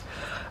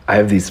I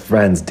have these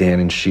friends,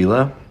 Dan and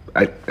Sheila.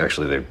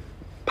 Actually, they're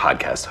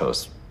podcast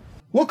hosts.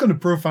 Welcome to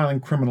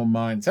Profiling Criminal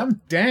Minds. I'm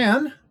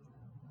Dan.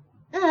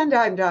 And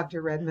I'm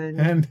Dr.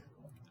 Redmond. And,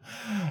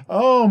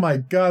 oh my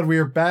God, we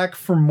are back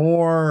for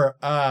more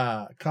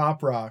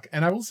Cop Rock.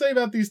 And I will say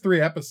about these 3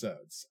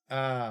 episodes,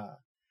 and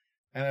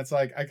it's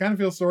like, I kind of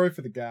feel sorry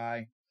for the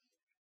guy.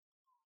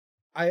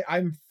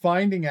 I'm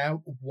finding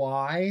out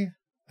why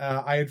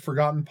I had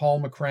forgotten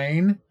Paul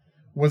McCrane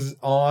was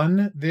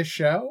on this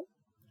show.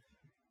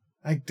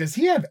 Like, does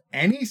he have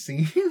any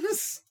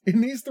scenes in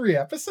these 3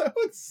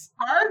 episodes?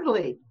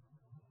 Hardly.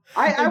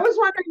 I was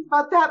wondering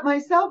about that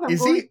myself.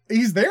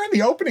 He's there in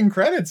the opening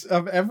credits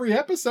of every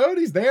episode.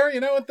 He's there,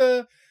 at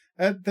the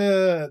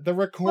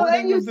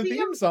recording of the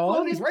theme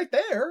song. He's right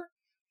there.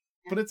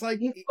 But it's like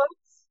he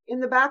floats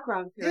in the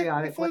background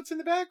periodically. He floats in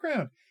the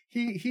background.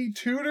 He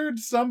tutored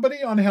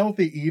somebody on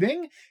healthy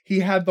eating.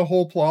 He had the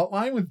whole plot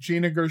line with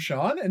Gina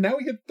Gershon, and now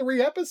we get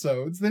 3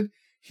 episodes that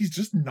he's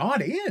just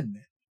not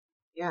in.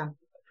 Yeah.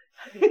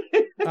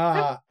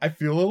 I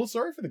feel a little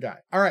sorry for the guy.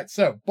 All right,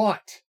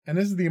 and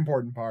this is the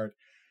important part.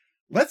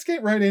 Let's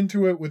get right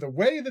into it with the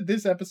way that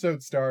this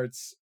episode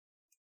starts,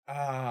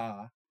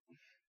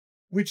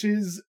 which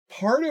is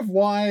part of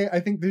why I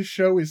think this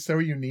show is so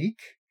unique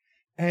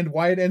and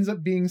why it ends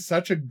up being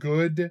such a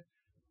good,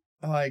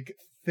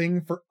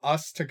 thing for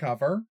us to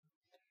cover.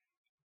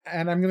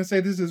 And I'm going to say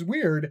this is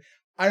weird.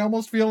 I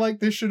almost feel like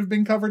this should have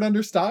been covered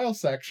under style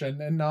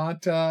section and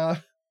not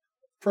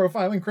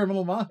profiling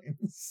criminal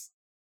minds.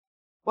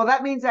 Well,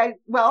 that means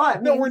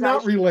we're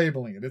not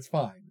relabeling it. It's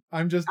fine.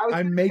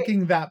 I'm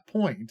making that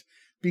point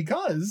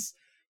because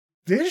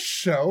this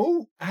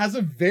show has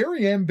a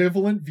very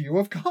ambivalent view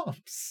of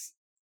cops.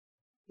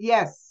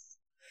 Yes.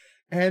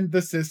 And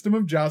the system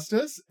of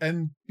justice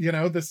and,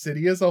 the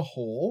city as a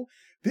whole.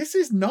 This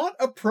is not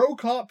a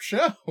pro-cop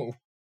show.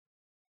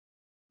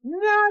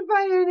 Not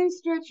by any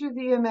stretch of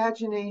the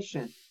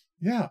imagination.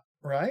 Yeah.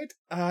 Right?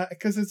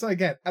 Because it's,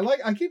 again,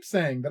 I keep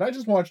saying that I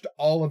just watched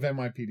all of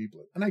NYPD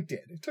Blue. And I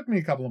did. It took me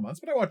a couple of months,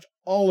 but I watched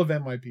all of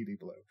NYPD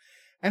Blue.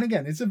 And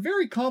again, it's a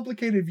very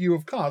complicated view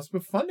of cops,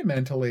 but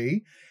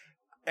fundamentally,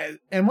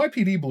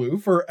 NYPD Blue,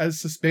 for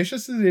as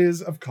suspicious as it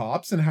is of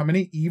cops and how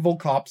many evil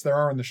cops there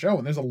are in the show,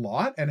 and there's a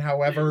lot, and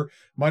however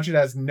much it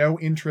has no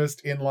interest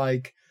in,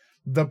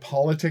 the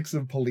politics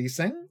of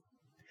policing,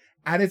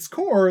 at its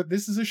core,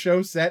 this is a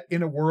show set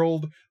in a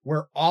world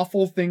where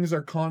awful things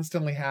are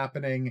constantly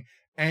happening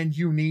and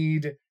you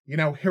need,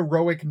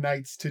 heroic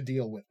knights to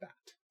deal with that.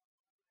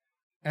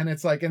 And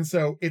it's and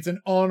so it's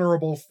an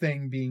honorable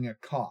thing being a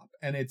cop.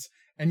 And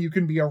you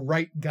can be a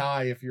right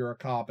guy if you're a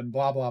cop and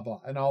blah, blah,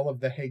 blah. And all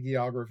of the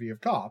hagiography of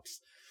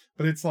cops.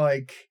 But it's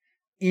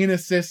in a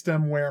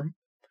system where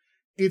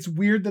it's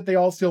weird that they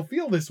all still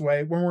feel this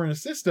way when we're in a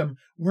system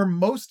where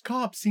most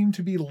cops seem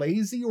to be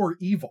lazy or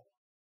evil.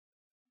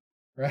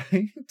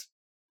 Right?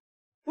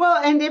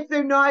 Well, and if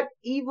they're not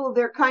evil,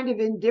 they're kind of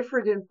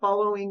indifferent in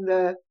following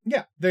the...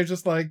 Yeah, they're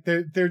just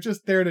they're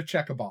just there to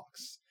check a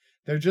box.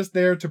 They're just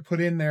there to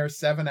put in their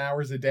 7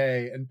 hours a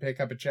day and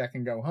pick up a check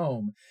and go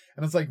home.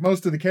 And it's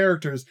most of the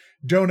characters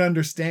don't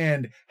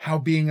understand how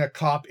being a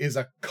cop is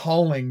a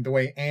calling the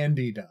way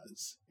Andy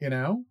does,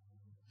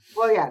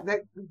 Well, yeah,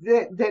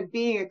 that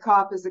being a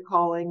cop is a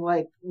calling,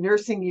 like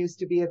nursing used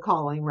to be a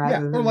calling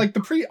rather than...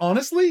 Or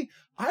honestly,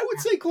 I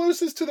would say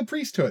closest to the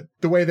priesthood,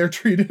 the way they're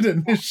treated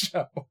in this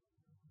show.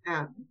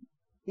 Yeah.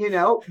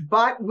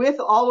 But with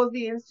all of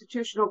the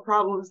institutional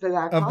problems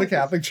that of the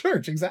Catholic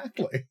Church,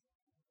 exactly.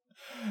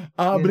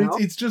 But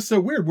it's just so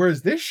weird.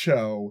 Whereas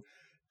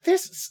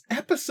this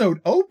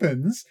episode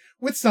opens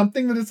with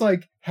something that is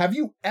have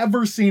you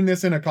ever seen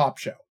this in a cop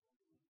show?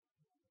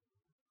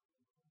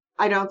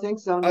 I don't think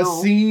so, no. A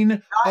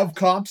scene of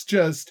cops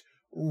just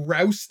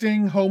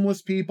rousting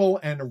homeless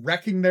people and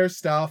wrecking their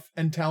stuff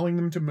and telling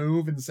them to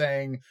move and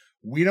saying,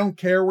 we don't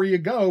care where you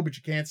go, but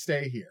you can't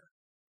stay here.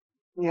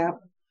 Yeah.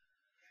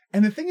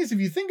 And the thing is, if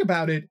you think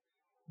about it,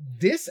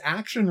 this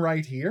action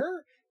right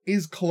here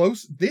is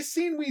close. This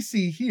scene we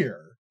see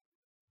here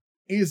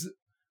is,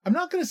 I'm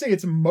not going to say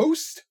it's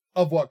most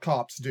of what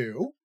cops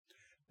do,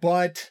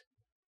 but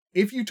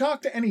if you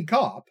talk to any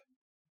cop,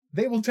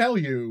 they will tell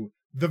you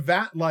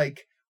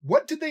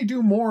what did they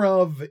do more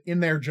of in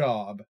their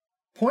job?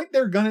 Point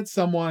their gun at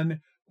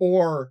someone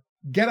or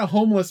get a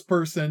homeless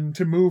person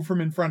to move from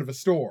in front of a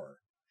store.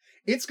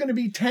 It's going to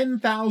be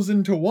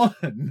 10,000 to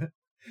 1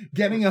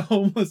 getting a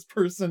homeless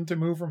person to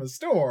move from a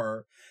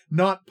store,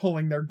 not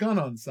pulling their gun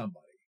on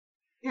somebody.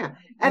 Yeah.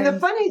 And the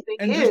funny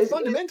thing is... just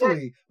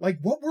fundamentally,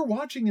 what we're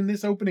watching in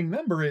this opening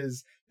number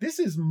this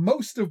is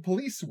most of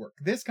police work,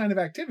 this kind of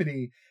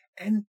activity.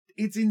 And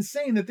it's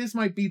insane that this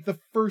might be the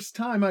first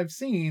time I've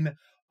seen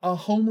a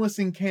homeless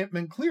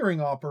encampment clearing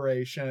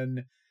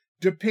operation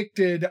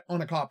depicted on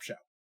a cop show.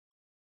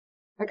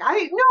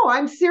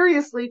 I'm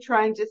seriously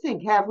trying to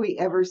think, have we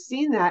ever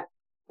seen that?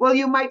 Well,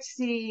 you might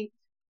see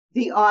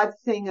the odd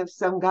thing of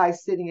some guy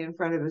sitting in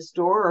front of a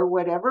store or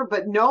whatever,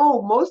 but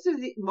no, most of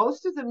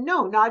them,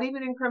 no, not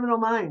even in Criminal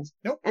Minds.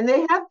 Nope. And they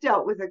have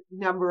dealt with a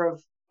number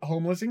of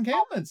homeless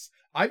encampments.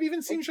 I've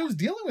even seen shows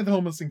dealing with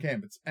homeless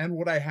encampments. And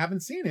what I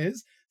haven't seen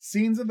is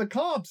scenes of the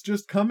cops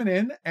just coming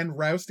in and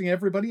rousting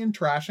everybody and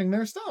trashing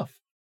their stuff.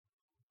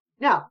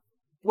 Now,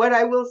 what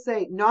I will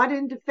say, not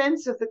in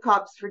defense of the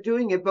cops for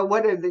doing it, but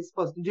what are they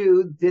supposed to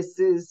do? This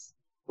is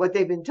what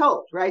they've been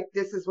told, right?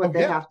 This is what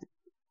they have to do.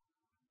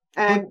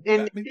 And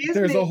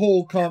there's a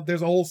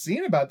whole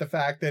scene about the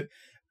fact that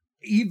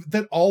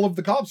that all of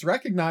the cops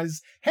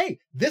recognize, hey,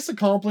 this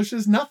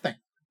accomplishes nothing.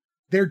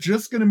 They're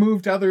just going to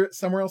move to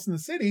somewhere else in the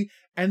city,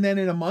 and then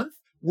in a month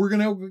we're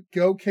going to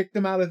go kick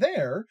them out of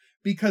there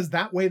because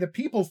that way the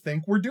people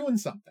think we're doing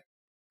something.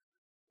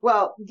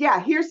 Well,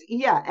 yeah,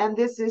 and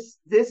this is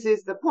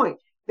the point.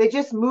 They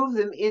just move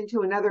them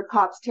into another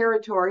cop's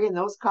territory, and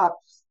those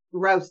cops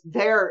roast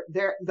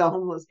the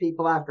homeless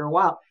people after a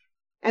while.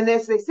 And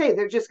as they say,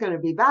 they're just going to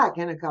be back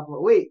in a couple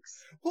of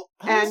weeks. Well,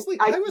 honestly,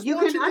 I was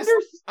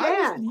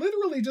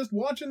literally just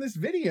watching this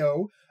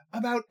video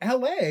about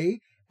LA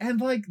and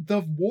like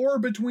the war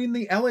between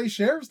the LA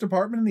Sheriff's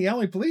Department and the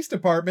LA Police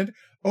Department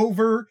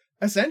over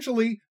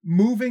essentially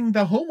moving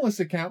the homeless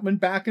encampment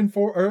back and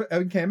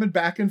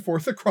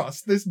forth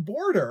across this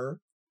border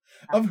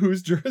of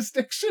whose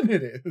jurisdiction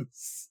it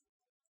is.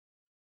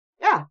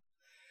 Yeah.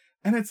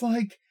 And it's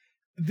like,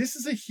 this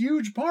is a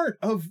huge part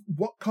of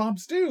what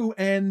cops do.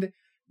 And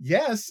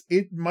yes,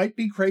 it might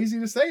be crazy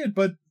to say it,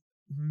 but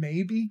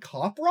maybe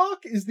Cop Rock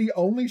is the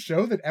only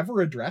show that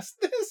ever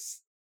addressed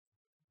this.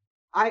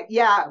 If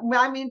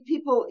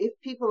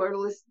people are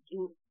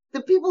listening,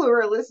 the people who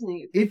are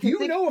listening, if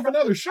you know of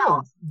another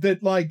show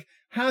that like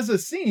has a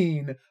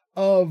scene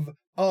of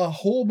a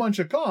whole bunch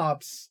of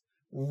cops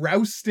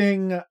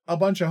rousting a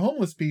bunch of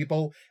homeless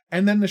people,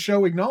 and then the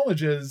show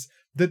acknowledges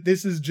that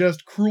this is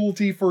just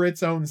cruelty for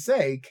its own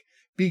sake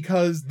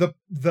because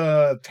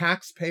the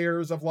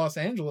taxpayers of Los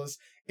Angeles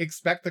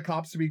expect the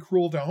cops to be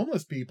cruel to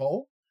homeless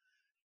people,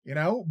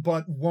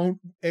 but won't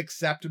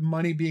accept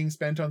money being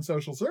spent on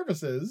social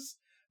services,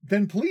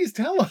 then please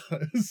tell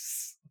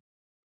us.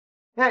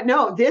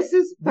 No, this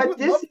is, but we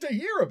would love to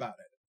hear about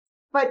it.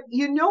 But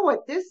you know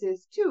what this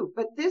is too.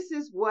 But this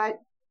is what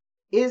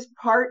is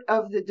part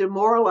of the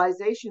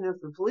demoralization of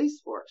the police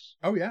force.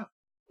 Oh yeah.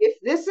 If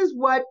this is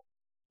what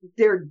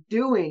they're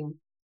doing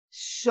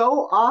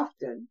so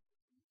often,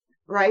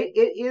 right?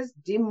 It is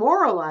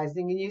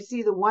demoralizing, and you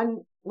see the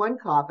one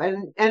cop,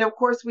 and of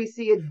course we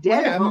see a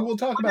dead. Well, yeah, we'll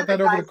talk about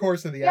that over the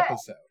course of the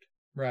episode,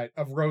 right?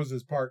 Of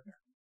Rose's partner.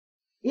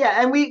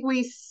 Yeah, and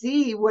we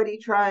see what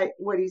he's trying.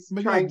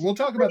 We'll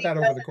talk about that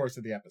over the course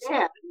of the episode.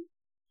 Yeah.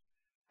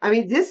 I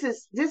mean, this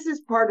is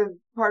part of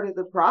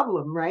the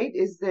problem, right?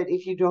 Is that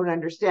if you don't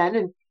understand,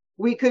 and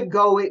we could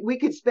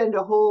spend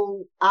a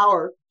whole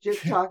hour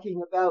just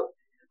talking about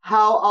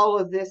how all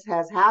of this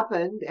has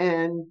happened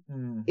and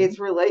its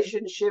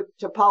relationship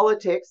to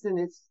politics and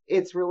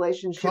its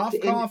relationship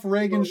to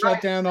Reagan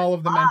shut down all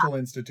of the mental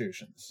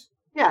institutions.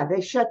 Yeah,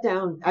 they shut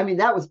down. I mean,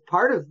 that was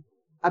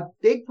a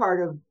big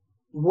part of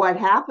what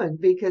happened,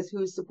 because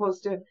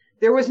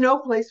there was no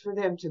place for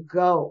them to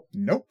go.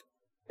 Nope.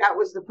 That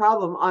was the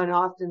problem. And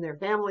often their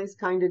families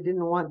kind of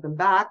didn't want them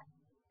back.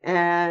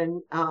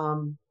 And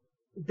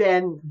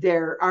then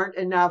there aren't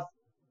enough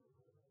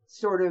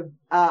sort of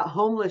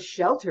homeless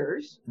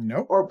shelters.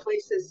 Nope. Or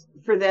places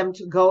for them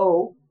to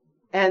go.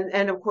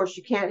 And of course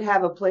you can't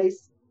have a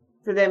place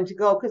for them to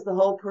go because the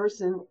whole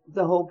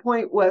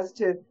point was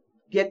to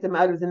get them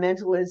out of the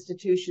mental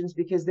institutions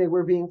because they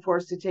were being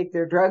forced to take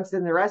their drugs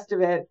and the rest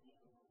of it.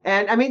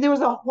 And I mean, there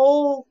was a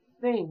whole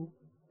thing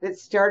that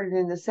started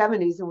in the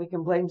 70s, and we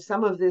can blame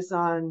some of this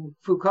on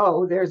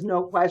Foucault. There's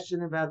no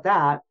question about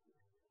that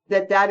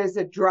is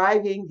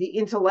the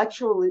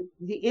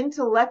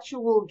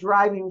intellectual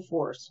driving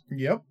force.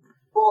 Yep.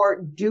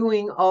 For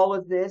doing all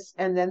of this.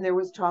 And then there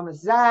was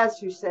Thomas Zaz,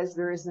 who says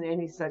there isn't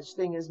any such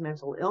thing as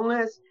mental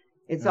illness.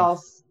 It's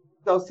all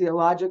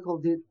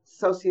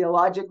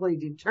sociologically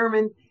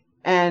determined.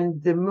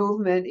 And the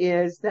movement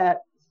is that,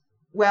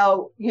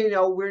 well,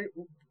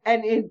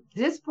 and in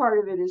this part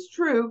of it is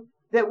true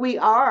that we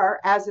are,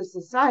 as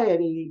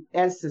societies,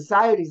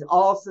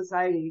 all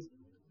societies,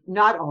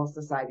 not all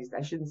societies,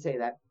 I shouldn't say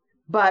that,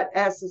 but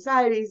as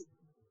societies,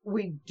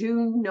 we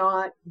do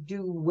not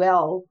do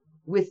well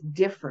with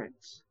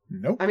difference.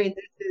 Nope. I mean,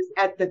 this is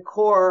at the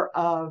core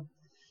of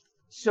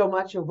so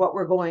much of what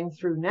we're going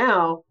through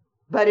now,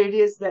 but it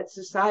is that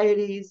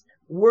societies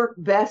work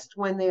best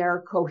when they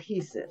are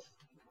cohesive.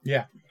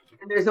 Yeah.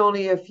 And there's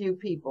only a few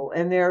people,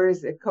 and there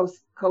is a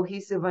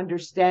cohesive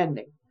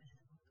understanding.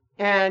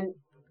 And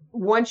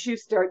once you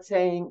start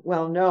saying,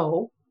 well,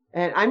 no,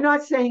 and I'm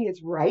not saying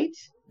it's right.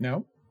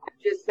 No. I'm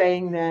just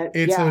saying that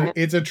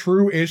it's a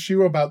true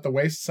issue about the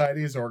way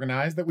society is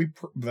organized that we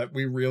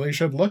really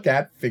should look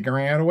at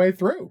figuring out a way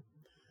through.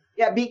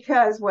 Yeah,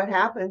 because what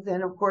happens,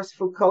 and of course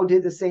Foucault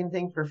did the same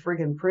thing for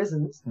friggin'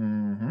 prisons.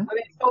 Mm-hmm. I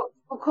mean, so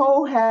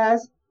Foucault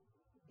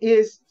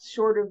is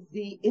sort of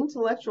the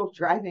intellectual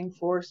driving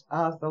force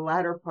of the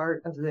latter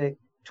part of the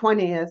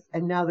 20th,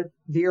 and now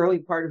the early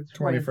part of the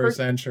 21st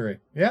century.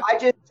 Yeah. I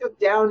just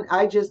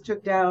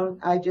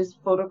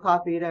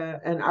photocopied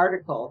an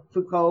article,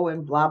 Foucault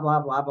and blah, blah,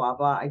 blah, blah,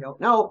 blah. I don't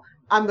know.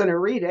 I'm going to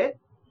read it.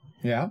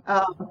 Yeah.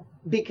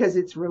 Because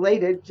it's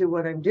related to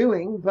what I'm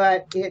doing,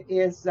 but it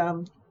is,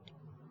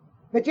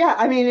 but yeah,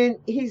 I mean,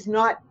 he's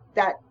not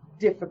that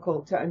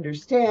difficult to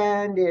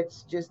understand.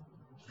 It's just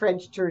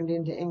French turned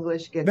into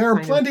English. There are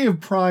plenty of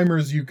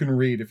primers you can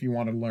read if you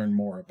want to learn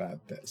more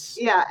about this.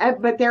 Yeah,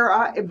 but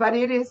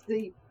it is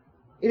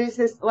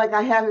this, like,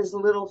 I have this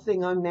little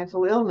thing on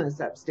mental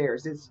illness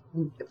upstairs. It's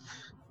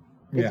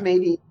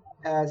maybe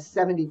a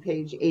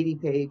 70-page,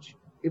 80-page.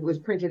 It was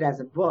printed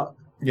as a book.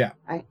 Yeah.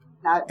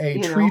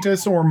 A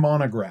treatise or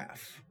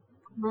monograph.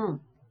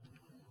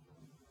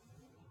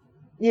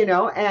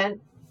 And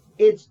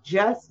it's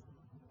just,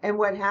 and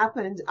what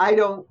happens, I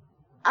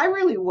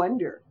really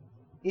wonder,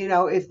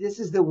 if this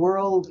is the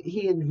world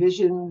he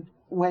envisioned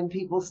when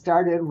people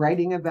started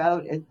writing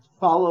about and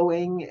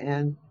following.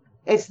 And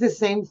it's the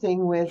same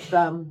thing with,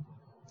 the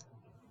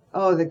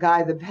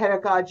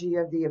Pedagogy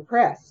of the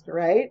Oppressed,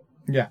 right?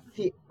 Yeah.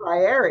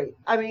 Frieri.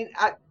 I mean,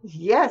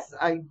 yes,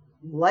 I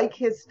like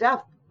his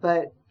stuff,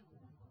 but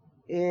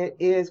it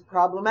is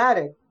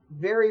problematic,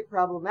 very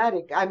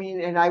problematic. I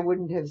mean, and I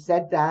wouldn't have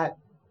said that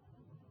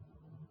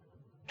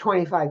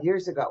 25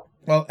 years ago.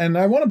 Well, and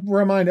I want to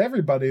remind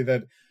everybody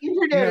that,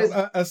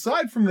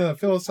 aside from the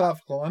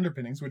philosophical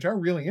underpinnings, which are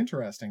really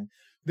interesting,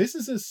 this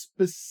is a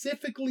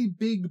specifically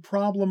big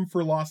problem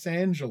for Los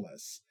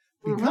Angeles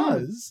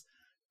because,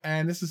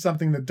 and this is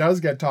something that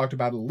does get talked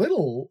about a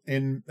little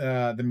in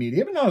the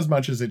media, but not as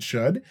much as it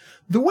should,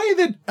 the way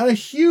that a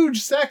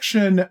huge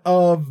section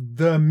of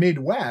the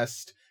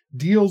Midwest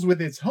deals with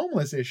its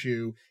homeless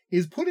issue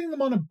is putting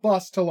them on a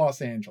bus to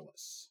Los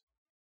Angeles.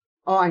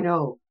 Oh, I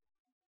know.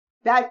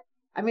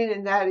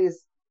 And that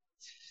is...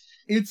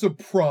 It's a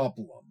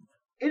problem.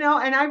 And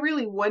I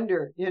really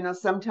wonder,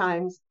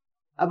 sometimes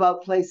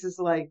about places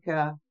like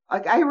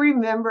I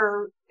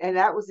remember, and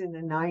that was in the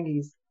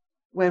 90s,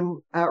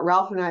 when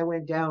Ralph and I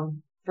went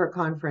down for a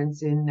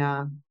conference in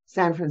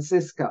San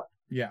Francisco.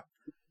 Yeah.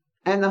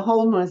 And the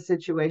homeless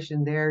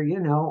situation there,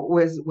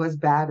 was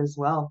bad as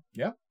well.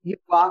 Yeah. You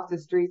walk the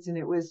streets and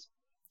it was...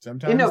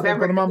 Sometimes they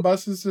put them on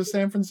buses to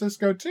San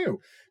Francisco too,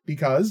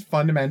 because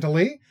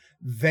fundamentally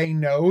they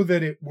know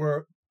that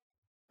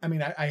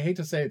I hate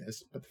to say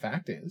this, but the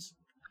fact is,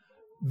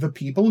 the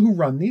people who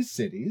run these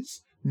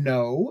cities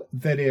know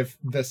that if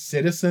the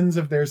citizens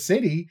of their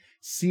city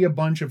see a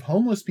bunch of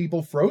homeless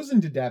people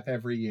frozen to death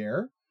every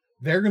year,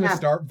 they're going to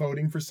start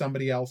voting for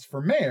somebody else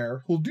for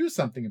mayor who'll do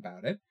something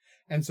about it.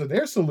 And so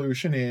their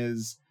solution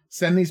is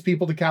send these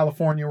people to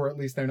California where at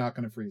least they're not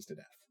going to freeze to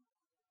death.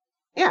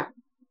 Yeah.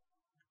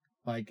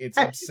 Like, it's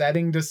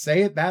upsetting to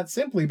say it that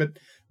simply, but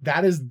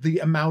that is the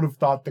amount of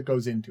thought that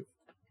goes into it.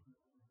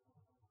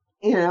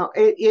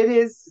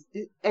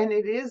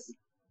 It is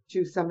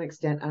to some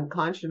extent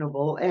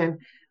unconscionable, and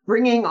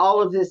bringing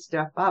all of this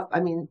stuff up.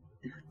 I mean,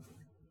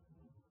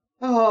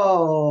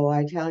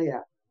 I tell you,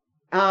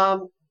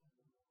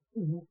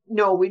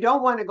 no, we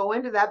don't want to go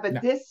into that,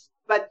 but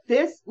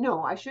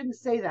no, I shouldn't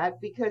say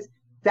that, because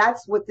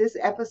that's what this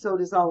episode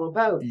is all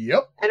about.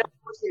 Yep. And of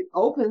course it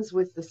opens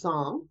with the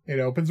song.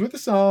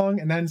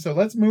 And then, so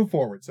let's move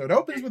forward. So it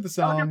opens with the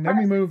song, then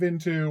we move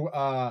into,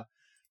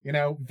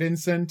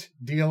 Vincent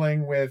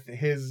dealing with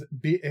his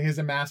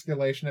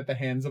emasculation at the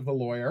hands of the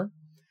lawyer,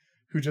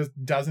 who just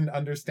doesn't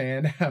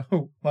understand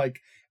how, like,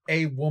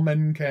 a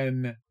woman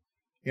can,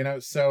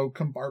 so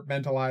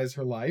compartmentalize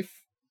her life,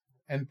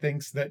 and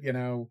thinks that,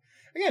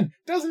 again,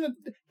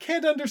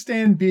 can't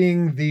understand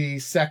being the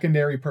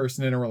secondary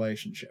person in a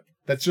relationship.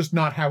 That's just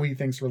not how he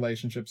thinks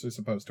relationships are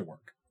supposed to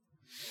work.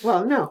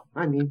 Well, no,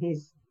 I mean,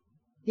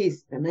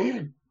 he's the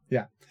man.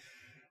 Yeah.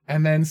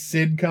 And then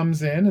Sid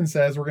comes in and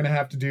says, we're going to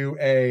have to do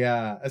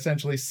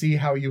essentially see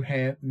how you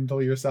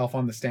handle yourself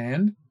on the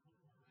stand.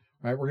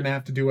 Right? We're going to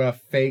have to do a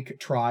fake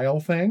trial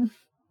thing.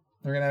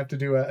 We're going to have to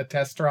do a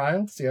test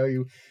trial to see how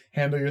you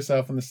handle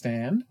yourself on the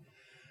stand.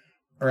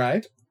 All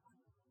right.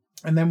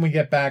 And then we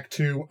get back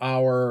to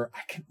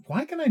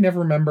why can I never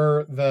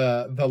remember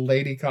the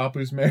lady cop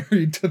who's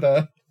married to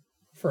the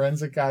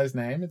forensic guy's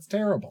name? It's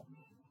terrible.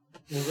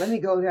 Well, let me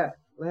go to...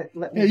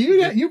 Let me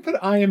you put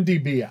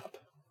IMDb up.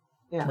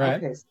 Yeah,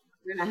 right? Okay. So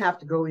we're going to have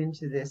to go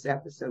into this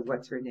episode.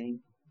 What's her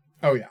name?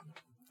 Oh, yeah.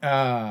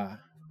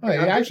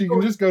 Actually, you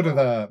can just go to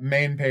the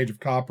main page of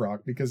Cop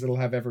Rock, because it'll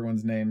have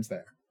everyone's names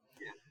there.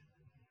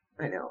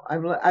 Yeah. I know.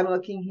 I'm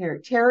looking here.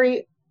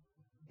 Terry,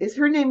 is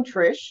her name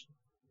Trish?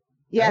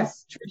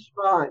 Yes, Trish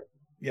Vaughn.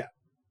 Yeah.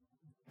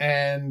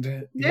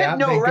 And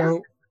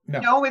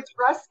No, it's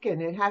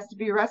Ruskin. It has to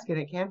be Ruskin.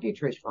 It can't be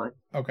Trish Vaughn.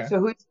 Okay. So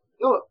who's...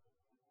 Oh.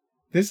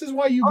 This is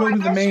why you go to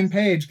the main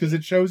page, because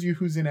it shows you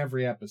who's in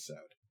every episode.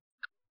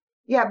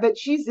 Yeah, but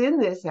she's in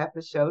this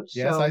episode.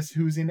 Yes,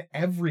 who's in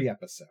every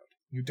episode.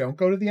 You don't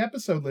go to the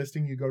episode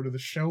listing, you go to the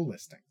show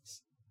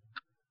listings.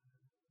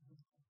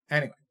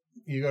 Anyway,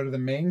 you go to the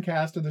main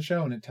cast of the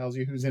show, and it tells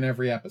you who's in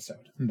every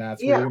episode. And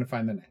that's where you're going to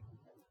find the name.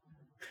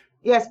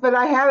 Yes, but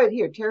I have it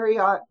here, Terry.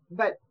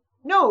 But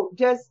no,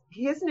 does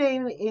his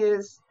name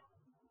is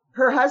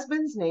her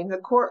husband's name,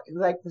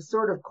 like the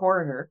sort of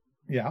coroner,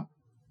 Yeah.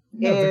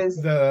 No, is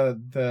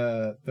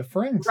the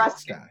forensics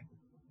Ruskin. guy.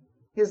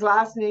 His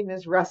last name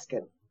is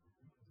Ruskin.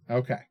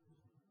 Okay.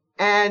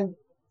 And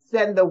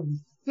then the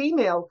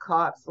female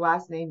cop's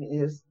last name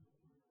is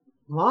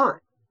Vaughn.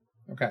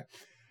 Okay.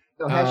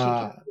 So has she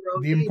kept her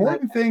own The name?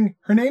 important thing,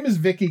 her name is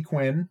Vicky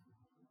Quinn.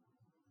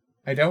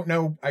 I don't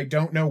know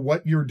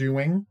what you're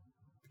doing.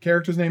 The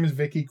character's name is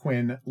Vicky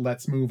Quinn.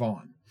 Let's move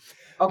on.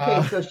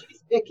 Okay, so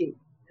she's Vicky.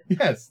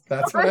 Yes,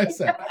 that's what I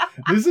said.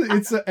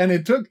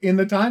 In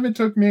the time it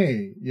took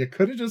me, you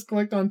could have just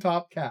clicked on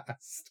top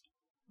cast.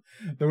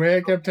 The way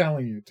I kept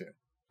telling you to.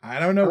 I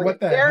don't know what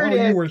the hell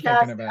you were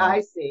thinking about.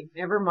 I see.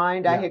 Never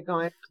mind. Yeah. I had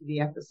gone to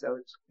the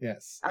episodes.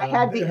 Yes. I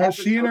had the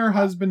episode. She and her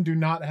husband do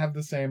not have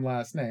the same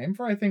last name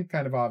for, I think,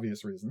 kind of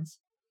obvious reasons.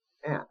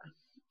 Yeah.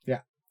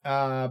 Yeah.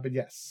 But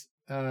yes.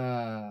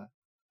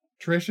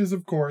 Trish is,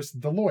 of course,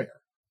 the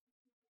lawyer.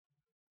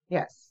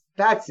 Yes.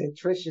 That's it.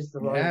 Trish is the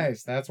lawyer.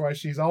 Yes. That's why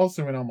she's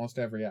also in almost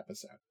every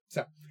episode.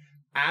 So,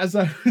 as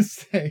I was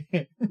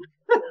saying.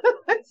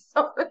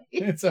 Sorry.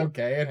 It's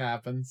okay. It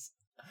happens.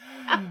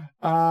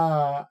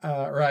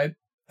 Right.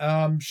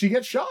 She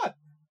gets shot.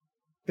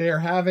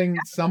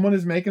 Someone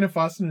is making a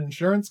fuss in an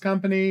insurance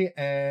company,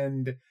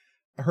 and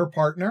her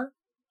partner,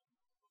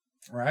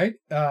 right?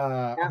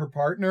 Her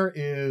partner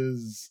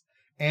is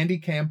Andy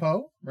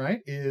Campo,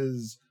 right?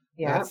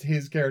 That's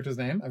his character's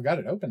name. I've got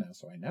it open now,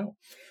 so I know.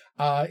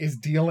 Is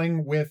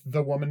dealing with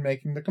the woman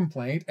making the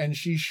complaint, and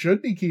she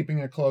should be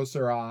keeping a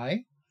closer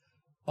eye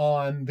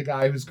on the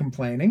guy who's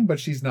complaining, but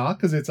she's not,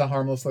 because it's a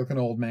harmless looking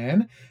old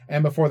man.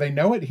 And before they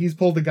know it, he's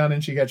pulled a gun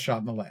and she gets shot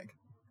in the leg.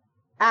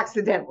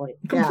 Accidentally.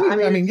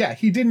 Completely. Yeah,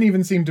 he didn't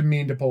even seem to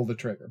mean to pull the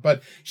trigger,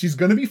 but she's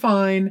going to be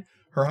fine.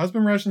 Her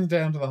husband rushes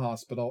down to the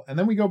hospital. And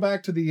then we go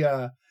back to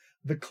the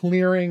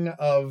clearing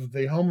of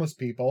the homeless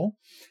people,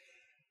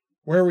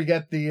 where we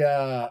get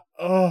where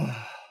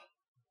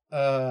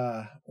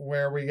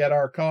we get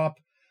our cop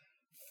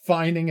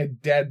finding a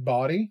dead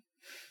body.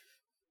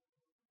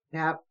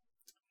 Yep.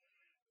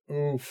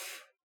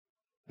 Oof.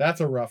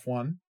 That's a rough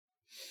one.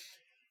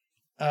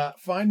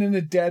 Finding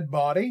a dead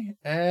body,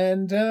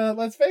 and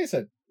let's face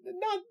it,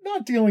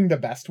 not dealing the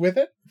best with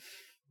it.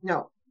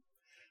 No.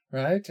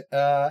 Right?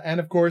 And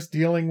of course,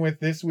 dealing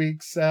with this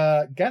week's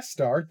guest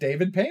star,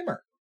 David Paymer.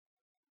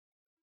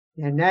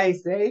 Yeah,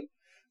 nice, eh?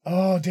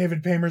 Oh,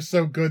 David Paymer's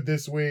so good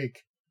this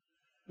week.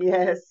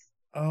 Yes.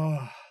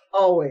 Oh.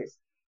 Always.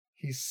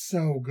 He's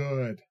so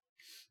good.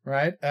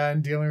 Right?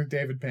 And dealing with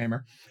David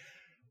Paymer.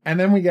 And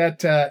then we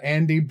get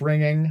Andy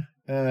bringing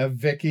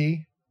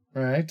Vicky,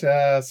 right,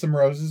 some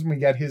roses, and we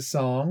get his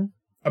song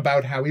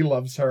about how he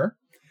loves her.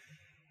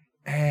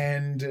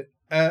 And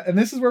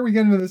this is where we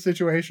get into the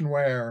situation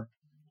where,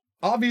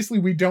 obviously,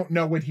 we don't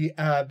know what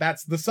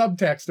that's the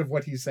subtext of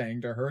what he's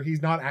saying to her.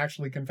 He's not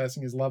actually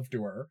confessing his love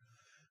to her,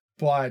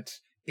 but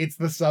it's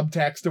the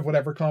subtext of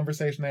whatever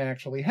conversation they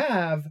actually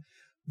have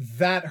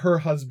that her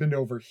husband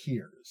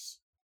overhears.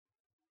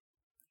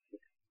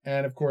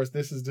 And of course,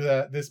 this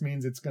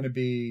means it's going to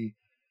be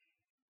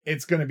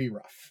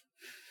rough.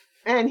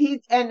 And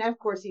of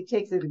course he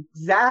takes it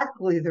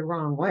exactly the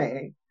wrong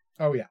way.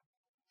 Oh yeah,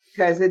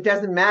 because it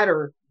doesn't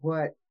matter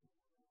what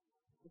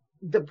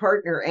the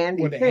partner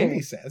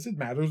Andy says. It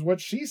matters what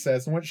she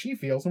says and what she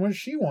feels and what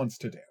she wants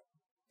to do.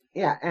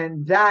 Yeah,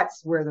 and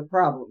that's where the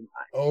problem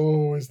lies.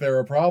 Oh, is there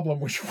a problem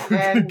which we're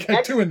going to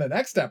get to in the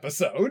next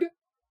episode?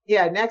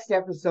 Yeah, next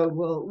episode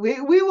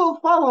we will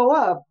follow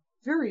up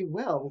very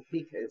well,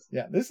 because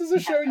this is a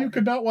show you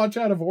could not watch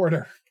out of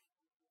order.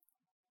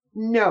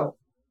 No,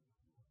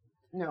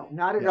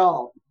 not at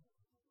all.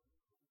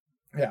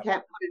 Yeah,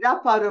 can't put it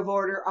up out of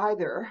order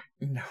either.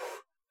 No.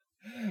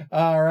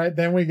 All right,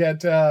 then we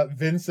get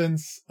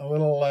Vincent's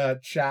little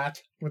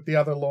chat with the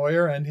other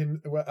lawyer, and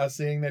him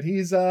seeing that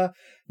he's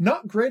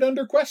not great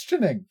under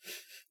questioning.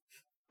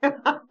 Nope,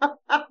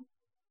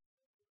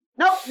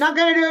 not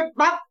gonna do it.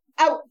 Bop,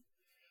 out.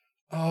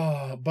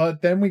 Oh,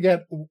 but then we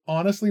get,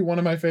 honestly, one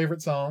of my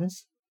favorite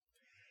songs.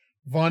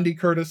 Vondi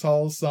Curtis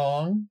Hall's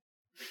song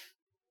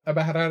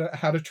about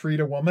how to treat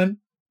a woman.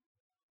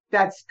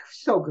 That's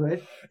so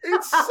good.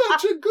 It's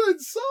such a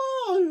good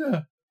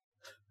song.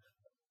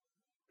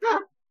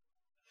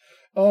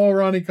 Oh,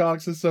 Ronnie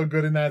Cox is so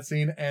good in that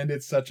scene, and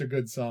it's such a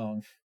good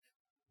song.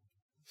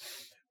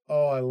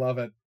 Oh, I love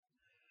it.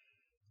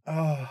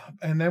 Oh,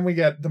 and then we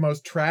get the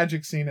most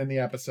tragic scene in the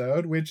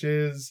episode, which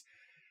is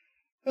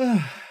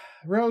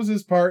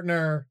Rose's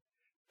partner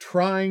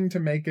trying to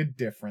make a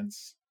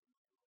difference.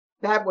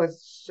 That was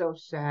so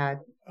sad.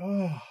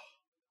 Oh.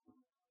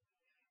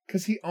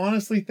 Because he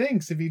honestly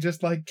thinks if he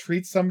just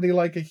treats somebody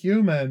like a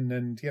human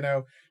and,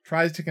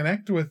 tries to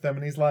connect with them,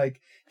 and he's like,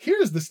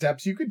 here's the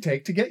steps you could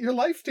take to get your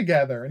life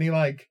together. And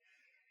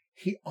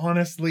he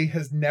honestly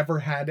has never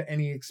had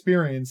any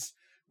experience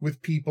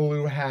with people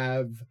who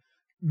have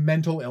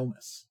mental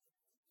illness.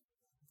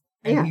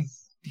 And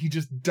he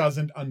just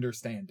doesn't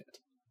understand it.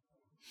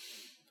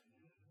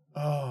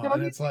 Oh, No,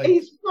 and it's like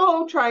he's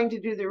so trying to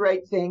do the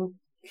right thing.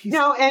 he's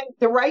No, and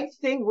the right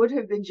thing would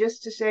have been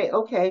just to say,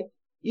 okay,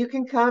 you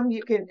can come,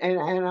 you can, and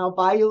I'll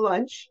buy you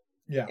lunch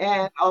yeah,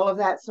 and all of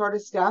that sort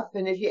of stuff.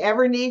 And if you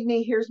ever need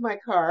me, here's my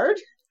card.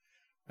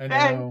 I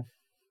And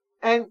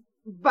know.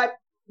 but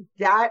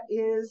that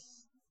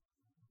is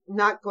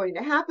not going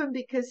to happen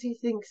because he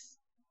thinks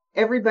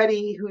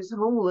everybody who's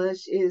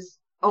homeless is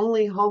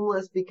only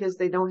homeless because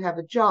they don't have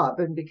a job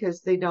and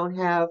because they don't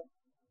have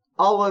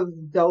all of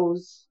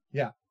those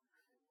Yeah.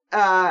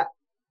 uh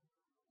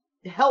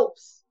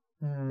helps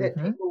that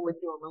Hmm. people would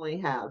normally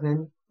have.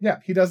 And Yeah,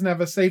 he doesn't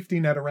have a safety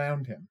net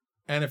around him.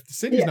 And if the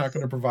city's not yes,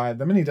 going to provide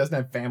them and he doesn't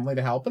have family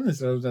to help him,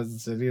 so does the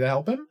city to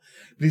help him.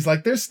 But he's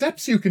like, there's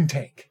steps you can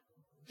take.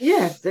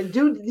 yes, and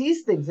do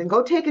these things and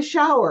go take a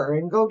shower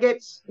and go get,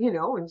 and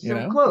You some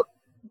know? clothes.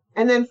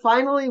 And then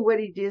finally what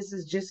he does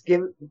is just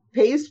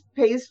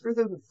pays for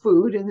the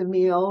food and the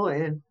meal.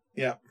 And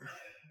Yeah.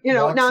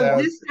 now Walks out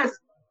this does.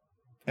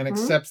 and Hmm?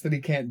 accepts that he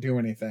can't do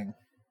anything.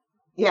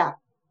 Yeah,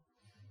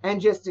 and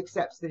just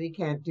accepts that he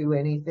can't do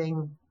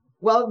anything.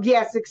 Well,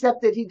 yes,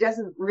 except that he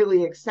doesn't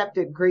really accept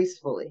it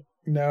gracefully.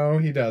 No,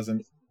 he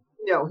doesn't.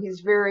 No, he's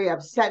very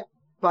upset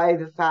by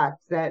the fact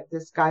that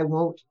this guy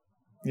won't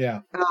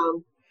Yeah.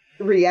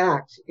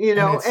 react,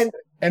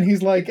 And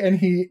he's like,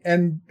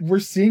 and we're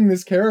seeing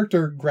this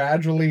character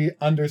gradually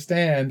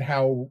understand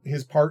how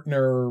his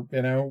partner,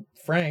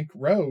 Frank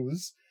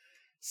Rose,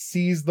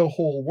 sees the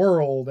whole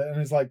world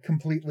and is like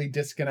completely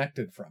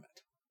disconnected from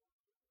it.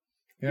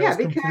 yeah, Is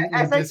because completely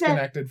as I said,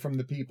 disconnected from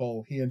the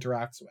people he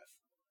interacts with.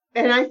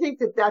 and I think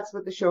that that's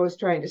what the show is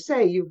trying to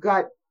say. You've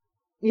got,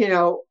 you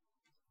know,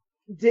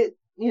 did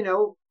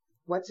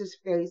what's his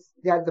face?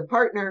 Yeah, the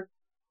partner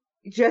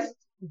just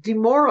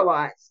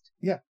demoralized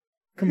Yeah,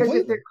 because if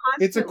completely. they're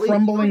It's a constantly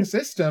crumbling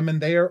system,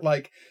 and they are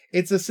like,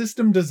 it's a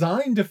system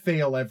designed to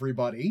fail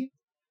everybody.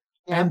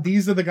 Yeah. And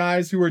these are the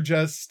guys who are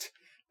just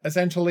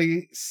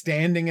essentially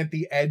standing at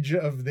the edge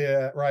of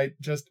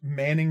just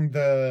manning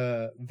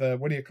the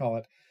what do you call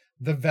it?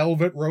 The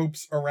velvet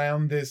ropes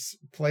around this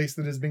place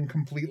that has been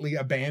completely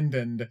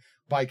abandoned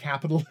by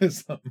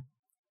capitalism.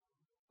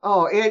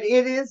 Oh, it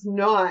is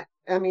not.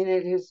 I mean,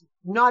 it is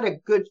not a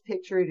good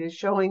picture. It is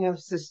showing of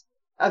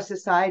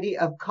society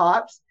of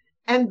cops,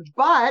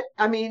 but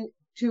I mean,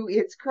 to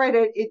its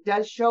credit, it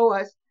does show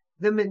us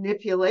the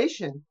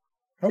manipulation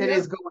Oh, that yeah.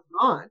 is going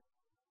on.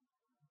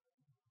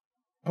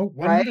 Oh,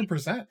 Right?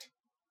 100%.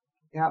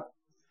 Yeah.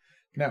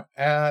 No.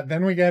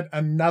 Then we get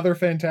another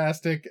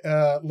fantastic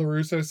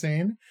LaRusso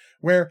scene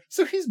where,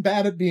 so he's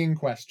bad at being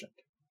questioned.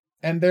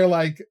 And they're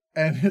like,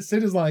 and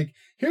Sid is like,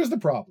 here's the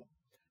problem.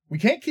 We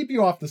can't keep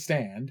you off the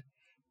stand,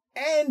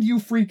 and you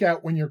freak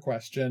out when you're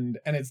questioned,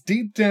 and it's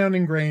deep down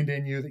ingrained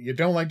in you that you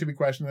don't like to be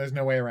questioned. There's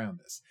no way around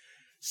this.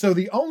 So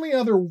the only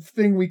other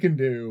thing we can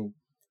do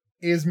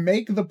is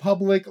make the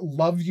public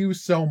love you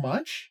so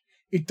much,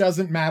 it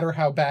doesn't matter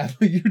how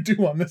badly you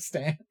do on the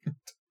stand.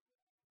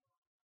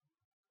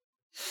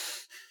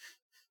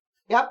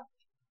 Yep.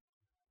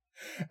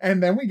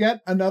 And then we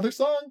get another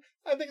song,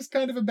 I think it's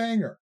kind of a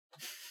banger,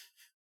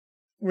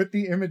 with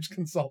the Image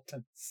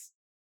Consultants.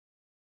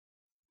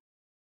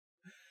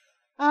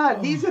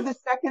 These are the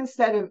second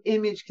set of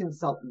image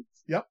consultants.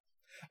 Yep.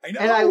 I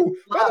know. And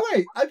By the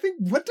way, I think,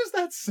 what does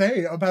that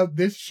say about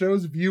this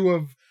show's view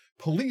of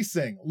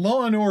policing,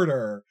 law and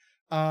order,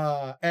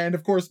 and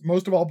of course,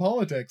 most of all,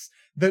 politics,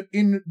 that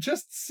in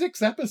just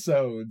 6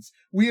 episodes,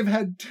 we have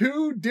had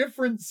 2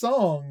 different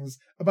songs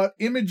about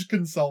image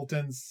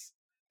consultants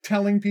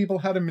telling people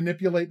how to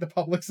manipulate the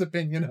public's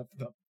opinion of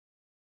them.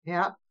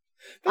 Yeah.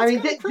 That's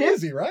kind of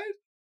crazy, right?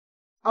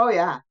 Oh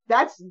yeah.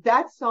 That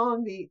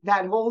song,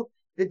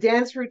 the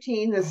dance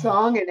routine, the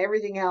song and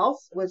everything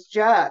else was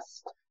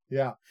just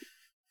Yeah.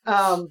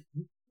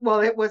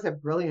 Well, it was a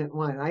brilliant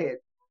one.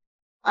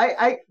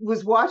 I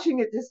was watching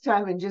it this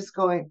time and just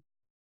going,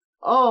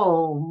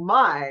 oh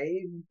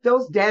my,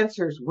 those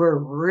dancers were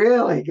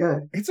really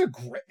good. It's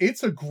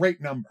a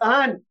great number.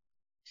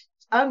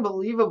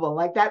 Unbelievable.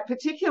 Like that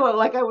particular,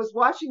 like I was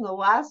watching the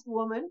last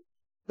woman,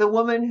 the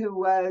woman who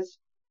was,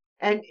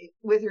 and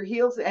with her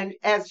heels, and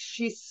as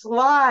she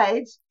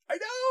slides I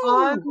know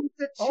on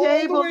the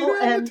table, all the way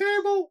down and the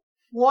table,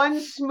 one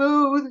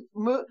smooth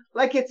move,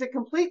 like it's a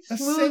complete a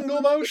smooth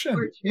single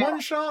motion, one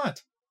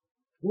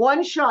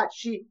shot.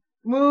 She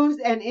moves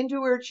and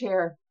into her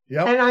chair.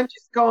 Yep. And I'm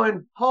just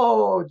going,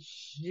 oh,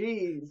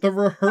 jeez. The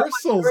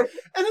rehearsals, and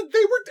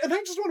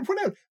I just want to point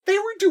out, they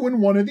were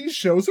doing one of these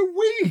shows a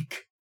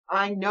week.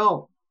 I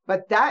know,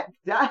 but that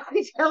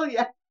I tell you,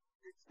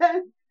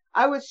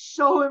 I was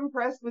so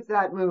impressed with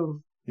that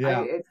move.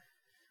 Yeah,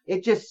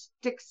 it just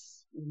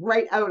sticks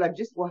right out. I'm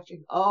just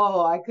watching.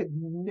 Oh, I could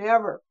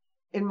never,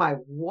 in my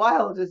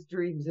wildest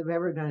dreams, have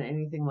ever done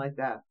anything like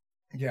that.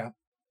 Yeah,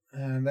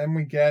 and then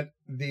we get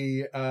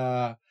the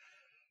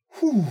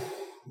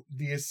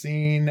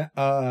scene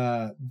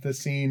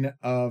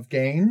of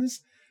Gaines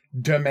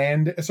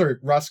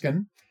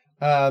Ruskin,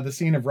 the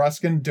scene of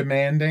Ruskin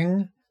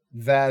demanding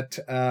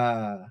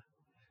that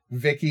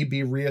Vicky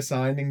be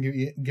reassigned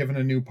and given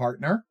a new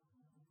partner.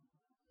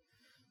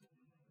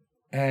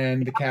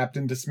 and the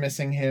captain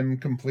dismissing him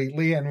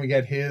completely, and we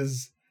get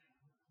his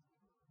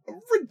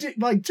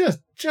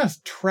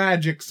just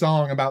tragic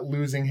song about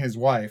losing his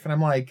wife. And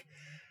I'm like,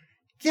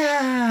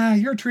 yeah,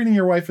 you're treating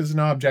your wife as an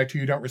object who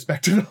you don't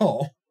respect at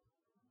all.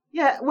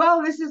 Yeah,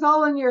 well, this is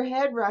all in your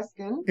head,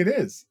 Ruskin. It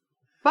is.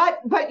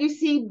 But you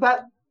see,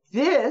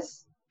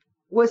 this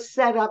was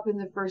set up in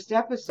the first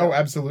episode. Oh,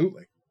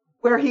 absolutely.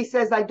 Where he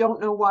says, I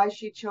don't know why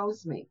she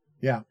chose me.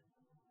 Yeah.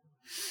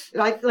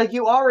 Like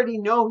you already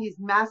know he's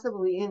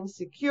massively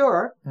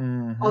insecure,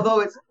 although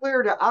it's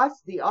clear to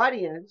us, the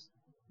audience,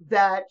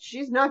 that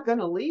she's not going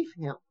to leave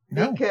him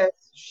because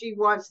she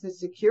wants the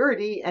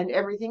security and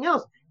everything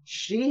else.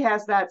 She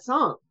has that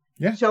song.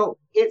 Yeah. So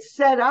it's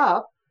set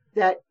up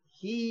that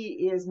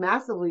he is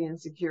massively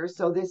insecure.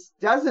 So this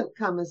doesn't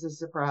come as a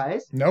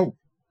surprise. No.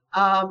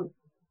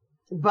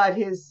 But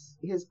his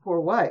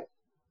poor wife.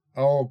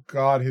 Oh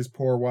God, his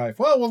poor wife.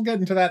 Well, we'll get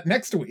into that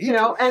next week.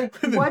 And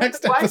the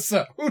next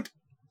episode.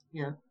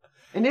 Yeah.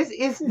 And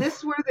is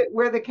this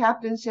where the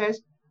captain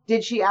says,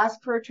 did she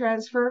ask for a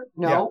transfer?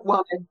 No. Yeah.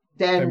 Well,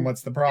 then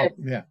what's the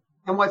problem? Yeah.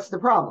 And what's the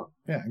problem?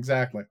 Yeah,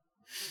 exactly.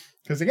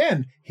 Because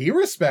again, he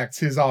respects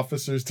his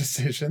officers'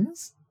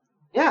 decisions.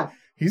 Yeah.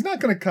 He's not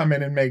going to come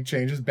in and make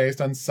changes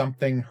based on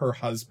something her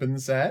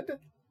husband said.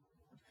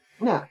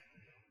 No.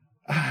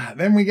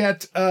 Then we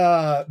get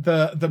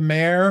the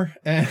mayor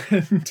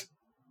and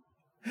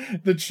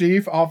the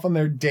chief off on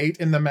their date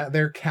in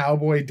their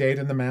cowboy date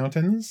in the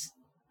mountains.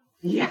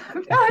 Yeah.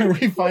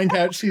 We find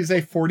out she's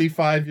a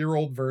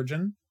 45-year-old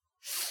virgin.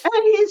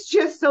 And he's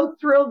just so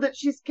thrilled that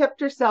she's kept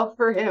herself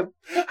for him.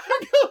 I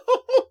know.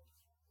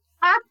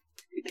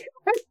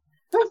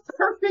 The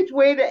perfect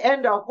way to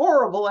end a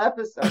horrible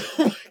episode.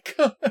 Oh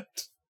my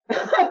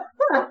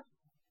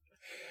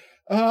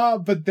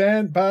God. But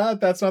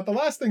that's not the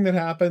last thing that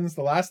happens.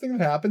 The last thing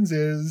that happens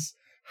is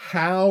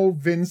how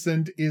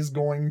Vincent is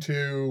going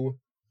to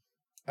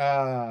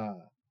get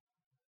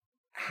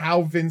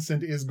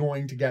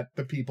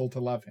the people to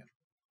love him.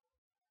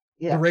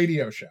 Yeah. The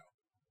radio show.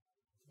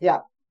 Yeah.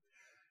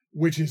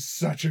 Which is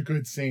such a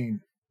good scene.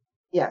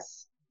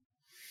 Yes.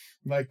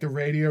 Like, the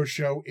radio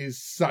show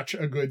is such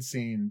a good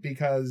scene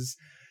because,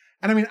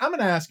 and I mean, I'm going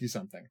to ask you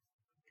something.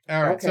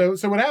 All right. Okay.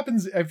 So what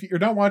happens if you're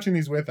not watching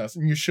these with us,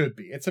 and you should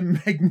be? It's a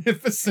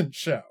magnificent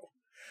show.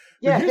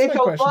 Yeah, it's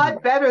a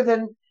lot better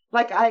than,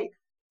 like, I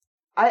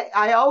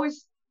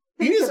always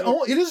think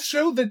it is a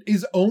show that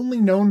is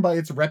only known by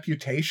its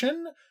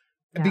reputation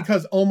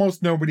because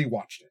almost nobody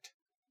watched it.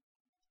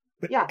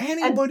 But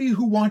anybody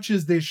who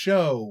watches this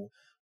show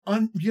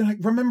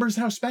remembers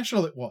how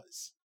special it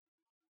was.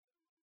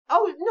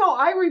 Oh, no,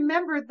 I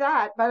remember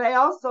that, but I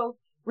also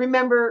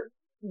remember,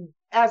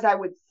 as I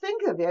would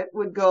think of it,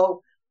 would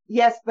go,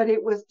 yes, but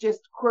it was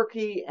just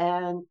quirky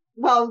and,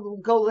 well,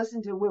 go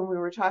listen to when we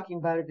were talking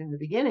about it in the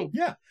beginning.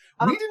 Yeah,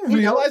 we didn't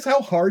realize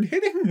how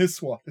hard-hitting this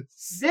was.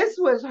 This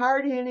was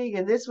hard-hitting,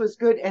 and this was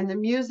good, and the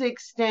music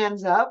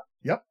stands up.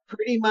 Yep.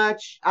 Pretty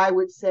much, I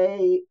would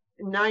say,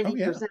 90%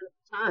 of the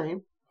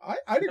time.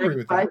 I'd agree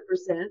with that.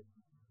 5%.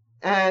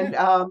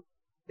 And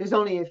there's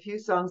only a few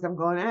songs I'm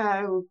going,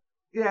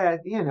 yeah,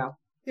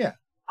 Yeah.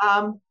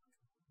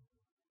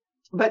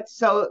 But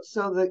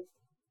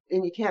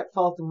and you can't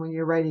fault them when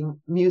you're writing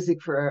music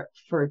for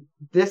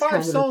this 5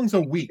 kind of songs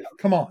a week.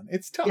 Come on,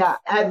 it's tough. Yeah,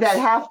 and that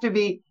have to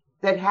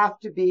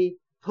be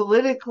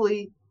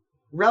politically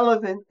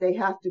relevant. They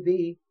have to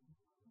be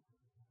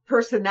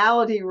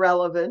personality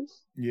relevant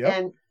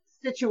and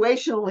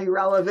situationally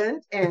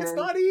relevant. And it's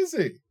not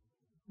easy.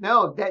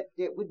 No, that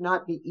it would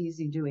not be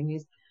easy doing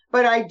these.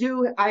 But I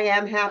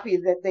am happy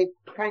that they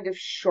kind of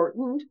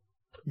shortened.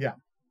 Yeah.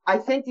 I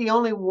think the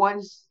only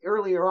ones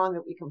earlier on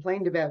that we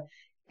complained about,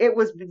 it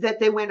was that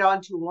they went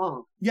on too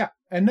long. Yeah.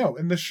 And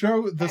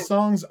the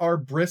songs are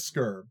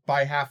brisker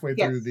by halfway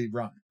through the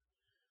run.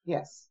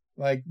 Yes.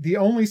 Like, the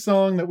only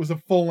song that was a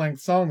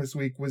full-length song this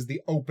week was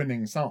the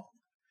opening song,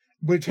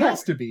 which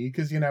has to be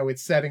because,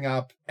 it's setting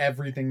up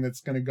everything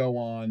that's going to go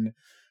on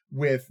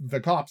with the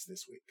cops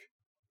this week.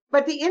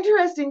 But the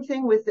interesting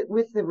thing with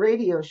the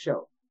radio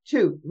show,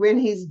 too, when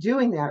he's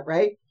doing that,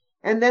 right?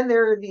 And then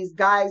there are these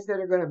guys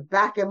that are going to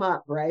back him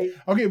up, right?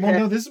 Okay, well,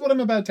 no, this is what I'm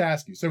about to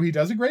ask you. So he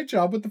does a great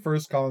job with the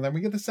first call, and then we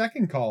get the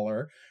second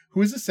caller,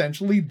 who is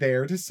essentially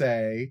there to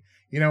say,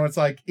 it's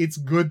like, it's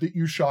good that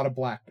you shot a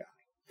black guy.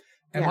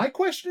 And my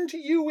question to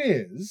you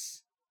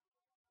is,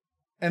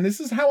 and this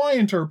is how I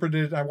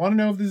interpreted it, I want to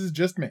know if this is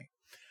just me.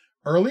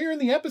 Earlier in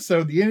the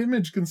episode, the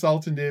image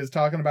consultant is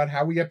talking about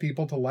how we get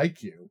people to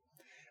like you.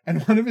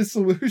 And one of his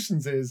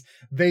solutions is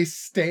they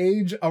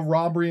stage a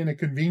robbery in a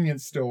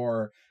convenience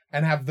store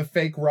and have the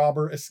fake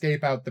robber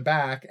escape out the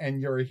back, and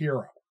you're a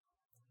hero.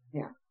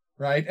 Yeah.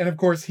 Right? And of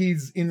course,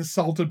 he's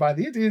insulted by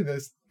the idea of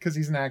this because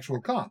he's an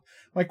actual cop.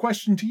 My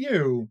question to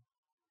you,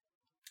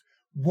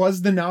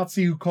 was the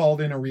Nazi who called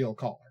in a real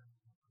caller?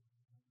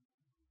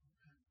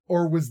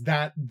 Or was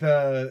that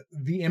the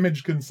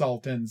image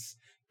consultants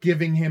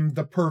giving him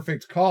the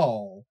perfect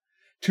call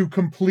to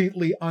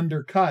completely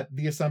undercut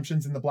the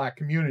assumptions in the black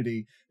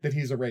community that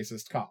he's a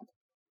racist cop?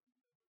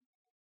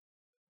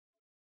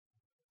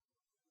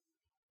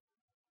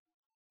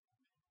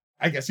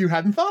 I guess you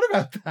hadn't thought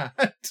about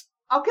that.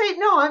 Okay,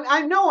 no,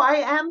 I know I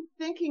am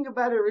thinking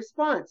about a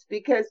response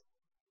because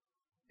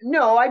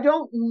no, I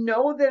don't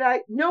know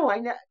that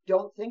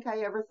don't think I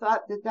ever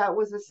thought that that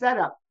was a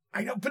setup.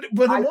 I know,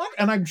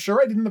 and I'm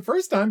sure I didn't the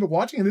first time, but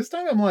watching it this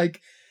time, I'm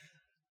like,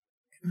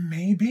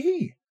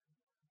 maybe.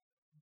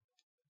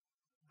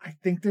 I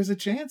think there's a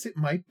chance it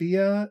might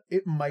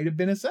have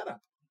been a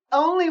setup.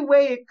 Only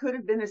way it could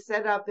have been a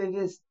setup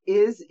is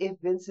if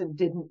Vincent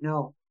didn't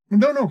know.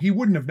 No, he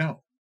wouldn't have known.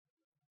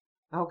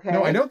 Okay.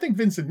 No, I don't think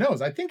Vincent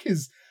knows. I think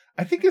his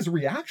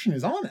reaction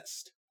is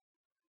honest.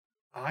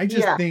 I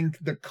just think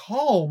the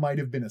call might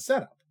have been a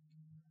setup.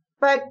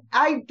 But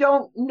I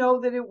don't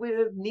know that it would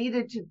have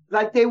needed to,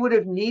 like they would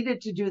have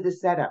needed to do the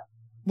setup.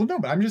 Well, no,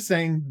 but I'm just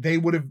saying they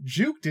would have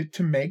juked it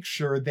to make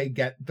sure they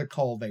get the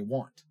call they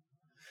want.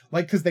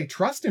 Like, because they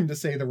trust him to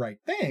say the right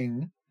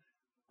thing.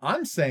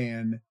 I'm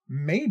saying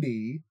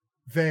maybe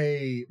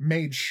they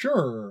made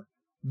sure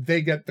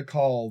they get the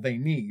call they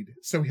need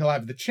so he'll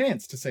have the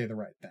chance to say the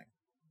right thing.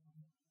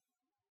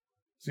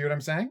 See what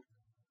I'm saying?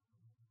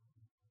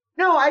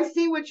 No, I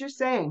see what you're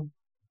saying.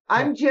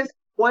 I'm just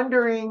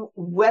wondering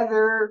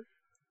whether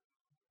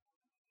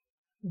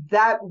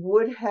that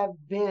would have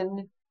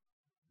been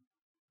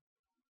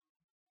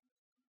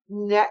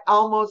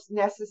almost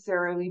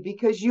necessarily,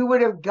 because you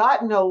would have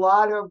gotten a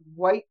lot of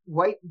white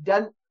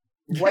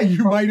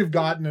you might have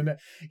gotten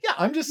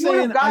I'm just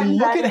saying I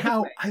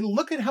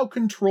look at how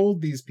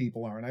controlled these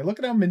people are, and I look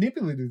at how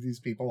manipulative these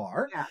people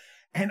are,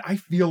 and I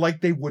feel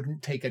like they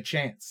wouldn't take a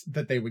chance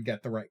that they would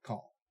get the right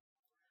call.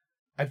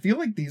 I feel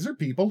like these are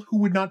people who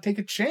would not take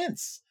a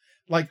chance.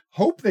 Like,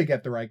 hope they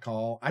get the right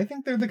call. I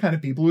think they're the kind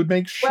of people who would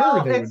make sure they would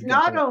get the right call. Well, it's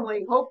not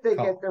only hope they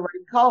get the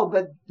right call,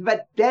 but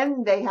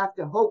then they have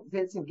to hope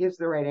Vincent gives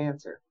the right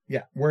answer.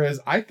 Yeah,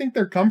 whereas I think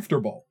they're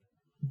comfortable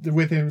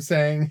with him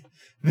saying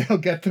they'll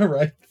get the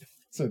right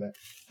answer there.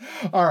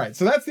 All right,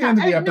 so that's the end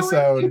of the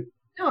episode.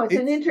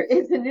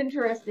 It's an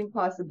interesting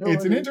possibility.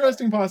 It's an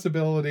interesting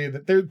possibility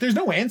that there's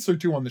no answer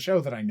to on the show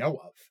that I know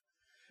of.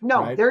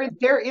 No, right?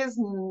 there is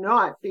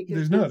not,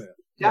 because it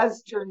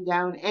does turn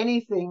down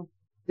anything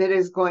that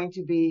is going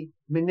to be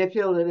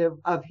manipulative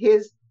of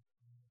his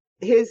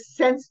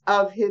sense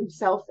of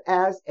himself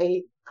as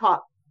a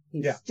cop.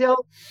 He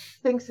still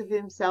thinks of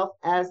himself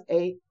as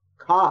a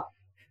cop.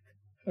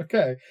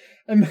 Okay.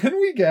 And then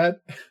we get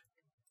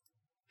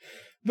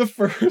the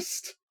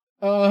first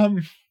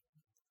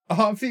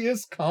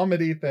obvious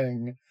comedy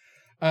thing.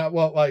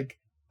 The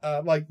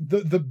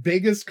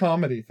biggest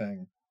comedy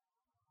thing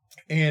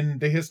in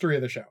the history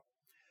of the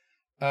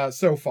show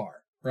so far,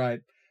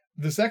 right?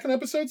 The second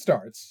episode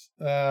starts.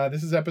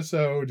 This is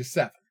episode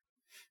 7.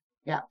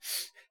 Yeah.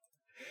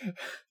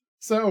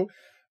 So,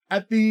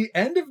 at the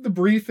end of the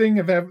briefing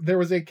there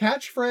was a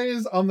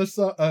catchphrase on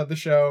the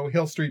show,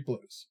 Hill Street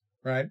Blues,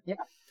 right? Yeah.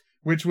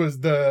 Which was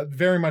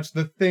very much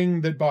the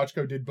thing that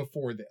Bochco did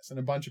before this, and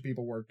a bunch of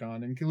people worked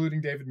on, including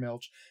David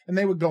Milch, and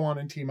they would go on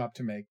and team up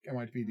to make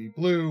NYPD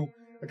Blue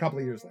a couple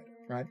of years later,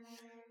 right?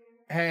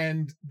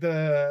 And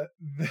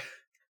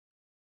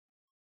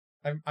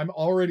I'm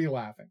already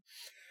laughing.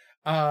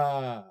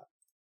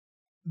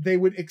 They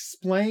would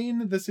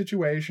explain the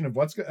situation of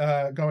what's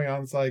going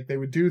on. It's like they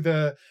would do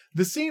the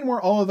scene where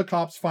all of the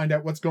cops find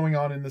out what's going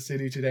on in the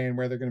city today and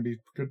where they're going to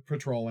be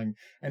patrolling.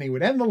 And he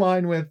would end the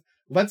line with,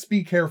 "Let's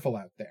be careful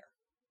out there."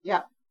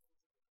 Yeah.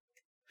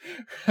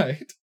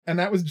 Right? And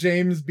that was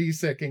James B.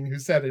 Sicking, who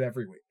said it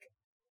every week.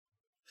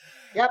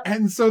 Yep.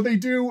 And so they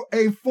do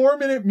a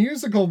 4-minute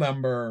musical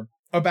number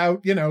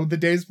about, the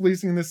days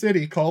policing the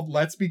city called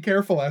 "Let's Be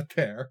Careful Out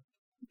There."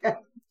 Yeah.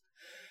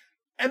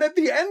 And at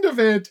the end of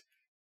it,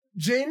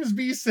 James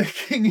B.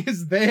 Sicking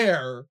is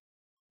there.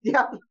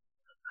 Yeah.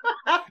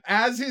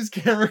 as his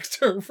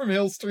character from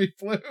Hill Street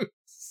Blues.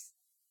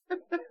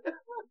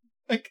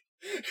 Like,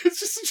 it's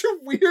just such a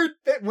weird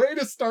way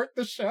to start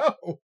the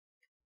show.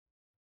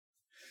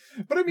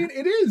 But I mean,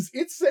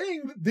 it's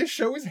saying that this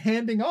show is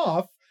handing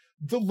off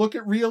the look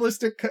at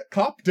realistic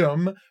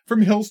copdom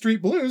from Hill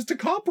Street Blues to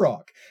cop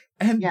rock.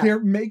 And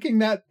they're making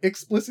that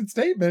explicit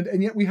statement,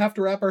 and yet we have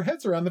to wrap our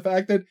heads around the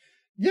fact that,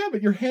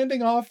 but you're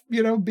handing off,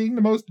 being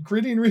the most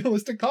gritty and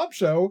realistic cop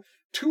show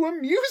to a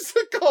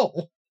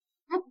musical.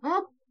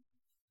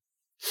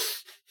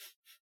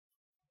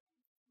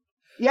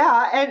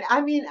 Yeah, and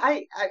I mean,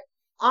 I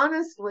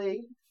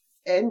honestly,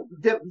 and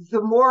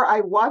the more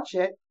I watch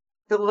it,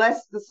 the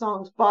less the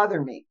songs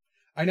bother me.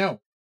 I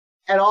know.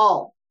 At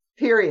all.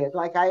 Period.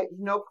 Like I've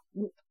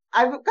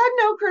got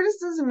no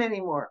criticism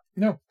anymore.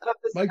 No.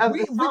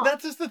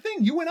 That's just the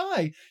thing.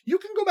 You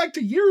can go back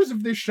to years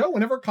of this show.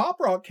 Whenever Cop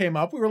Rock came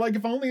up, we were like,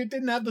 if only it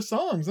didn't have the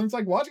songs. And it's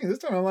like watching it this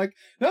time, I'm like,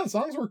 no, the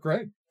songs were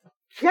great.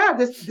 Yeah,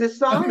 the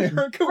song.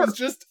 America was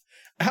just,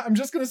 I'm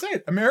just going to say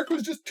it. America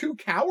was just too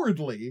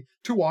cowardly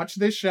to watch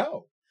this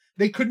show.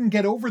 They couldn't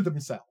get over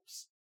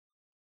themselves.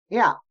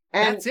 Yeah.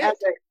 And that's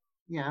it.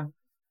 Yeah.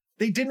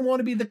 They didn't want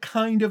to be the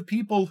kind of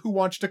people who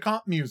watched a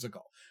cop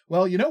musical.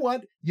 Well, you know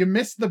what? You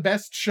missed the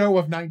best show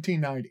of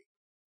 1990.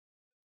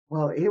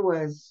 Well, it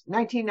was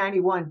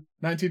 1991.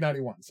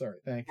 1991. Sorry.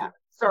 Thank you.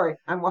 Sorry,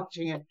 I'm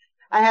watching it.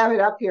 I have it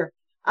up here.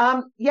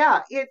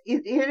 Yeah, it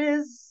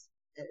is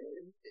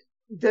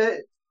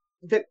the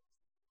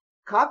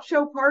cop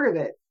show part of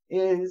it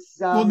is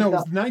Well, no, it the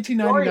was the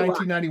 1990 storyline.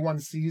 1991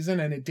 season,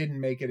 and it didn't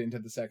make it into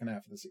the second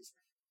half of the season.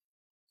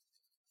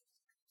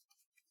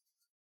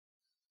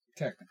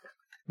 Technically.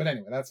 But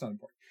anyway, that's not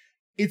important.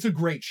 It's a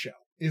great show,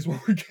 is what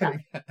we're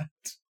getting at.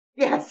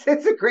 Yes,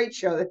 it's a great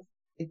show.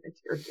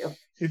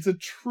 It's a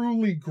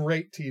truly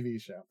great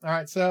TV show. All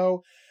right,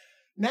 so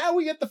now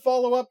we get the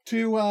follow-up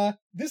to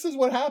this is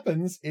what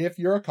happens if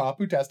you're a cop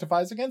who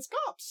testifies against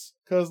cops.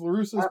 Because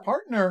LaRusso's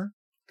partner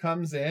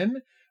comes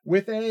in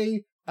with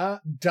a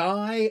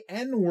die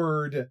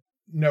N-word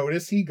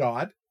notice he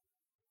got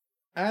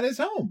at his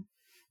home.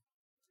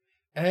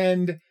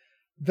 And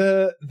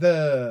the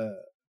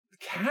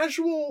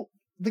casualness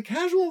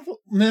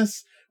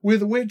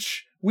with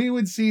which we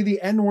would see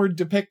the N-word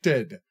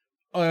depicted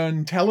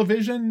on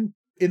television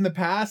in the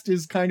past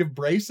is kind of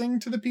bracing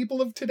to the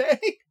people of today.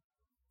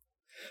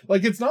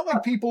 Like, it's not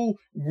like people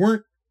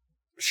weren't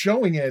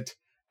showing it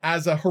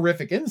as a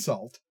horrific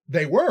insult.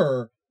 They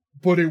were,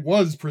 but it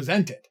was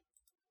presented.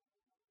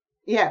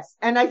 Yes.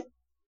 And I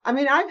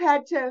mean, I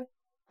had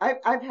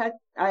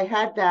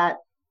that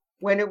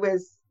when it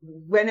was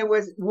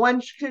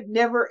one should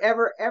never,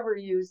 ever, ever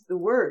use the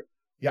word.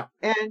 Yeah.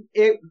 And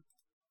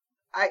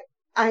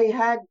I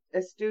had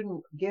a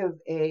student give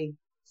a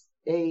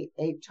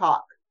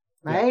talk,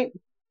 right?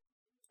 Yeah.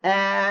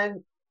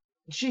 And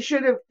she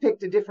should have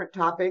picked a different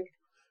topic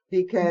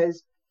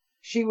because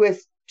she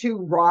was too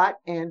wrought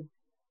and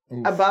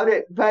about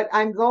it. But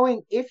I'm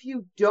going, if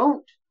you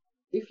don't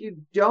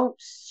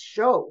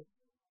show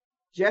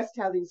just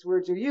how these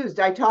words are used,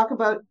 I talk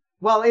about,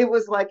 well, it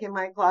was like in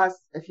my class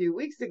a few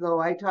weeks ago,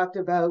 I talked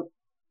about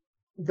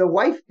the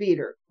wife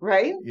beater,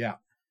 right? Yeah.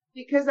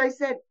 Because I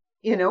said,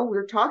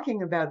 we're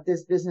talking about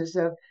this business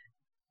of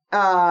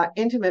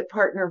intimate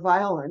partner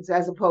violence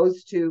as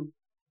opposed to,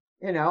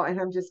 and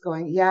I'm just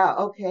going, yeah,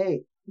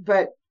 okay.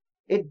 But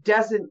it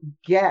doesn't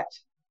get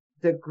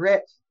the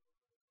grit,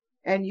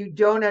 and you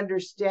don't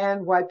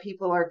understand why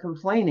people are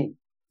complaining.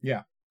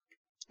 Yeah.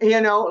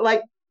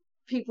 Like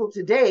people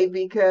today,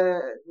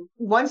 because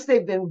once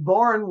they've been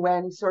born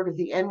when sort of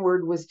the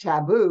N-word was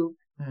taboo,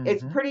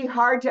 it's pretty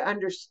hard to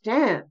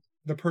understand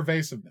the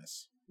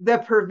pervasiveness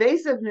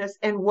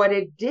and what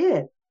it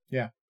did.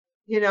 Yeah.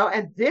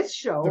 And this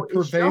show, the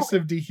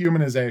pervasive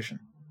dehumanization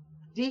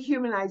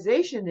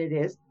it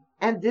is,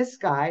 and this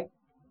guy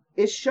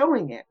is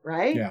showing it,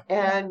 right? Yeah.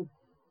 And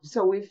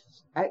so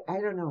I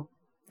don't know.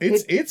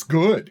 It's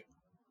good.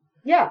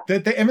 Yeah.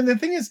 The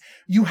thing is,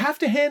 you have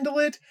to handle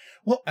it.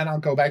 Well, and I'll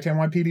go back to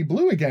NYPD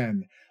Blue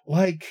again.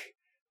 Like,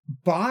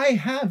 by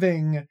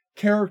having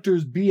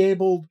characters be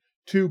able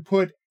to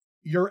put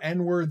your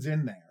N-words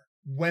in there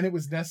when it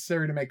was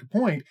necessary to make a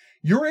point,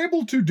 you're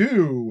able to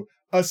do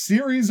a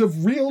series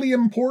of really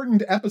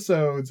important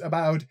episodes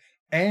about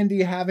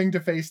Andy having to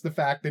face the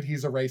fact that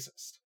he's a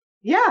racist.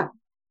 Yeah.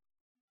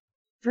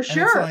 For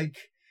sure. It's like,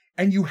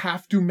 and you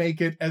have to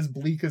make it as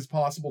bleak as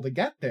possible to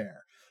get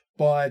there.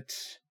 But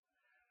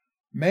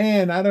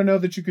man, I don't know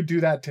that you could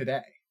do that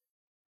today.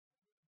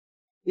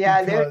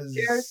 Yeah,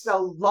 there's a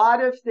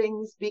lot of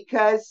things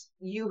because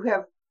you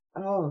have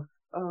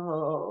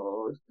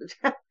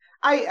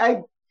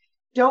I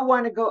don't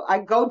want to go. I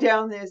go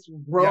down this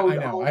road.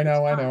 Yeah, I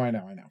know.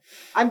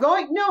 I'm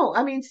going. No,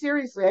 I mean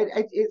seriously.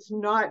 It's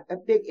not a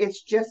big.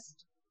 It's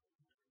just,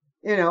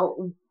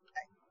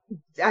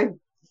 I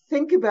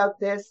think about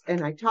this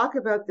and I talk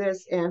about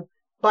this. And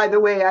by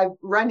the way, I've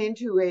run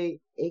into a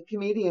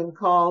comedian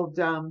called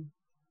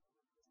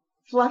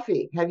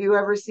Fluffy. Have you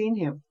ever seen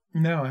him?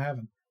 No, I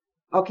haven't.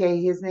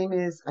 Okay, his name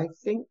is, I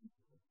think,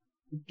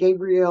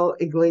 Gabriel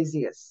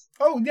Iglesias.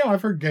 Oh, yeah,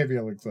 I've heard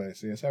Gabriel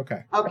Iglesias.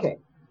 Okay. Okay.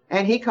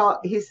 And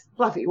he's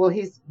fluffy. Well,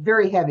 he's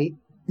very heavy.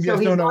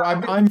 So yes, no.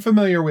 I'm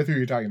familiar with who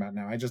you're talking about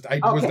now. I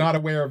was not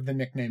aware of the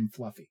nickname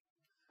Fluffy.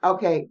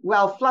 Okay.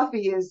 Well,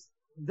 Fluffy is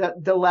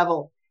the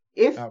level.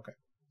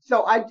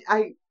 So I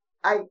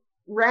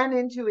ran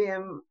into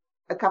him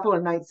a couple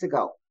of nights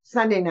ago,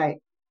 Sunday night.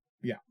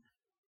 Yeah.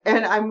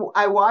 And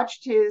I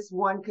watched his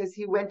one because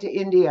he went to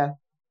India.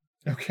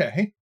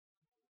 Okay.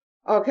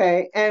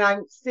 And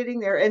I'm sitting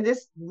there, and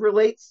this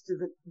relates to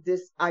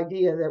this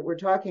idea that we're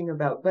talking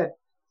about. But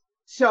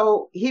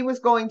so he was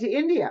going to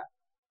India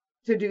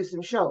to do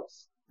some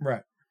shows.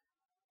 Right.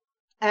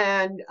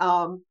 And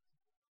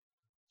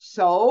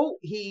so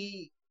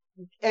he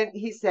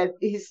said,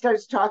 he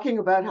starts talking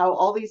about how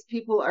all these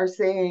people are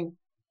saying,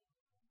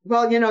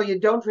 well, you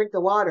don't drink the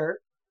water,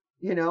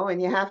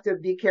 and you have to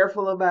be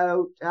careful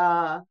about,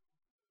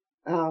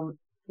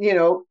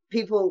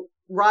 people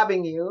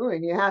robbing you,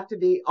 and you have to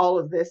be all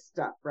of this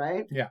stuff,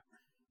 right? Yeah.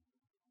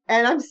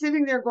 And I'm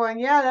sitting there going,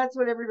 yeah, that's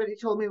what everybody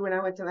told me when I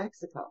went to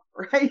Mexico,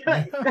 right?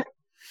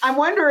 I'm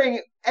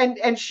wondering,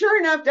 and sure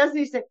enough, doesn't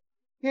he say,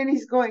 and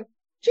he's going,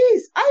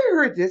 geez, I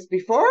heard this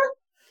before.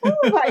 Who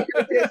have I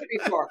heard this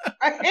before?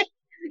 Right?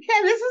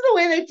 Yeah, this is the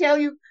way they tell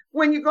you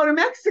when you go to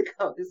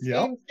Mexico, the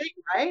same thing,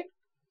 right?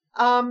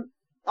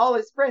 all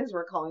his friends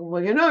were calling,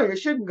 well, you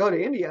shouldn't go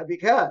to India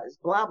because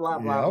blah, blah,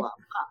 blah, Yep. blah,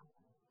 blah.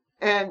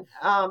 And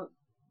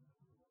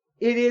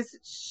it is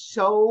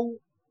so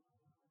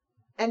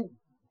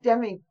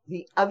endemic,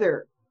 the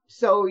other.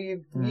 So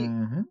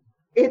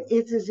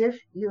it's as if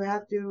you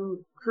have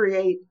to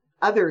create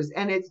others.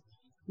 And it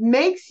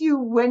makes you,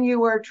 when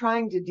you are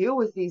trying to deal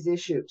with these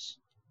issues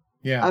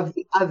of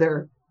the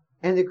other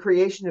and the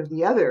creation of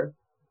the other,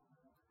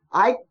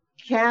 I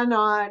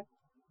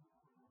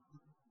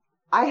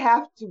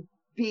have to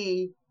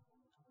be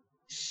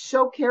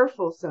so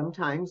careful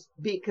sometimes,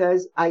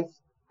 because I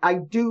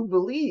do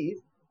believe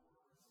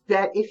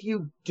that if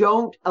you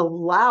don't,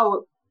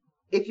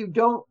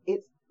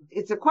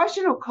 it's a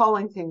question of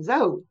calling things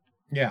out.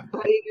 Yeah.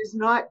 But it is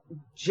not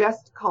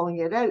just calling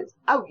it out.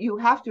 You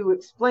have to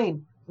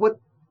explain what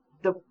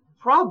the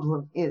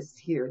problem is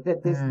here,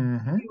 that this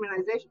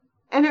humanization,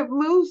 and it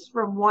moves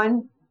from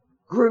one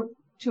group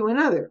to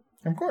another.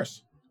 Of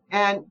course.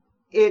 And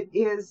it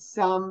is,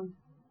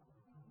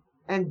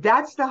 and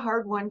that's the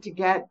hard one to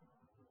get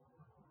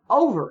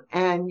over.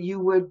 And you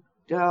would,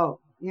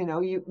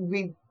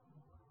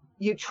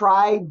 you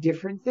try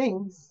different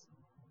things,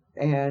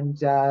 and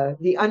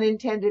the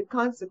unintended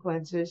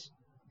consequences.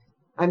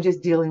 I'm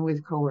just dealing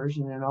with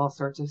coercion and all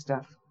sorts of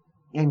stuff,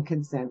 and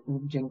consent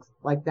and jinx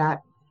like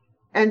that.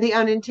 And the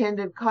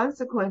unintended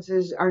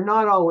consequences are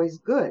not always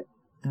good.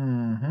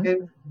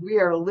 And we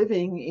are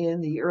living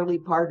in the early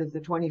part of the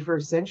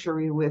 21st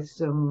century with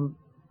some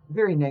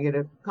very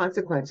negative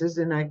consequences.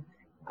 And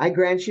I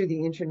grant you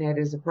the internet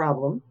is a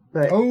problem,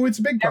 but it's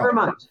a big problem.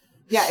 Never mind.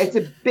 Yeah, it's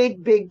a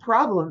big, big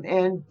problem.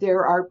 And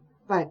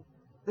but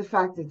the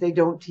fact that they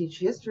don't teach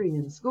history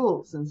in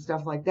schools and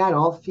stuff like that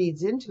all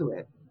feeds into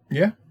it.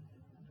 Yeah.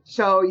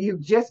 So you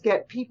just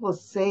get people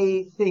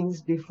say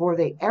things before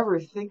they ever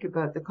think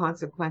about the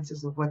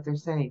consequences of what they're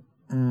saying.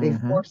 They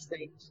force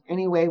things.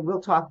 Anyway, we'll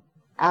talk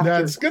after.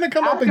 That's going to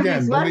come up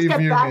again, Let's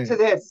get back to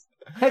this.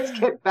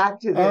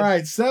 All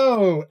right,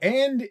 so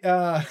Andy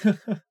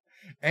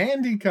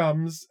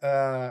comes,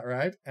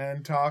 right,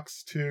 and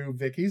talks to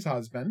Vicky's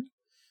husband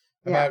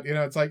about,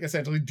 it's like,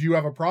 essentially, do you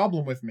have a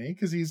problem with me?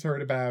 Because he's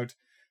heard about,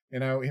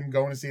 him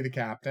going to see the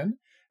captain,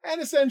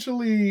 and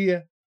essentially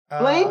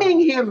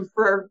blaming him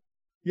for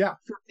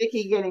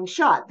Vicky getting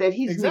shot, that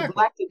he's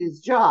neglected his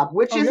job,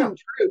 which isn't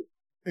true.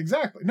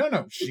 Exactly.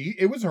 No.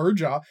 It was her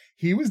job.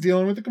 He was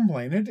dealing with the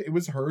complainant. It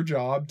was her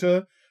job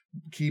to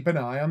keep an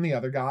eye on the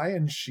other guy,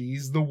 and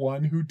she's the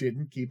one who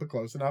didn't keep a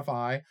close enough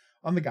eye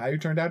on the guy who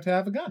turned out to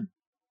have a gun.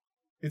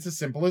 It's as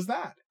simple as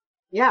that.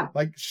 Yeah.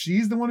 Like,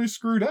 she's the one who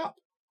screwed up.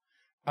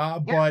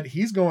 But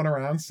he's going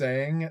around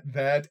saying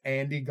that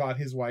Andy got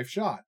his wife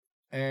shot,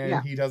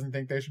 and he doesn't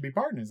think they should be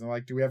partners. And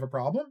like, do we have a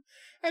problem?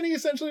 And he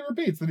essentially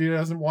repeats that he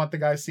doesn't want the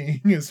guy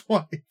seeing his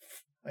wife.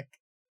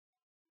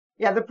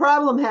 The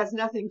problem has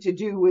nothing to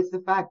do with the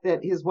fact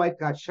that his wife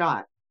got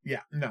shot.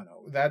 Yeah, no.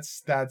 That's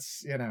that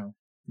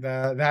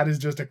is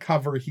just a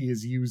cover he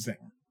is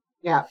using.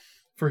 Yeah.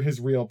 For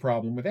his real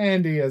problem with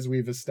Andy, as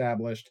we've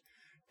established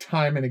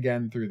time and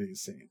again through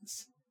these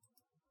scenes.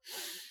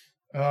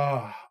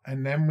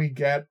 And then we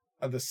get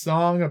the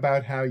song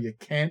about how you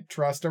can't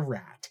trust a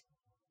rat.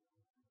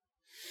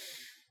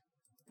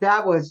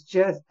 That was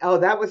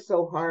that was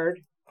so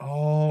hard.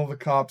 Oh, the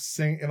cops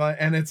sing,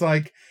 and it's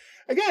like,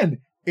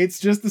 again,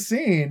 it's just the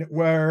scene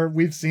where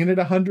we've seen it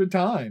 100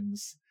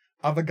 times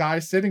of a guy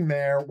sitting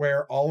there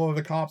where all of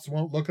the cops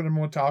won't look at him,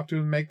 won't talk to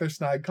him, make their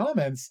snide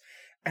comments.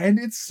 And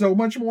it's so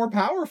much more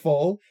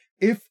powerful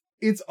if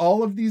it's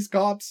all of these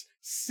cops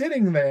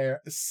sitting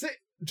there,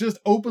 just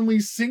openly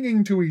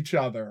singing to each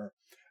other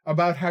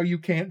about how you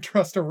can't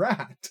trust a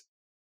rat.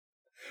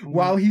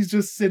 While he's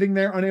just sitting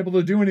there unable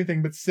to do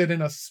anything but sit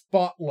in a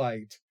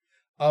spotlight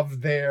of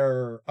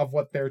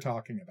what they're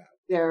talking about.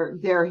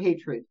 Their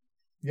hatred.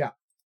 Yeah.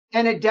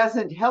 And it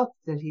doesn't help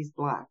that he's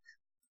black.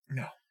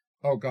 No.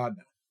 Oh, God,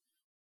 no.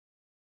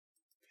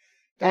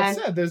 That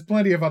said, there's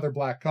plenty of other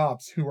black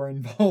cops who are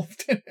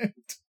involved in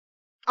it.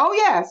 Oh,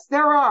 yes,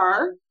 there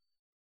are.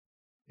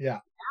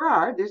 Yeah. There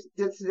are.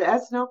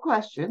 That's no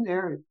question.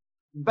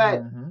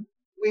 But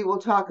we will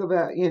talk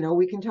about,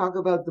 we can talk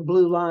about the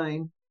blue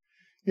line.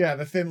 Yeah,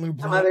 the thin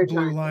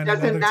blue line.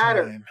 Doesn't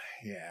matter. Time.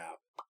 Yeah.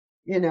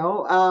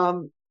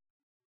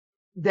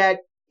 That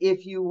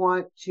if you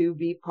want to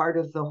be part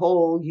of the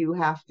whole, you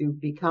have to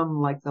become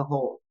like the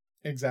whole.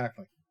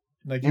 Exactly.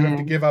 Like, you have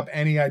to give up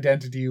any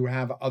identity you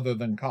have other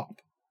than cop.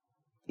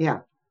 Yeah.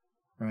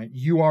 Right?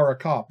 You are a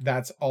cop.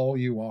 That's all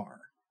you are.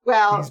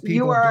 Well,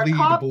 you are a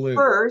cop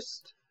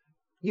first.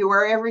 You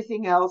are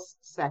everything else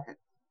second.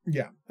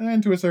 Yeah.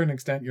 And to a certain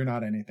extent, you're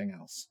not anything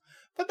else.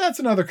 But that's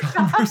another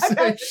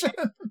conversation.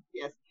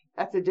 Yes,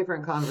 that's a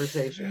different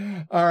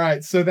conversation. All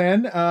right. So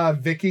then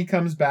Vicky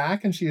comes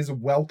back, and she is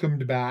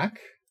welcomed back,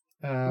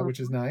 which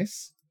is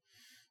nice.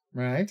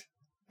 Right?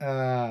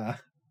 And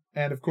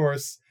of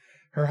course,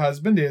 her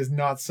husband is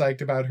not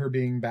psyched about her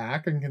being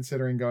back and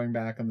considering going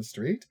back on the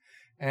street.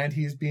 And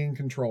he's being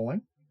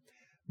controlling.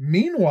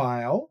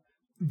 Meanwhile,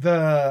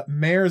 the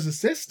mayor's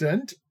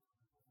assistant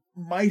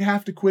might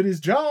have to quit his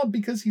job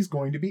because he's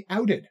going to be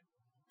outed.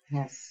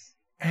 Yes.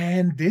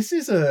 And this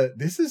is a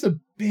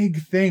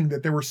big thing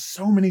that there were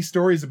so many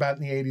stories about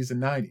in the 80s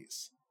and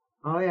 90s.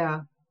 Oh,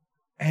 yeah.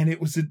 And it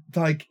was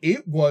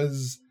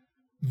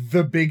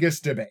the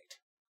biggest debate.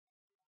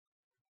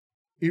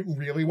 It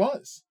really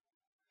was.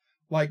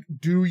 Like,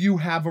 do you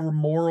have a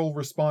moral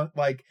response?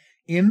 Like,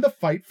 in the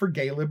fight for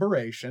gay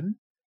liberation,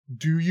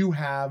 do you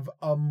have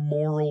a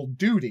moral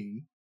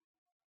duty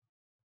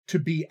to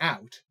be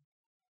out?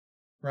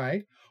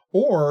 Right?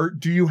 Or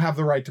do you have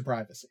the right to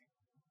privacy?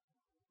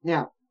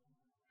 Yeah.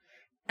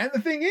 And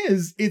the thing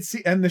is,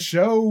 the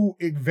show,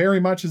 it very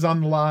much is on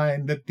the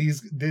line that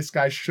this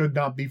guy should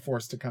not be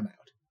forced to come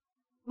out.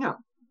 No.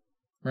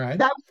 Right?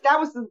 That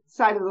was the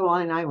side of the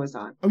line I was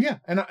on. Oh, yeah.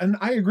 And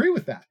I agree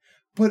with that.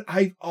 But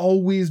I've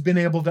always been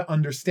able to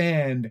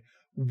understand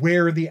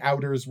where the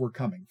outers were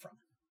coming from.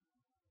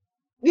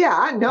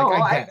 Yeah, no,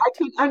 I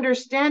could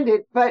understand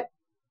it, but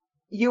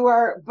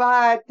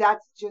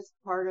that's just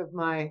part of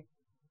my,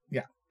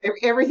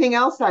 everything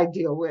else I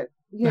deal with.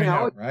 You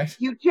know, right?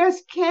 you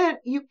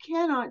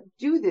cannot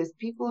do this.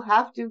 People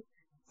have to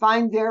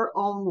find their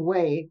own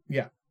way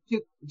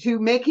to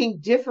making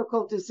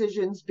difficult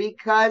decisions,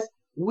 because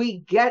we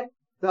get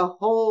the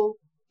whole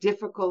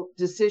difficult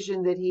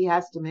decision that he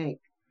has to make.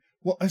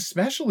 Well,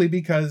 especially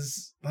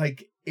because,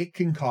 like, it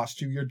can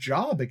cost you your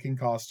job, it can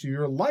cost you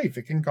your life,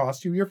 it can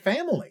cost you your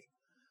family.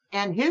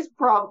 And his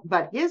problem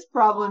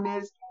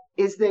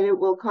is that it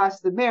will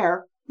cost the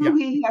mayor, who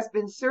he has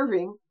been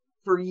serving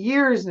for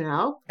years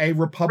now. A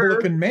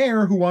Republican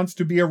mayor who wants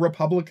to be a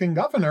Republican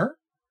governor.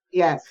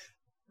 Yes.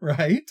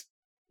 Right?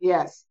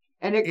 Yes.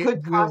 And it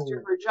could cost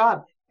her her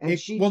job. And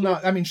she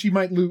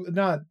might lose.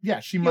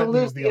 She might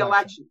lose the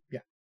election. Yeah.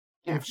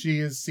 If she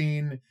is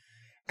seen.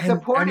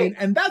 Supporting.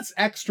 And that's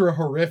extra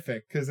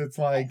horrific, because it's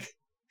like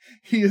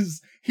he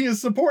is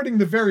supporting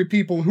the very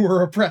people who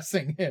are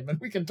oppressing him, and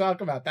we can talk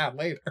about that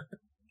later.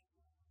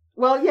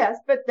 Well, yes,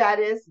 and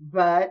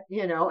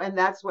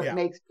that's what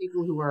makes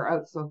people who are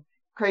out so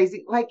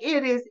crazy. Like,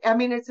 it is,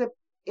 it's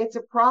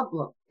a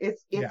problem.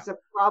 It's a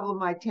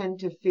problem. I tend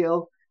to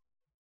feel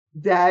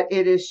that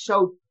it is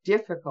so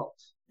difficult.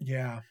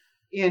 Yeah.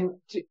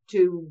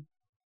 To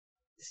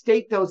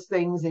state those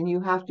things, and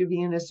you have to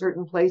be in a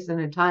certain place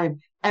and a time,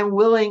 and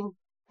willing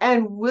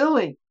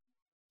to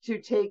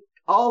take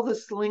all the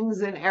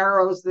slings and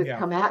arrows that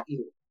come at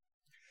you.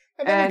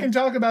 And then we can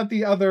talk about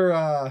the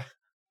other,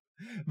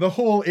 the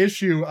whole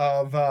issue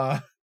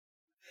of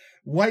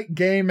white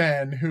gay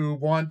men who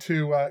want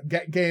to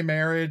get gay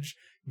marriage,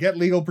 get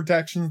legal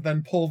protections,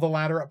 then pull the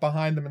ladder up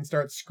behind them and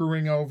start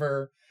screwing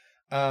over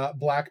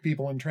black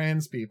people and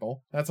trans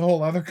people. That's a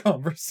whole other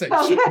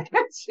conversation.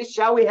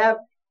 Shall we have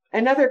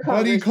another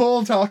conversation? Buddy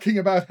Cole talking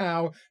about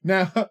how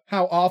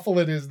awful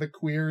it is that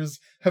queers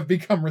have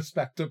become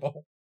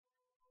respectable.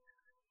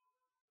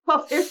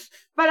 Well,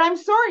 but I'm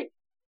sorry,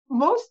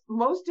 most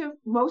of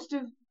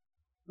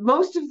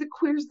the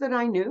queers that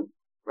I knew,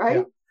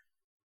 right?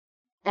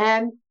 Yeah.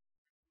 And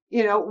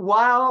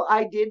while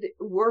I did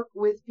work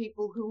with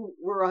people who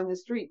were on the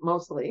street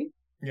mostly,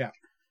 but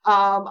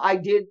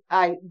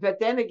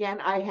then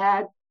again, I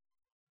had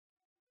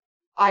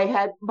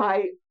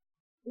my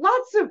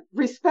lots of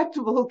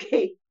respectable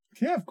gay,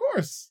 of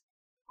course,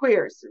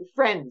 queers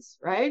friends,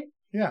 right?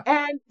 Yeah.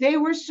 And they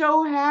were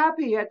so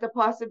happy at the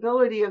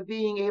possibility of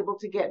being able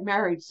to get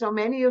married. So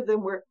many of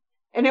them were,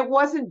 and it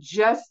wasn't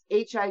just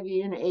HIV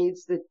and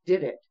AIDS that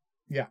did it.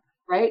 Yeah.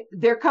 Right?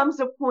 There comes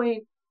a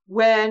point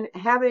when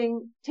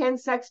having 10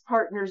 sex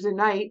partners a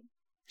night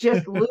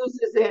just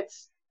loses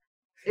its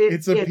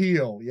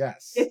appeal.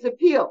 Yes. Its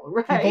appeal,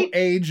 right? People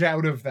age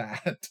out of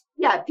that.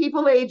 Yeah,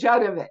 people age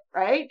out of it,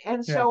 right?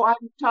 And so I'm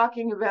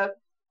talking about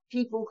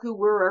people who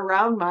were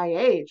around my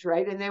age,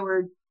 right? And they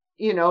were,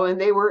 and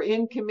they were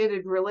in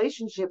committed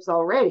relationships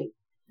already.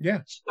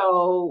 Yeah.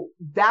 So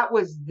that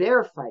was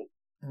their fight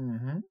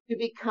to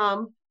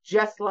become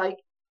just like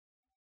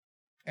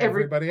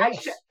everybody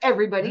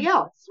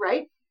else,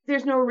 right?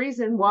 There's no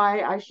reason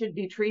why I should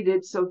be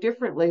treated so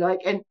differently.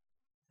 And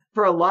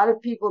for a lot of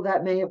people,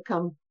 that may have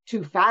come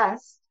too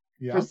fast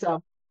for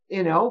some,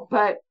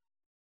 but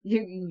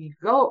you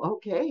go,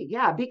 okay,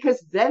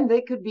 because then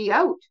they could be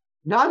out.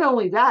 Not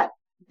only that,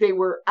 they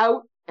were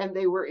out and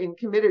they were in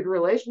committed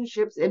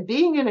relationships, and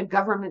being in a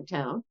government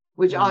town,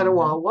 which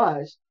Ottawa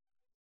was,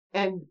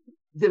 and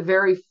the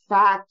very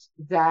fact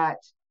that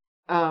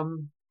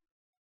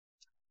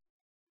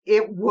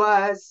it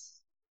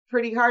was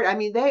pretty hard. I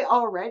mean, they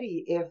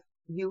already, if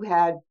you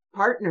had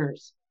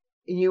partners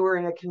and you were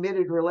in a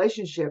committed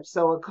relationship,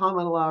 so a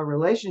common law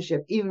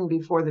relationship, even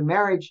before the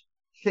marriage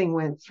thing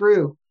went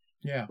through,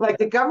 like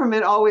the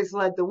government always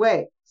led the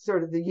way,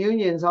 sort of the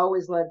unions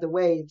always led the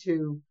way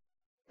to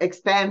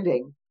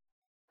expanding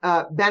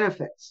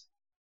benefits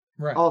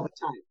all the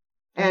time.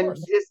 And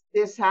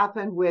this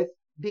happened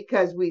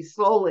because we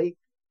slowly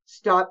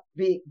stopped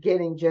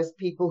getting just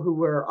people who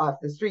were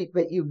off the street,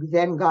 but you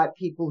then got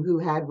people who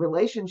had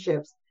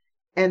relationships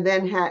and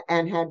then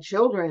had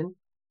children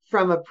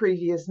from a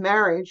previous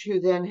marriage,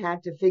 who then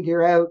had to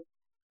figure out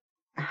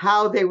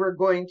how they were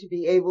going to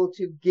be able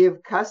to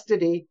give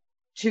custody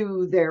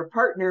to their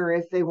partner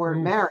if they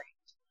weren't married.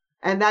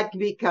 And that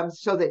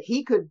becomes so that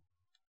he could,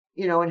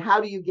 and how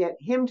do you get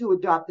him to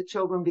adopt the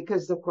children?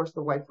 Because of course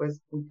the wife was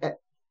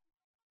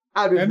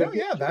out of the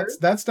picture. Yeah,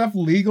 that stuff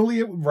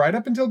legally, right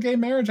up until gay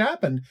marriage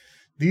happened.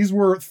 These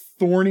were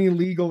thorny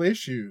legal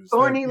issues.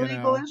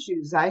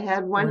 Issues. I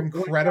had one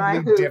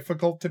incredibly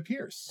difficult to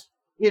pierce.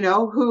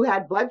 Who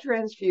had blood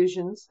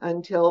transfusions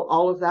until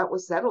all of that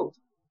was settled.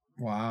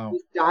 Wow. He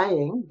was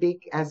dying,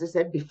 as I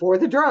said, before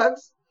the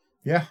drugs.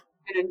 Yeah.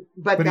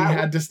 But he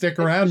had to stick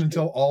around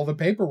until all the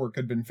paperwork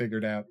had been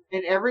figured out.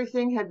 And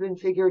everything had been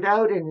figured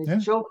out, and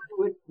his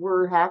children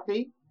were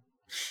happy.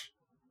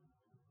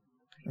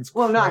 It's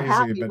crazy, not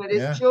happy, but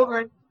his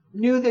children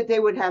knew that they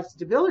would have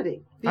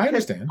stability. I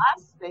understand. The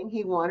last thing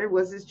he wanted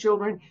was his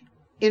children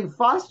in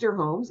foster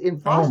homes.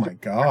 Oh my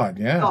God,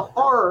 yeah. The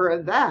horror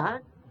of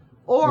that.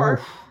 Or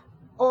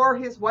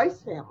his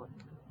wife's family.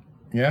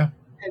 Yeah.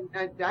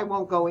 And I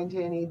won't go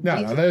into any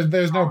details. No,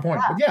 there's no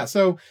point. But yeah,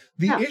 so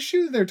the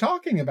issue they're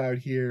talking about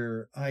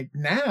here, like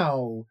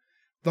now,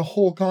 the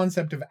whole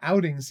concept of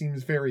outing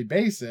seems very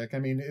basic. I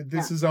mean,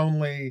 this is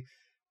only,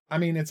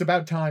 it's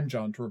about time,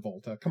 John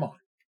Travolta. Come on.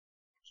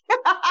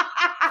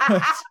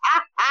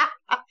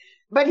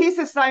 But he's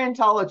a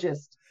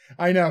Scientologist.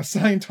 I know,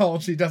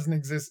 Scientology doesn't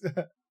exist.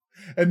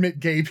 Admit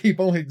gay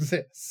people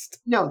exist.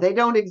 No, they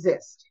don't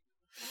exist.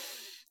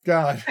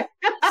 God.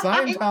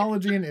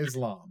 Scientology and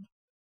Islam.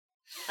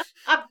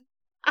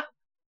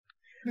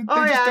 And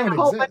a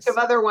whole bunch of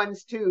other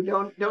ones too.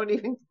 Don't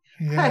even.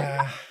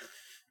 Yeah.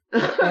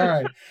 All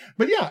right,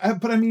 but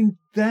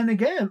then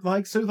again,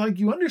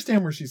 you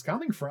understand where she's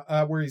coming from,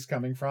 where he's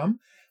coming from,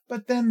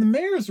 but then the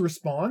mayor's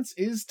response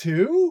is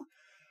to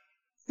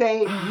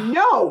say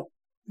no.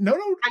 No,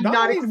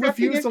 not only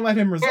refuse to let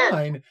him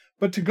resign,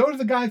 but to go to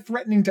the guy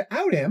threatening to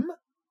out him.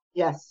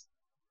 Yes.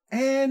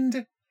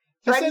 And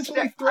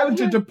essentially threaten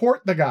to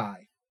deport the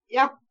guy.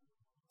 Yeah.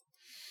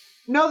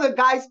 No, the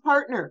guy's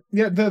partner.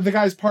 Yeah, the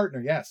guy's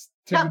partner, yes.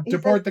 To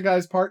deport the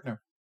guy's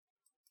partner.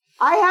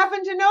 I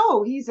happen to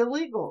know he's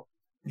illegal.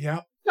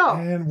 Yeah. So,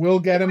 and we'll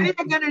get him. What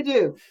are you going to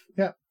do?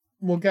 Yeah.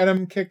 We'll get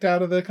him kicked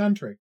out of the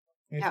country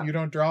if you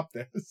don't drop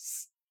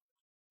this.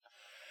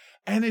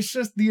 And it's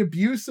just the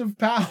abuse of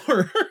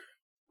power.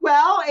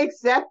 Well,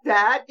 except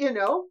that,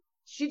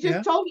 she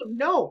just told him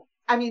no.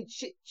 I mean,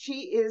 she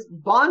is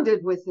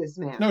bonded with this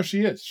man. No,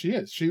 she is.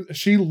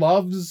 She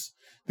loves,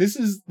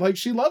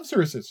 she loves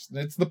her assistant.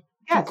 It's the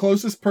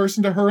closest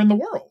person to her in the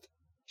world.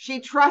 She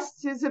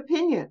trusts his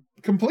opinion.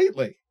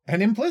 Completely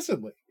and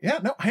implicitly. Yeah,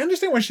 no, I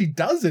understand why she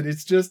does it.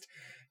 It's just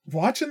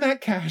watching that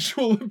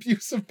casual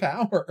abuse of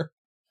power.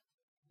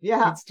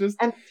 Yeah. It's just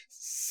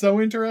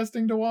so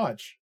interesting to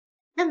watch.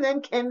 And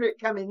then Kendrick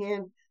coming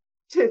in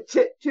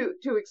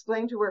to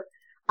explain to her,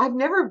 I've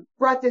never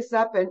brought this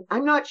up, and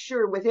I'm not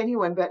sure with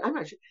anyone, but I'm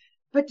not sure.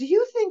 But do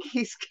you think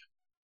he's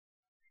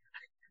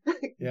gay?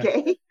 Do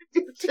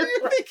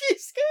you think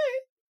he's gay?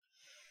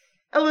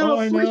 A little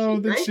I know,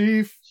 the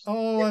chief.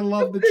 Oh, I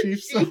love the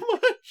chief so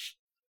much.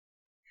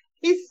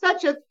 He's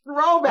such a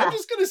throwback. I'm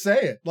just going to say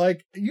it.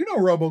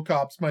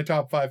 RoboCop's my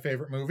top 5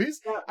 favorite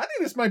movies. Yeah. I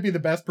think this might be the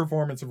best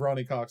performance of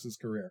Ronnie Cox's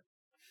career.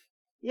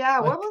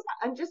 Yeah, what was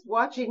that? I'm just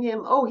watching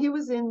him. Oh, he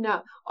was in,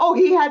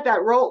 he had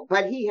that role,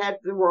 but he had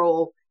the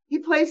role. He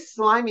plays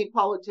slimy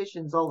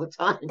politicians all the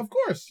time. Of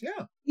course,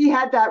 yeah. He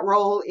had that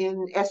role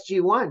in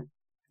SG-1.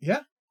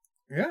 Yeah,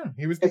 yeah.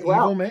 He was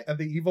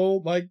the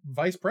evil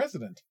vice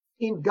president.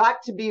 He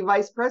got to be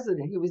vice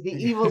president. He was the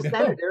evil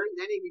senator, and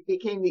then he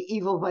became the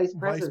evil vice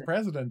president. Vice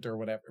president or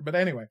whatever. But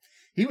anyway,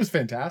 he was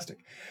fantastic.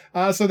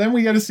 So then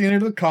we get a scene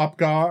into the cop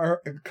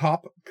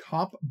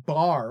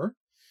bar.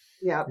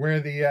 Yeah. Where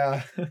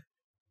the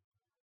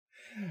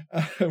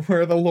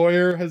where the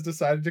lawyer has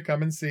decided to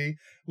come and see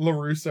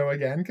LaRusso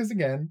again, because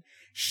again,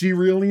 she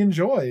really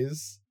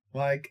enjoys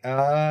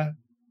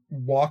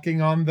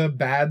walking on the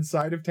bad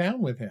side of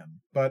town with him,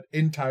 but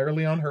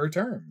entirely on her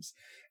terms.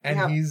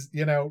 And he's,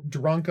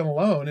 drunk and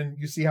alone, and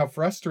you see how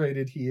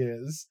frustrated he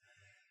is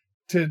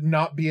to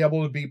not be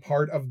able to be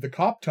part of the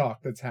cop talk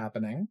that's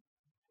happening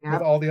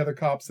with all the other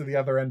cops at the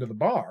other end of the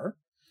bar.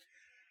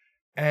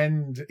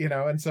 And,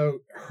 and so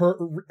her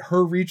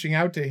reaching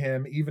out to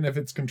him, even if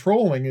it's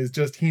controlling, is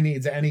just he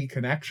needs any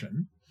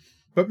connection.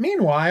 But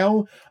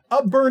meanwhile,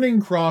 a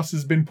burning cross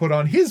has been put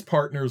on his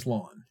partner's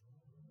lawn.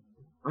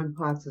 On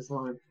Potts's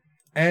lawn.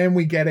 And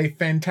we get a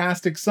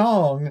fantastic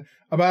song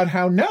about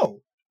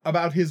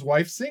about his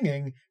wife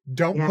singing,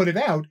 don't put it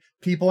out.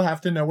 People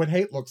have to know what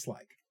hate looks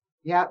like.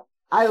 Yep.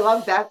 I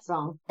love that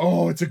song.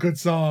 Oh, it's a good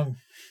song.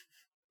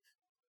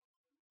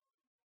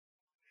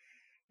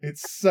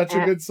 It's such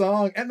a good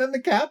song. And then the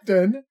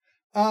captain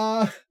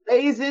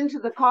lays into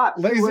the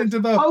cops. Lays into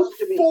the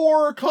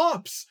 4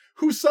 cops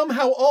who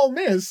somehow all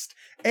missed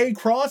a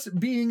cross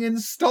being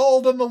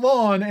installed on the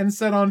lawn and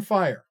set on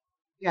fire.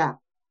 Yeah.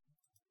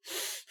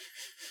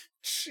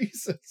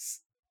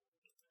 Jesus.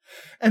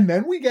 And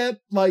then we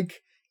get,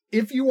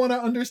 if you want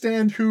to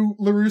understand who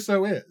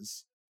LaRusso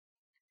is,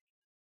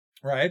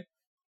 right?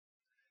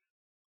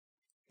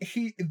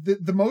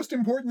 the most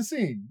important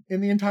scene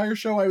in the entire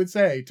show, I would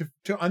say,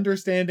 to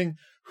understanding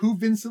who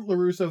Vincent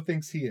LaRusso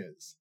thinks he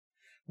is,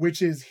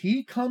 which is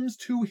he comes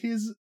to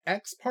his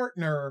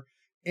ex-partner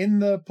in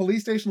the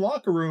police station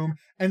locker room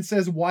and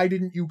says, "Why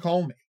didn't you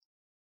call me?"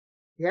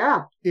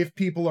 Yeah. If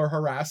people are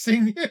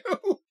harassing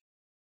you.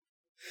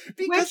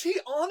 Because he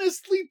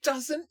honestly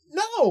doesn't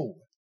know.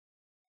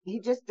 He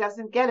just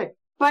doesn't get it.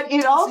 But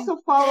it also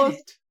follows,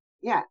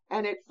 yeah,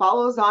 and it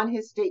follows on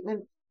his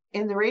statement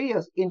in the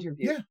radio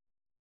interview. Yeah.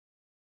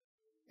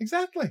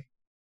 Exactly.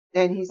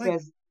 And he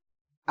says,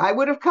 I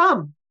would have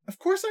come. Of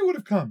course I would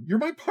have come. You're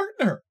my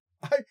partner.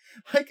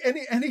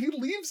 And he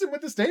leaves him with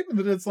the statement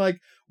that it's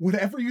like,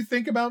 whatever you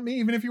think about me,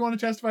 even if you want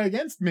to testify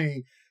against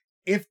me,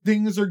 if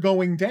things are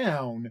going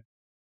down,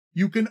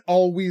 you can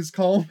always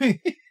call me.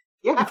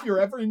 Yeah. If you're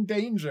ever in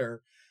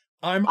danger,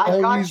 I've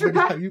always the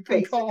guy you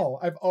can call.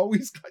 I've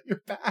always got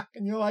your back.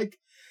 And you're like,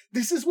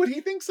 this is what he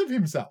thinks of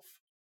himself.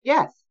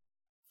 Yes.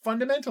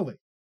 Fundamentally.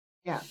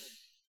 Yeah.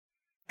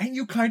 And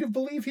you kind of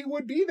believe he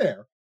would be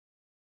there.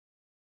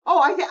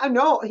 Oh,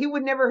 no, he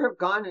would never have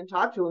gone and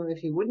talked to him if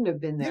he wouldn't have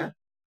been there. Yeah,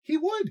 he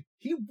would.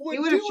 He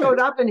would have showed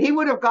up, and he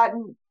might have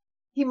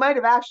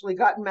actually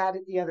gotten mad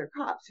at the other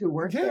cops who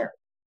weren't there.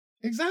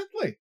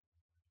 Exactly.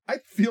 I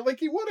feel like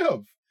he would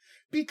have.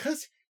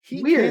 Because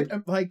he can't,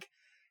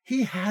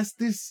 he has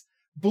this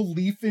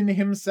belief in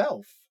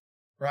himself,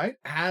 right?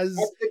 As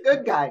the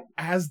good guy.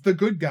 As the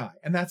good guy.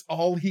 And that's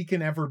all he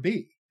can ever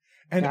be.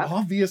 And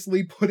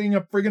obviously putting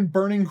a friggin'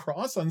 burning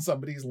cross on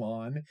somebody's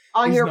lawn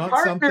is not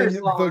something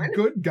the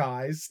good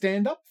guys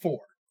stand up for.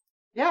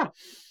 Yeah.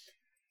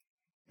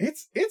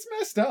 It's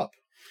messed up.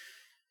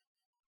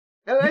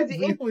 It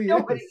really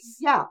is.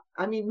 Yeah.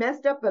 I mean,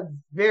 messed up, but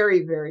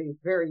very, very,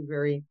 very,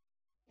 very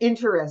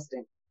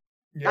interesting.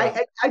 Yeah.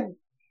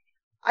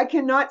 I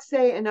cannot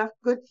say enough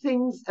good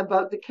things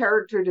about the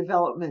character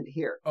development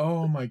here.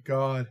 Oh my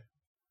God.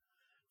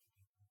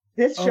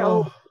 This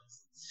show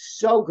is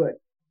so good.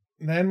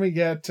 Then we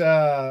get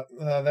the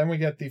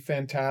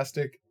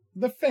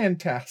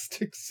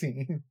fantastic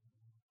scene.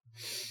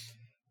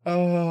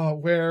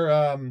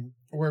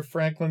 Where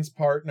Franklin's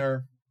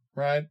partner,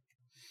 right?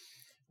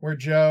 Where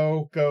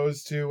Joe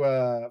goes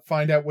to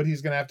find out what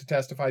he's going to have to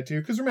testify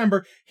to. Because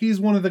remember, he's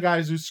one of the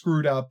guys who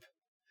screwed up.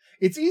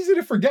 It's easy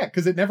to forget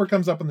because it never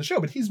comes up on the show,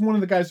 but he's one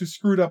of the guys who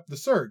screwed up the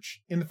search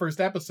in the first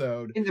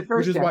episode.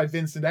 Which is why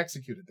Vincent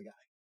executed the guy.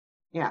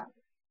 Yeah.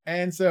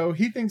 And so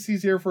he thinks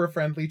he's here for a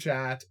friendly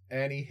chat,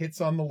 and he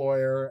hits on the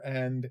lawyer,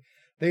 and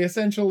they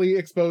essentially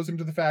expose him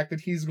to the fact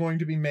that he's going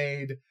to be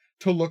made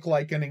to look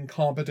like an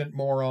incompetent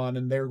moron,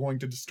 and they're going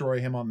to destroy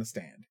him on the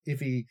stand if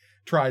he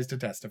tries to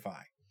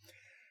testify.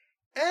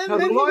 And then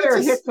the lawyer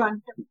hits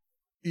on him.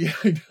 Yeah,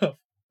 I know.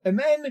 And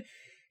then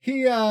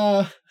he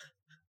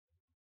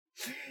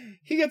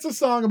gets a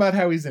song about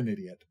how he's an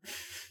idiot.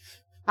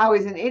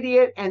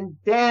 And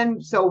then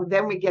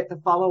we get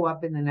the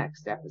follow-up in the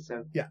next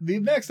episode. Yeah, the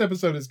next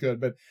episode is good,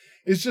 but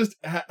it's just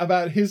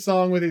about his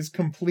song with his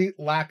complete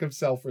lack of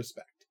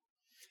self-respect.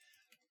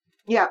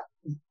 Yeah.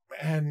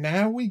 And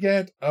now we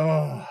get,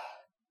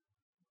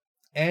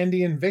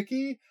 Andy and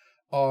Vicky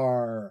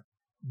are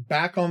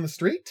back on the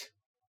street.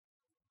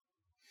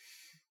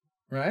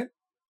 Right?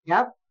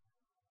 Yep.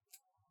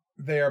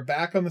 They are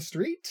back on the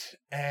street,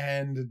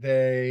 and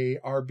they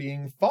are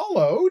being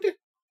followed.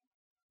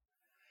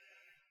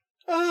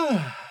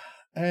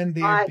 And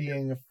they're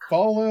being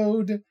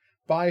followed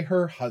by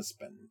her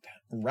husband,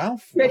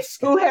 Ralph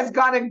Ruskin. Who has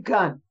got a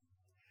gun.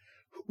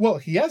 Well,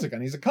 he has a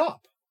gun. He's a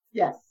cop.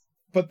 Yes.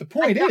 But the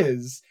point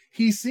is,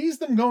 he sees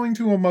them going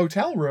to a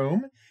motel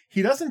room.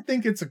 He doesn't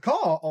think it's a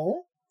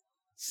call.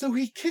 So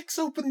he kicks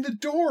open the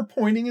door,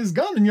 pointing his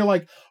gun. And you're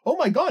like, oh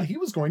my God, he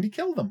was going to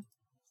kill them.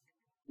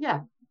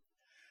 Yeah.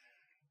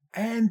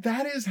 And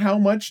that is how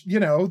much,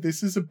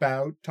 this is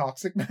about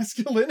toxic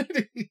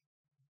masculinity.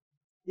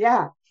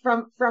 Yeah.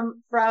 From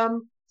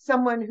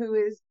someone who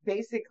is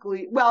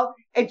basically, well,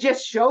 it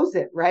just shows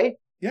it, right?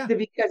 Yeah.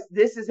 Because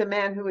this is a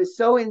man who is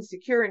so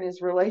insecure in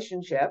his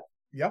relationship.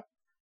 Yep.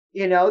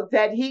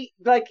 That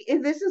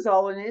this is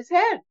all in his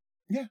head.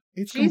 Yeah.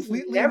 It's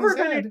completely in his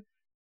head.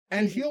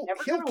 And he'll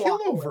kill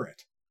over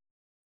it.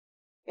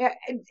 Yeah.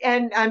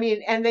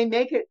 And they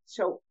make it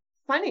so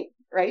funny,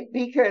 right?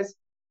 Because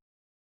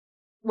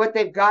what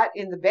they've got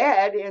in the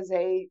bed is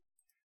a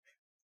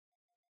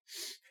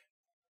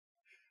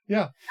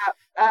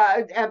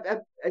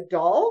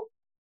doll.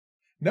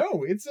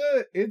 No, it's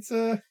a.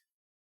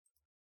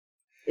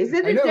 Is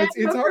it? I know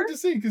it's hard to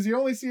see because you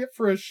only see it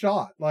for a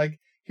shot. Like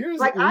here's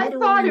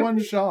literally one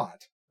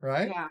shot,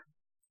 right? Yeah.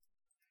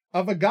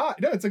 Of a guy.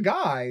 No, it's a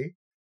guy,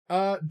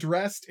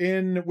 dressed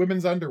in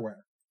women's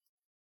underwear.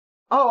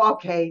 Oh,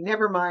 okay.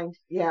 Never mind.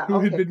 Yeah.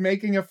 Who had been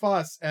making a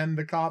fuss, and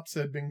the cops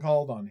had been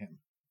called on him.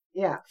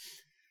 Yeah.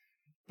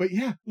 But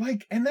yeah,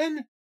 and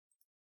then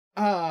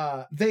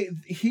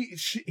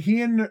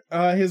he and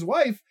his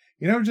wife,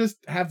 just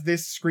have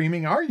this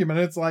screaming argument.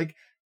 It's like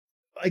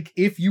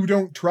if you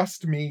don't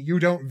trust me, you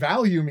don't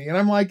value me. And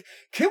I'm like,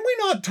 can we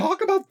not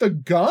talk about the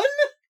gun?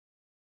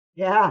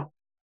 Yeah.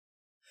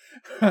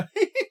 Right?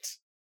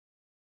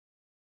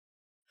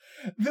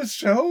 this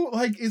show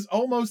like is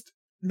almost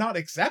not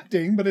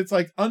accepting, but it's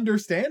like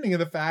understanding of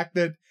the fact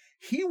that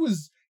he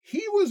was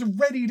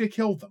ready to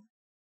kill them.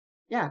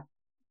 Yeah.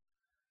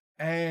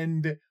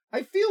 And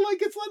I feel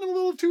like it's letting him a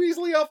little too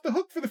easily off the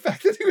hook for the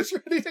fact that he was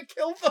ready to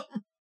kill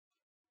them.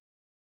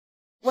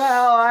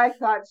 Well, I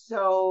thought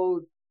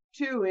so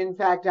too. In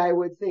fact, I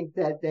would think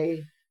that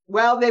they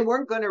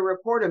weren't going to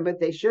report him, but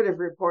they should have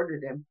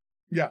reported him.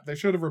 Yeah, they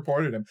should have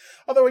reported him.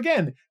 Although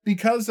again,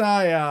 because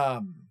I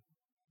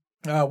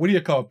what do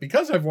you call it?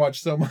 Because I've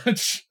watched so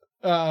much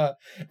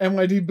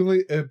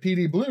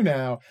PD Blue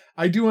now,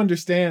 I do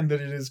understand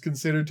that it is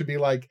considered to be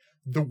like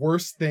the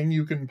worst thing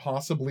you can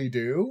possibly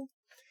do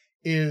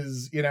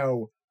is,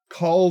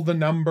 call the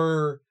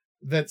number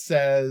that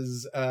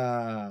says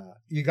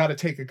you got to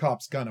take a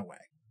cop's gun away.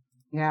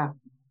 Yeah.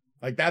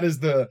 Like that is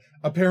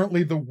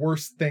apparently the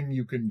worst thing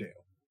you can do.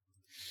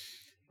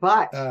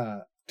 But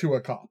to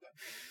a cop.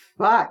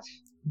 But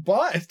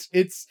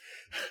it's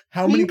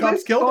how many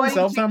cops kill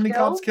themselves, how many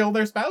cops kill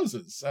their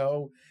spouses.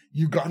 So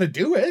you got to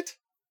do it.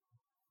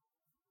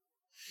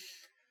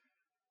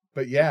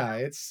 But yeah,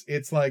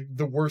 it's like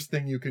the worst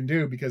thing you can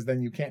do because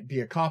then you can't be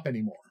a cop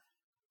anymore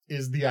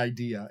is the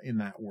idea in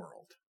that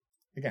world.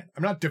 Again,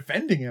 I'm not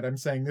defending it. I'm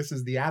saying this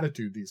is the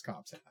attitude these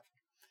cops have.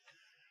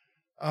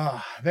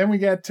 Then we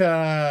get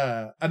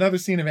another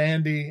scene of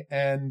Andy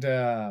and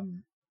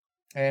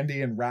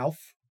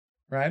Ralph,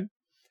 right?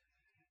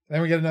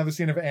 Then we get another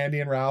scene of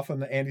Andy and Ralph,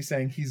 and Andy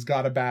saying he's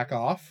got to back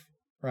off,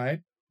 right?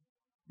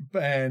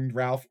 And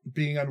Ralph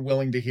being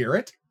unwilling to hear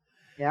it.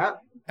 Yeah.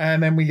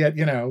 And then we get,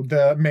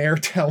 the mayor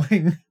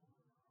telling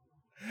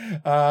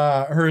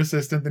her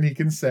assistant that he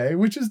can say,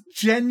 which is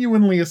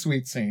genuinely a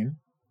sweet scene.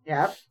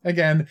 Yeah.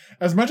 Again,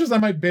 as much as I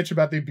might bitch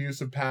about the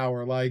abuse of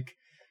power, like,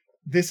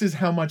 this is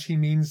how much he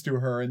means to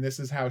her, and this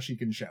is how she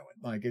can show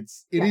it. Like, it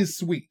is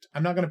sweet.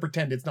 I'm not going to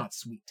pretend it's not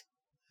sweet.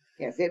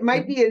 Yes, it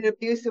might be an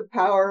abuse of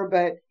power,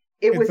 but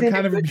it was in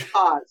a good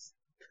cause.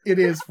 It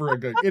is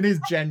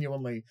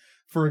genuinely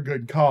for a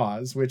good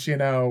cause, which,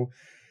 how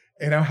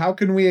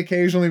can we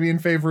occasionally be in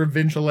favor of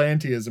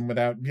vigilantism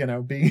without,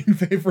 being in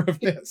favor of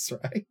this,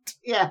 right?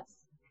 Yes.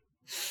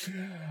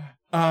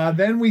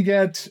 Then we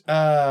get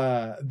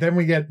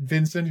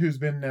Vincent, who's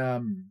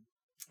been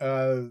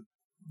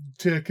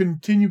to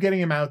continue getting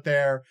him out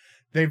there.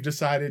 They've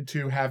decided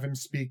to have him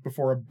speak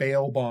before a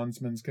bail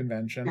bondsman's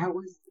convention.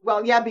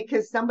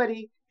 Because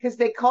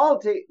they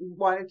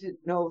wanted to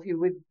know if he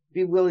would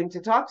be willing to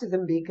talk to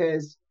them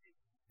because,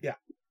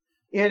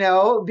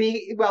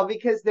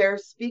 because their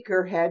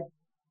speaker had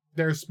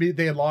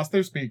they had lost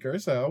their speaker,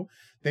 so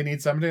they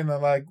need somebody, and they're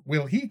like,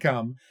 will he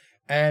come?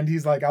 And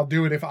he's like, I'll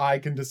do it if I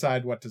can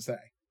decide what to say.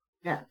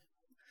 Yeah.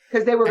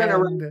 Because they were going to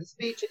write the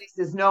speech, and he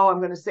says, no, I'm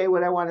going to say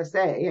what I want to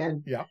say.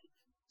 And yeah.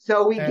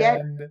 So we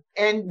get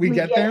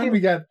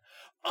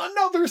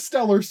another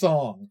stellar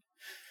song.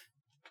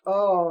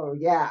 Oh,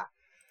 yeah.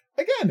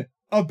 Again,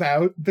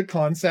 about the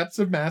concepts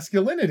of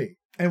masculinity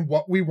and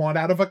what we want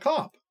out of a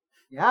cop.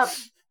 Yep.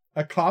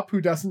 A cop who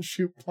doesn't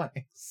shoot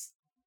blanks.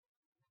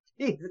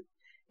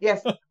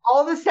 Yes,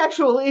 all the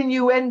sexual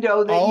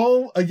innuendo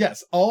all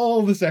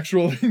the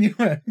sexual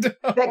innuendo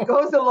that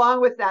goes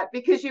along with that.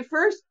 Because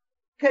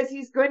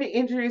he's going to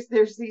introduce,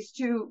 there's these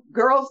two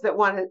girls that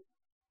want to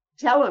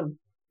tell him.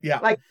 Yeah.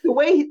 Like the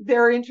way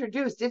they're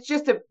introduced, it's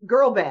just a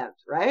girl band,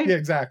 right? Yeah,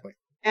 exactly.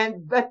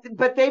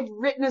 But they've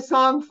written a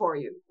song for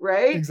you,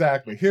 right?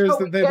 Exactly.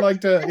 They'd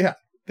like to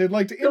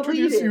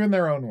introduce you in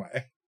their own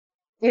way.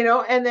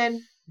 And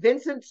then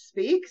Vincent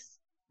speaks,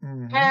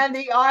 and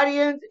the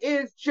audience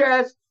is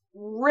just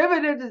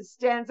riveted and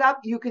stands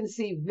up. You can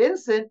see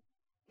Vincent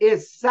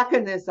is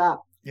sucking this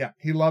up. Yeah,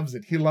 he loves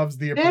it. He loves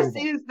the approval.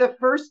 This is the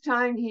first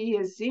time he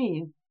has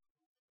seen,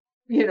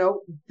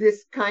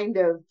 this kind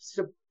of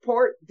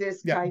support,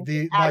 this kind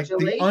of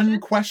adulation. The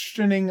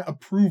unquestioning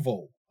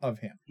approval of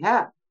him.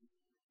 Yeah.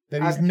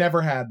 That he's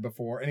never had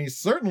before, and he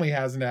certainly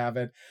hasn't had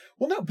it.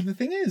 Well, no, but the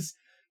thing is,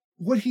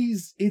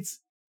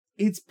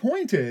 it's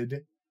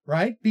pointed,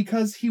 right?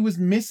 Because he was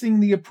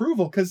missing the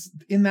approval, because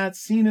in that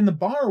scene in the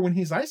bar when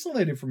he's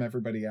isolated from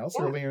everybody else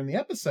earlier in the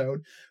episode,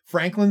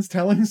 Franklin's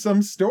telling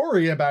some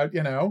story about,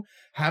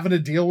 having to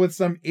deal with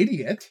some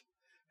idiot,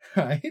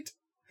 right?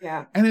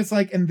 Yeah. And it's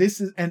like, and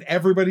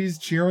everybody's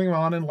cheering him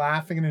on and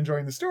laughing and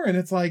enjoying the story, and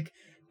it's like,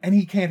 and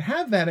he can't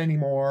have that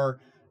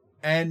anymore,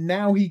 and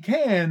now he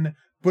can,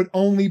 but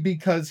only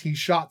because he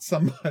shot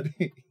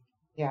somebody.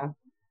 Yeah.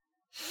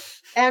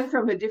 And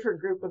from a different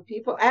group of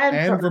people.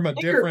 And from a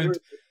different,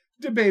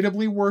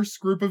 debatably worse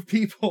group of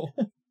people.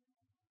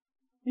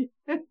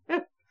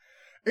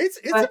 It's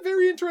a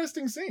very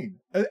interesting scene.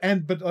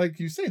 But like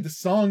you say, the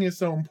song is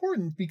so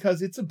important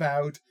because it's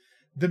about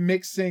the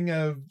mixing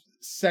of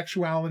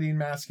sexuality and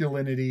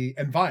masculinity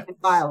and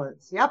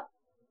violence. Yep.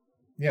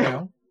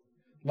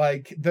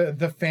 Like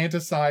the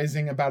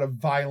fantasizing about a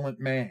violent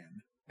man.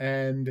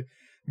 And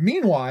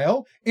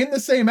meanwhile, in the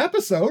same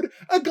episode,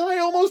 a guy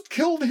almost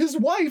killed his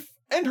wife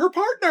and her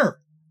partner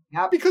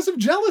because of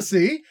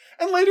jealousy.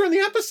 And later in the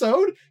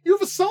episode, you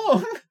have a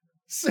song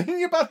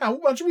singing about how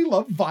much we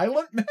love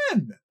violent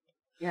men.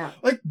 Yeah.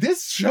 Like,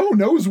 this show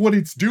knows what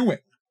it's doing.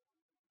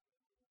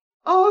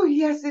 Oh,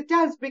 yes, it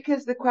does.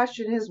 Because the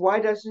question is, why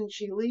doesn't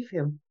she leave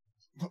him?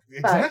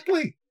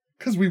 Exactly.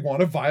 Because we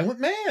want a violent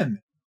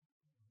man.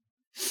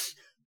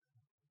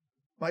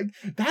 Like,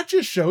 that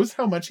just shows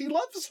how much he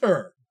loves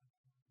her.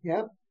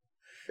 Yep.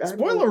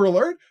 Spoiler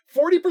alert,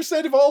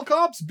 40% of all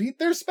cops beat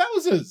their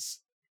spouses.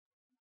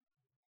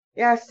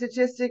 Yeah,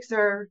 statistics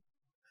are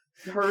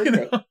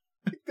horrific.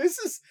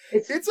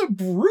 It's a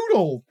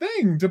brutal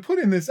thing to put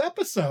in this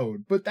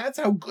episode, but that's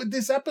how good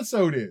this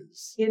episode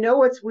is. You know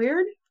what's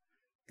weird?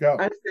 Go.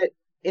 I said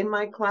in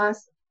my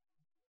class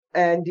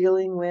and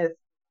dealing with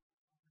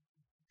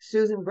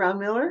Susan Brown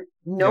Miller,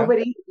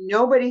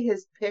 nobody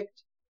has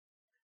picked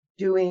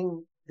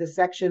doing the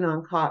section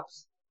on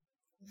cops.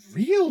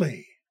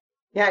 Really?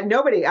 Yeah,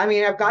 nobody. I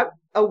mean, I've got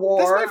a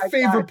war. That's my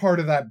favorite part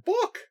of that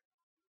book.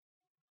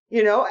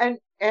 You know, and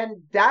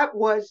that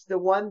was the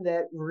one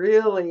that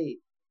really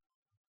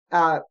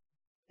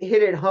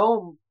hit it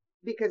home,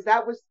 because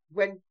that was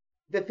when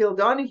the Phil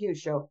Donahue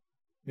show.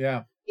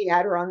 Yeah. He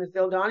had her on the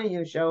Phil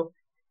Donahue show.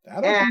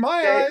 That opened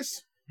my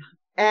eyes.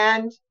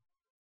 And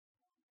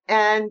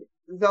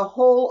the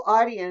whole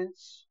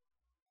audience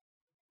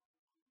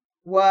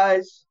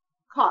was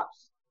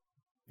cops.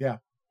 Yeah.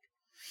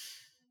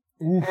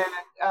 Oof,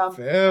 and,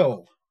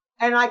 Phil.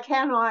 And I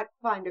cannot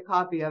find a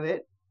copy of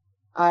it.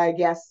 I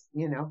guess,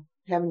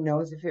 heaven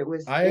knows if it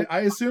was. I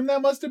assume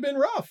that must have been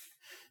rough.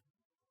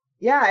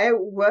 Yeah, it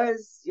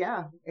was.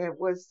 Yeah, it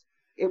was.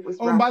 It was.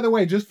 Oh, and by the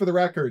way, just for the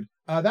record,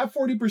 that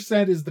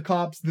 40% is the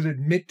cops that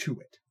admit to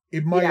it.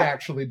 It might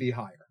actually be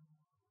higher.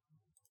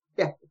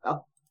 Yeah.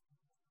 Well,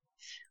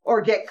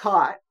 or get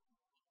caught.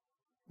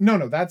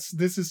 No,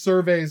 this is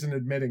surveys and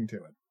admitting to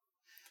it.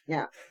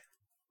 Yeah.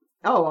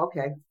 Oh,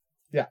 okay.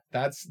 Yeah,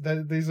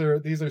 these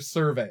are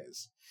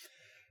surveys.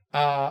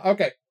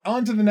 Okay,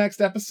 on to the next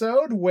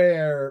episode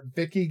where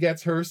Vicky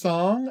gets her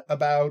song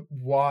about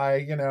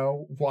why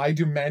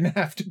do men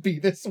have to be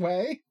this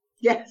way?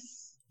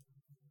 Yes.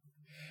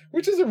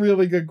 Which is a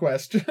really good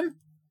question.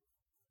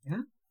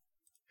 Yeah.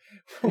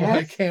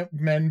 Why can't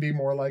men be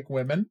more like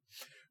women?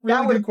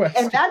 Really good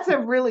question. And that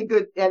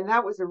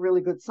was a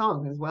really good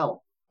song as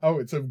well. Oh,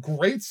 it's a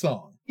great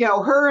song.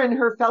 Her and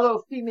her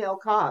fellow female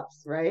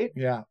cops, right?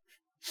 Yeah.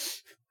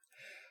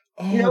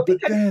 Oh,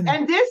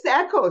 and this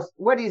echoes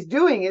what he's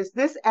doing is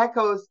this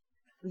echoes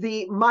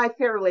the My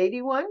Fair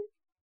Lady one.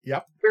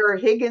 Yep. Where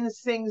Higgins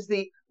sings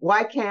the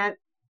 "Why can't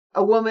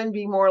a woman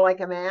be more like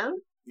a man?"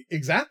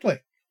 Exactly.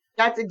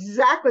 That's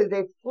exactly.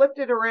 They flipped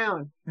it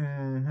around,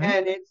 mm-hmm.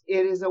 And it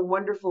is a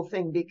wonderful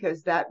thing,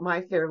 because that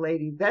My Fair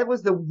Lady, that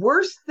was the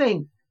worst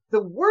thing.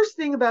 The worst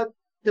thing about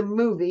the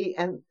movie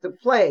and the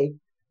play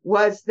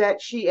was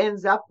that she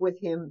ends up with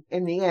him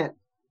in the end.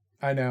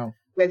 I know.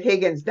 With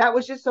Higgins, that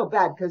was just so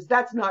bad, because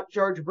that's not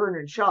George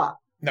Bernard Shaw.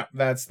 No,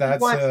 that's He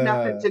wants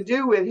nothing to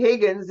do with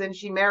Higgins, and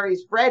she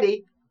marries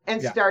Freddie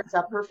and starts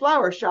up her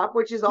flower shop,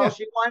 which is all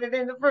she wanted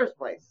in the first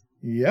place.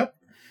 Yep.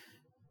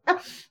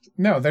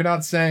 No, they're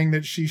not saying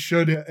that she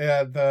should.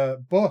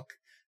 The book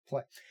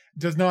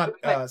does not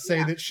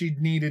say that she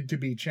needed to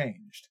be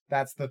changed.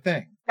 That's the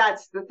thing.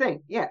 That's the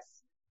thing. Yes.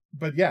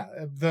 But yeah,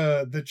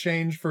 the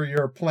change for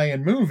your play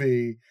and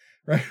movie,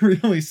 right,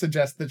 really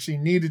suggests that she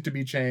needed to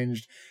be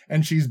changed,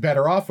 and she's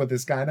better off with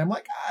this guy. And I'm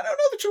like, I don't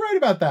know that you're right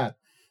about that.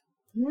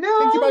 No, I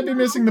think you might be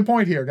missing the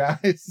point here,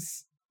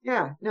 guys.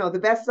 Yeah, no. The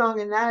best song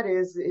in that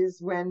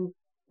is when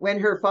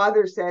her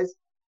father says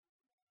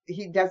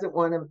he doesn't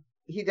want to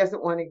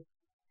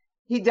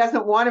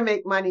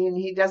make money, and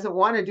he doesn't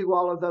want to do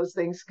all of those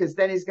things, because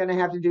then he's going to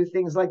have to do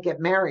things like get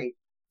married.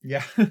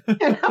 Yeah.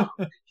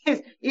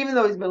 Even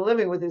though he's been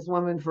living with this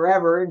woman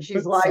forever, and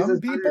she's lies.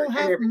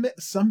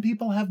 Some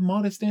people have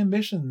modest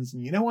ambitions,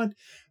 and you know what?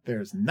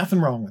 There's nothing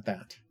wrong with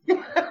that.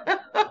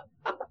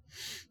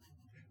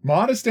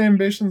 Modest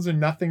ambitions are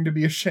nothing to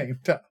be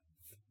ashamed of.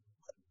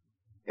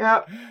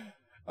 Yeah.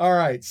 All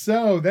right,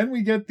 so then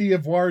we get the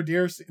voir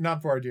dire scene,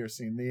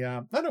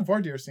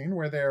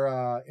 where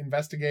they're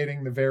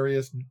investigating the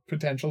various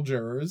potential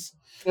jurors.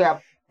 Yeah.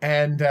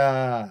 And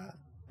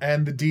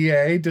the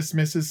DA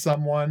dismisses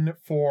someone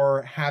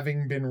for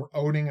having been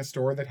owning a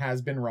store that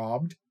has been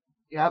robbed.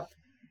 Yep.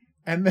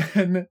 And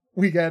then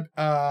we get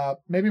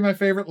maybe my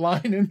favorite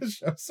line in the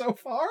show so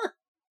far,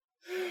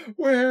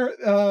 where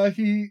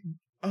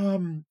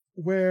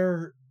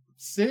where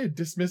Sid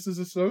dismisses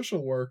a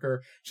social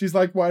worker. She's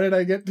like, "Why did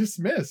I get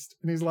dismissed?"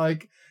 And he's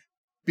like,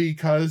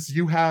 "Because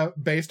you have,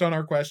 based on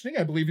our questioning,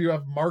 I believe you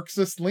have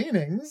Marxist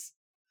leanings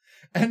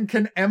and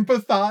can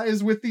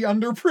empathize with the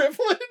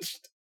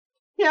underprivileged."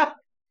 Yeah.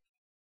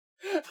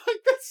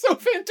 Like, that's so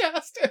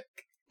fantastic.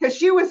 Because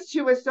she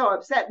was so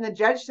upset, and the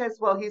judge says,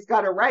 "Well, he's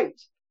got a right."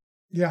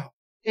 Yeah.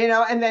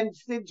 And then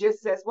Sid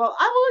just says, "Well,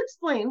 I will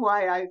explain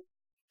why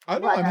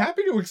I'm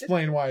happy to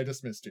explain why I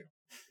dismissed you.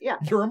 Yeah.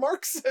 You're a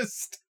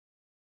Marxist."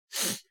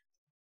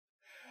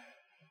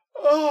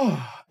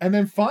 Oh, and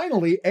then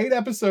finally, 8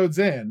 episodes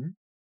in,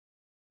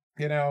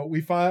 we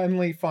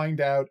finally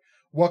find out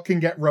what can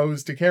get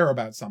Rose to care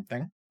about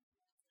something.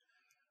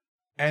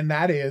 And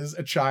that is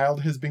a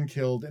child has been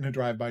killed in a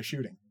drive-by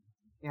shooting.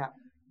 Yeah.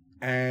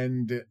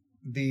 And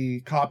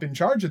the cop in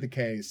charge of the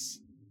case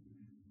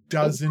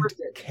doesn't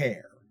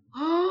care.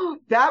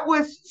 That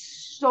was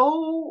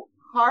so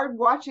hard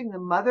watching the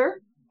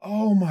mother.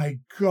 Oh my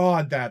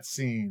God, that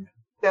scene.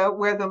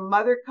 Where the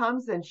mother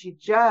comes and she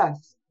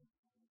just,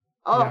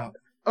 yeah.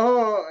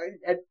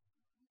 Mm-hmm.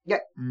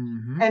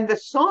 And the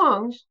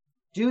songs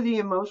do the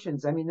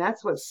emotions. I mean,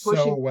 that's what's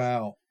pushing so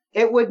well.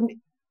 It wouldn't,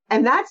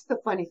 and that's the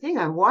funny thing.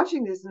 I'm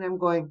watching this and I'm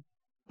going,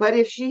 but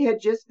if she had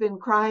just been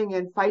crying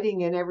and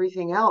fighting and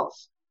everything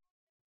else,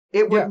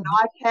 it would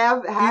not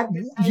have had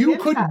the same You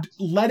impact. could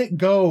let it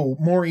go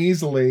more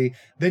easily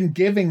than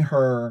giving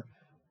her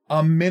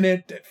a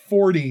minute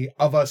 40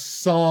 of a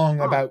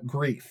song about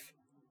grief.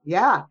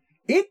 Yeah.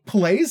 It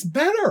plays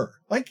better.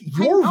 Like,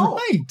 you're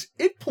right.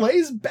 It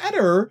plays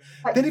better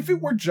than if it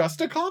were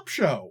just a cop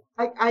show.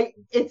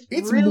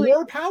 It's really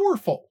more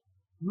powerful.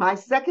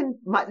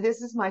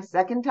 This is my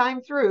second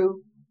time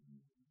through.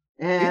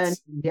 And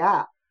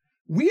yeah.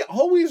 We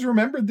always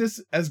remembered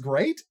this as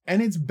great,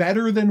 and it's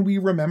better than we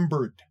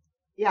remembered.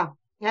 Yeah.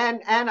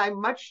 And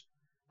I'm much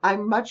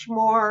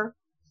more,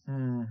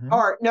 mm-hmm.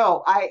 or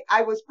no,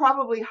 I was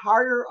probably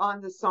harder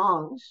on the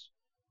songs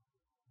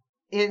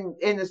in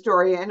the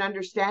story and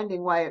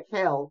understanding why it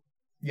failed.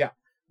 Yeah.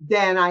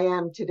 Than I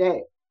am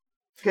today.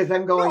 Because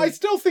I'm going. No, I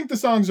still think the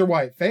songs are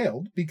why it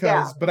failed.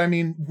 But I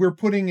mean, we're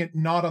putting it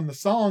not on the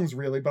songs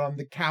really, but on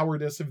the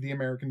cowardice of the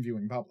American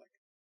viewing public.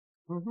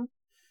 Mm-hmm.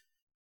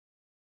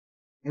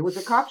 It was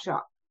a cop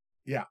shop.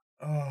 Yeah.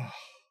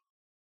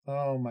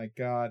 Oh my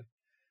God.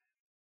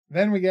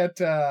 Then we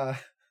get.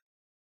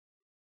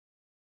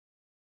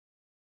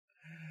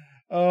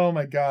 Oh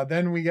my God.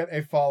 Then we get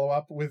a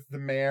follow-up with the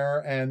mayor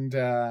and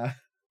the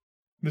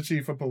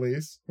chief of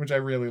police, which I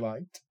really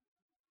liked.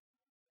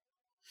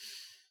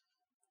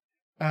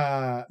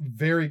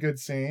 Very good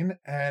scene.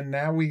 And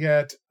now we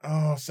get,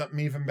 something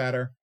even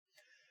better.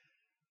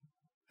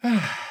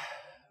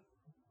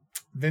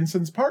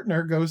 Vincent's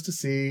partner goes to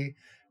see,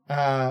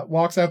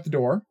 walks out the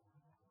door.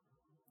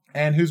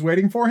 And who's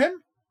waiting for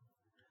him?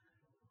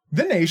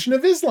 The Nation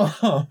of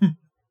Islam.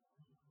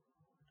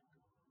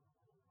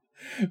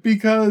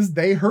 Because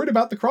they heard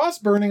about the cross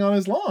burning on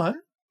his lawn.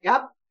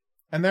 Yep.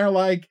 And they're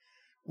like,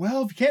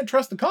 well, if you can't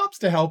trust the cops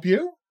to help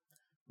you,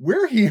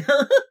 we're here.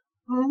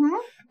 Mm-hmm.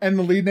 And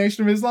the lead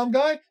Nation of Islam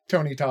guy,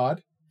 Tony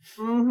Todd.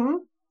 Mm-hmm.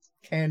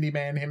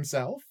 Candyman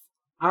himself.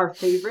 Our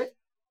favorite.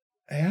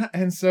 Yeah,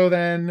 and so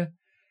then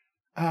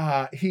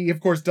he, of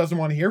course, doesn't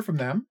want to hear from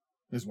them.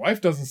 His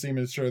wife doesn't seem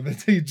as sure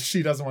that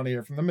she doesn't want to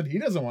hear from them, but he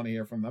doesn't want to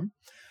hear from them.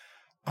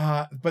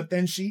 But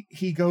then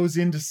he goes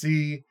in to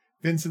see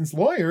Vincent's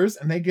lawyers,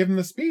 and they give him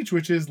the speech,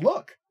 which is,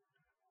 look,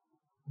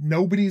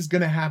 nobody's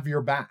going to have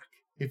your back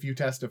if you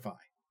testify.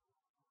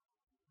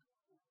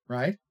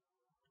 Right?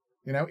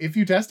 You know, if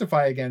you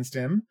testify against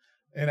him,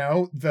 you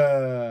know,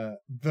 the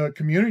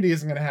community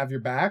isn't going to have your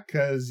back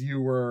because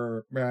you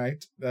were,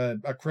 right,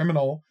 a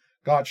criminal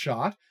got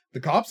shot. The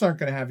cops aren't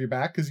going to have your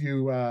back because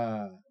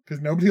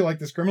nobody like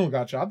this criminal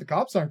got shot. The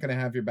cops aren't going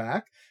to have your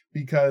back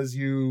because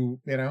you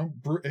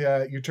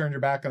turned your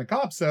back on the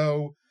cops.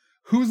 So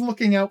who's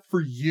looking out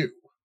for you?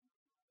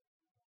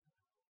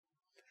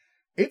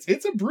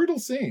 It's a brutal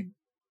scene.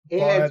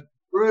 It's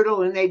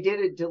brutal, and they did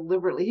it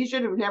deliberately. He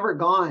should have never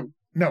gone.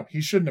 No,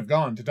 he shouldn't have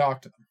gone to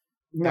talk to them.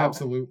 No.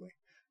 Absolutely.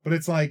 But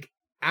it's like,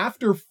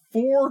 after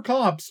 4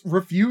 cops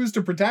refuse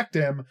to protect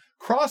him,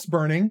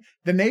 cross-burning,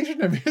 the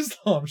Nation of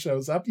Islam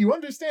shows up. You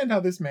understand how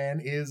this man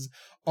is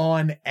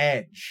on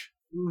edge.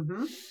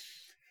 Mm-hmm.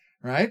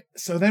 Right?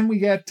 So then we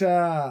get,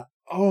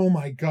 oh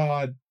my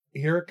God,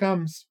 here it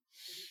comes.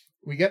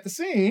 We get the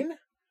scene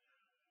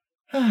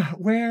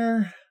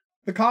where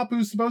the cop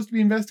who's supposed to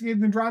be investigating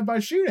the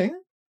drive-by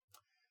shooting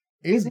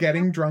is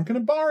getting drunk in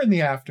a bar in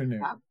the afternoon.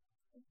 Yeah.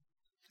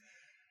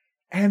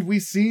 And we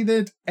see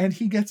that, and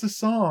he gets a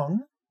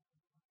song,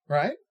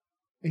 right?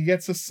 He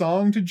gets a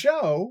song to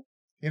Joe,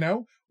 you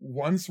know,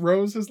 once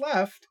Rose has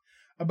left,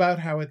 about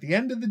how at the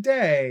end of the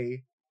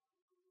day,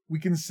 we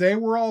can say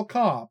we're all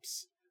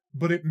cops,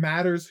 but it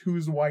matters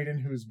who's white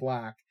and who's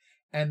black,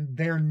 and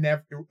they're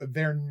never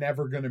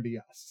going to be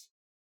us.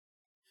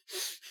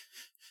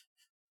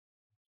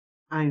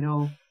 I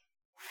know.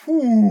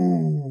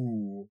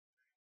 Whew.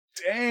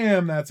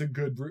 Damn, that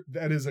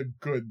is a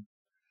good.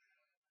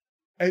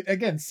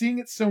 Again, seeing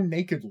it so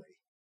nakedly.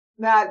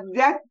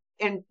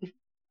 And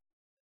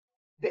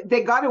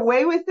they got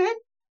away with it.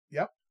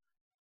 Yep.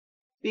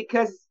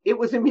 Because it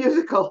was a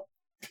musical.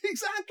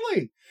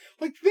 Exactly.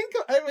 Like,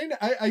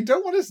 I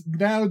don't want to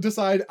now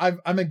decide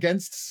I'm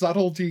against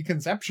subtlety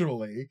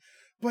conceptually,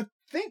 but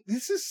think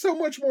this is so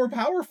much more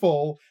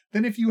powerful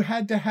than if you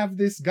had to have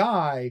this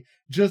guy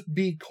just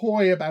be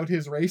coy about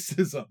his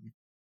racism.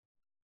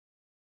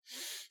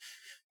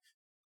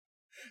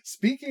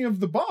 Speaking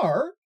of the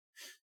bar,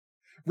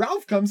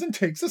 Ralph comes and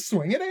takes a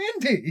swing at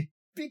Andy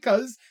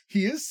because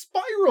he is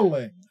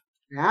spiraling.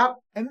 Yep.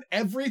 And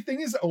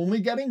everything is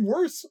only getting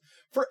worse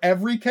for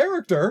every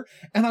character.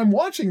 And I'm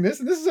watching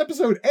this, and this is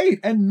episode 8,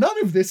 and none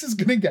of this is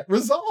going to get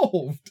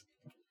resolved.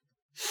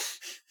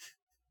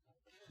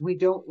 We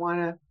don't want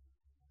to.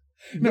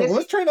 No,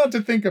 let's try not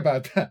to think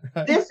about that.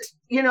 Right?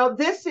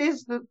 This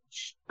is the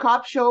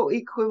cop show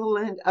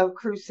equivalent of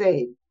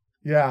Crusade.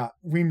 Yeah,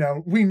 we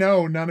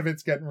know none of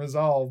it's getting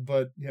resolved,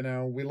 but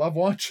we love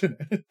watching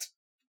it.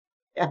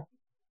 Yeah,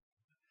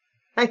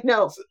 I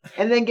know.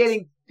 And then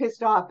getting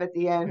pissed off at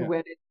the end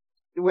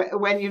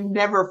when you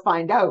never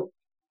find out.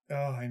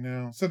 Oh, I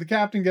know. So the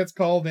captain gets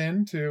called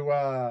in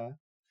to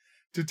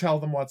tell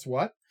them what's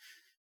what.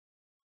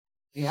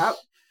 Yep.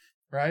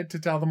 Right? To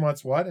tell them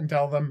what's what and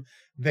tell them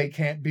they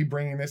can't be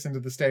bringing this into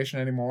the station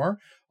anymore.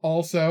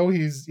 Also,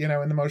 he's, in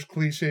the most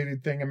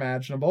cliched thing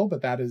imaginable,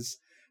 but that is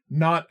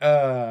not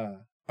a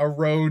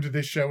road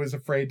this show is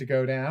afraid to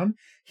go down.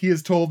 He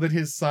is told that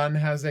his son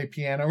has a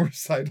piano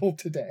recital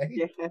today.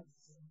 Yes.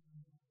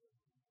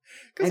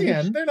 Because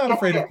again, they're not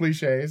afraid of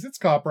cliches. It's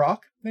cop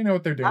rock. They know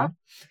what they're doing.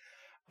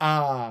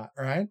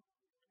 Right?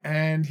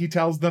 And he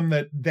tells them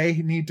that they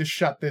need to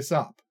shut this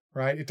up,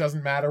 right? It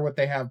doesn't matter what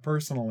they have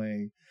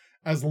personally.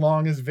 As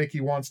long as Vicky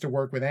wants to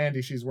work with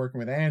Andy, she's working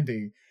with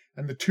Andy.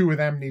 And the two of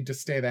them need to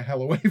stay the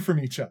hell away from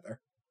each other.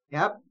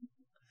 Yep.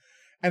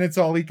 And it's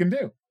all he can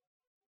do.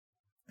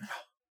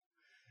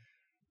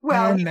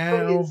 Well, he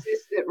now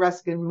insists that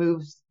Ruskin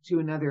moves to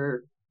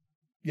another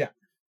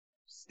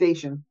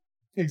station.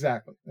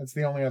 Exactly. That's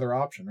the only other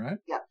option, right?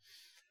 Yep.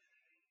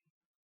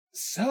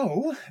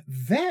 So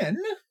then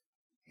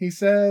he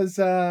says,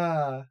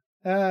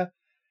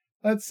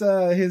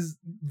 his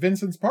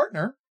Vincent's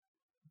partner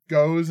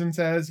goes and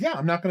says, yeah,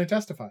 I'm not going to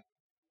testify.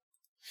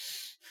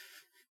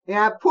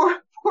 Yeah, poor.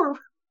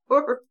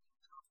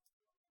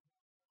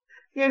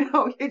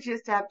 You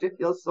just have to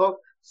feel so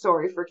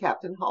sorry for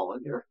Captain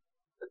Hollander.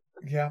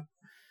 Yeah.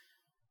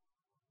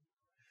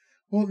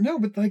 Well, no,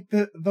 but like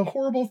the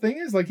horrible thing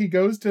is, like, he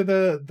goes to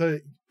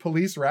the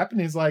police rep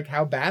and he's like,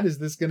 how bad is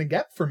this going to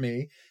get for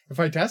me if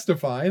I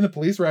testify? And the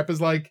police rep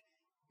is like,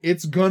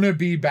 it's going to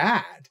be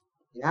bad.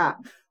 Yeah.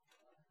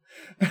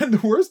 And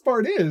the worst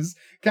part is,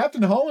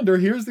 Captain Hollander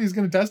hears that he's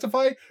going to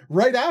testify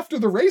right after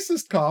the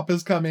racist cop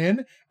has come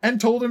in and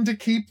told him to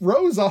keep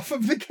Rose off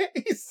of the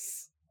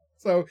case.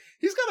 So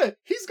he's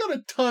got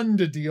a ton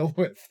to deal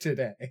with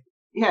today.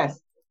 Yes.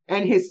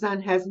 And his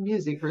son has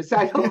music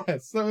recital.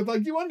 Yes. So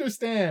like, you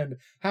understand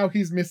how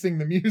he's missing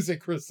the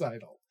music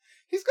recital.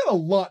 He's got a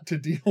lot to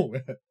deal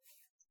with.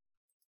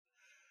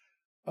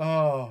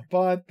 Oh,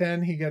 but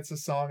then he gets a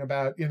song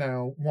about,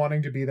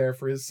 wanting to be there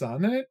for his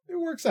son, and it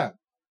works out.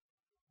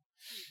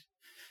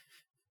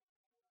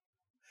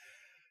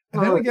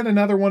 And then we get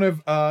another one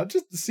of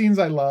just the scenes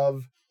I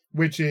love,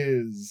 which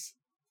is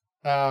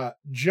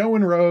Joe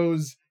and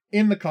Rose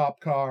in the cop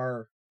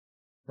car,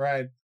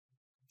 right?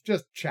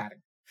 Just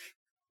chatting.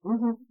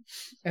 Mm-hmm.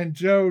 And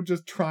Joe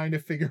just trying to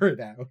figure it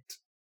out.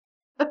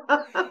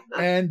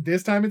 And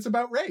this time it's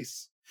about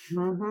race.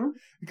 Mm-hmm.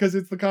 Because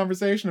it's the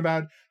conversation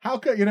about how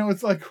could,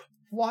 it's like,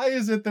 why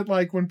is it that,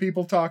 like, when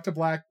people talk to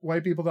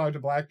white people talk to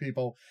black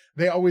people,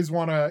 they always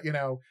want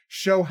to,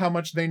 show how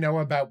much they know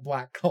about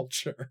black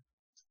culture?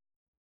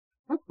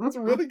 It's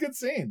a really good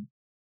scene.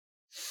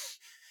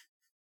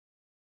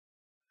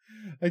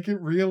 Like, it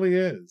really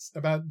is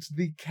about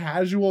the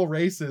casual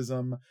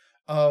racism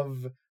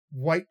of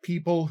white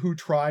people who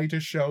try to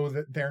show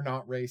that they're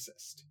not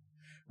racist,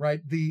 right?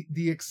 The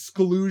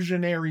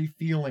exclusionary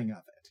feeling of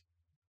it,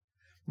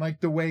 like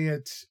the way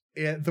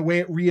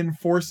it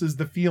reinforces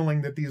the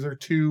feeling that these are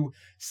two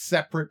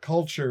separate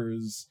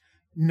cultures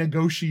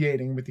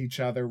negotiating with each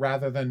other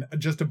rather than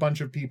just a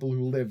bunch of people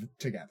who live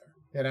together.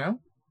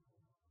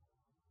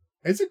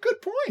 It's a good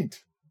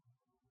point.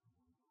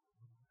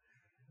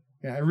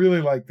 Yeah, I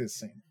really like this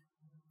scene.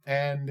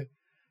 And,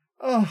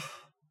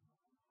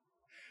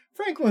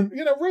 Franklin,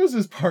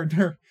 Rose's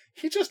partner,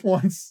 he just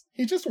wants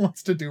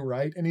to do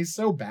right, and he's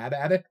so bad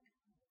at it.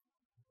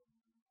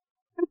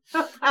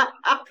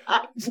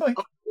 It's like,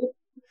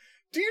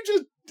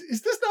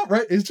 is this not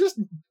right? Is just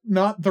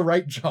not the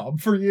right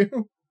job for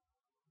you?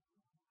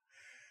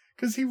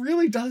 Because he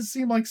really does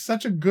seem like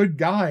such a good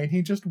guy, and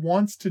he just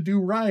wants to do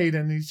right,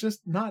 and he's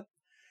just not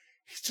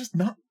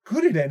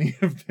good at any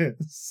of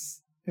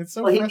this. It's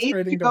so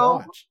frustrating to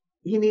watch.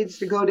 He needs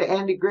to go to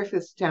Andy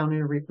Griffith's town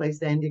and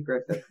replace Andy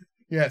Griffith.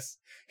 Yes.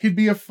 He'd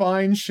be a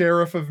fine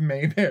sheriff of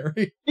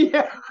Mayberry.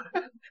 Yeah.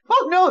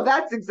 Oh, no,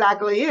 that's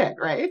exactly it,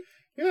 right?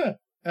 Yeah,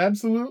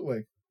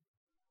 absolutely.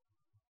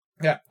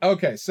 Yeah,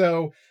 okay,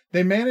 so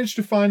they managed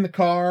to find the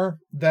car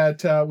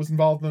that was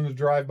involved in the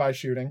drive-by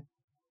shooting.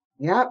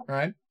 Yep.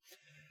 Right?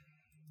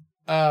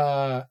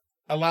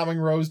 Allowing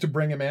Rose to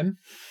bring him in.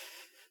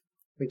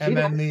 And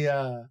then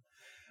the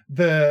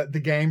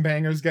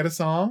gangbangers get a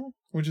song,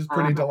 which is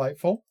pretty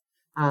delightful.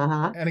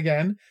 Uh-huh. And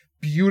again,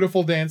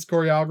 beautiful dance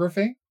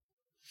choreography.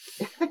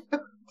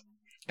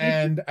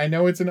 And I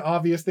know it's an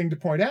obvious thing to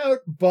point out,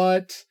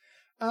 but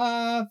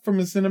from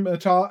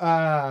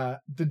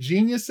the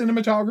genius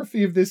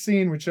cinematography of this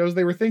scene, which shows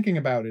they were thinking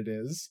about it,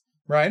 is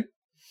right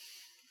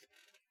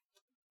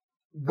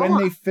when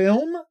they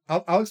film.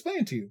 I'll explain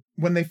it to you.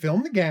 When they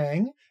film the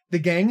gang, the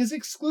gang is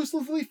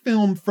exclusively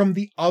filmed from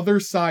the other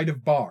side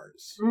of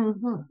bars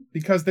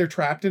because they're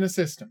trapped in a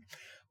system.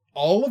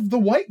 All of the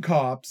white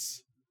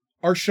cops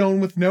are shown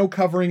with no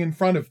covering in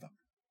front of them.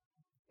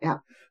 Yeah.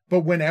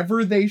 But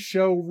whenever they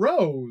show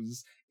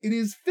Rose, it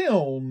is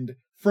filmed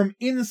from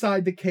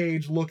inside the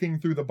cage looking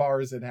through the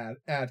bars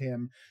at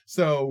him.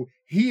 So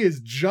he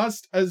is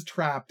just as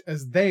trapped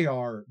as they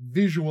are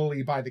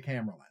visually by the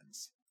camera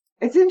lens.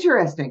 It's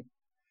interesting.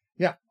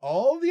 Yeah.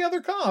 All the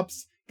other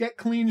cops get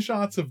clean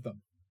shots of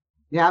them.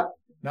 Yep.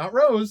 Not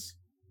Rose.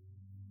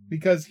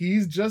 Because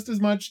he's just as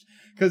much...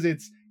 Because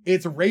it's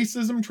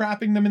racism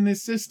trapping them in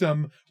this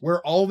system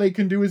where all they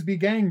can do is be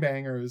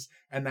gangbangers,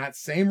 and that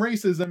same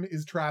racism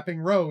is trapping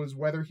Rose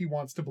whether he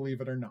wants to believe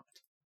it or not.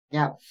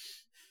 Yeah.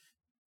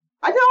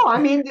 I know, I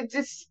mean, it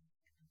just...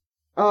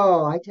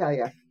 Oh, I tell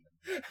you.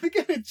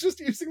 Again, it's just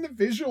using the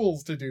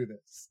visuals to do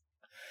this.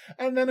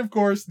 And then, of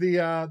course, the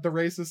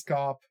racist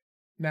cop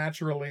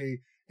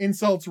naturally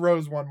insults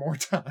Rose one more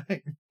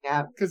time.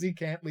 Yeah. Because he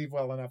can't leave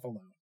well enough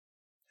alone.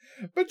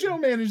 But Joe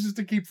manages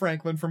to keep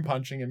Franklin from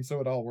punching him,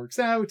 so it all works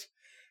out.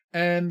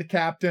 And the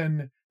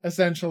captain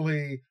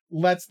essentially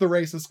lets the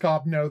racist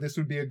cop know this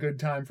would be a good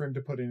time for him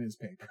to put in his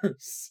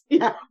papers.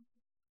 Yeah.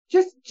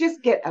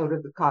 Just get out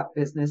of the cop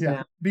business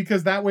now.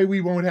 Because that way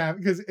we won't have...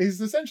 Because he's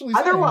essentially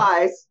saying,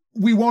 otherwise...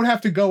 we won't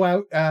have to go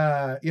out,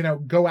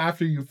 go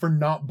after you for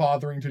not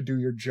bothering to do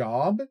your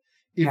job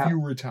if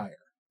you retire.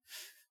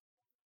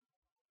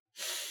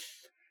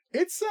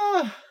 It's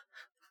a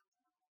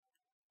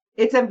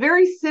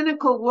very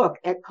cynical look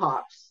at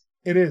cops.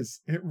 It is.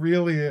 It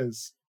really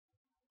is.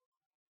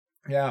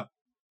 Yeah.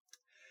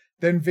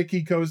 Then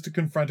Vicky goes to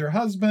confront her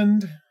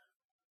husband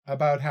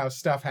about how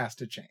stuff has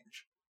to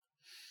change.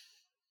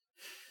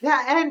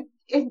 Yeah,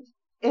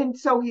 and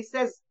so he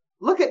says,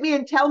 "Look at me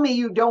and tell me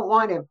you don't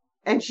want him."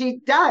 And she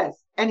does,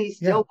 and he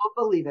still won't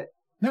believe it.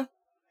 No,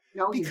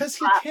 because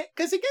he can't.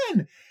 Because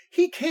again,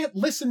 he can't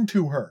listen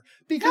to her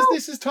because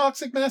this is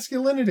toxic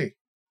masculinity.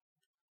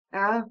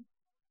 Yeah.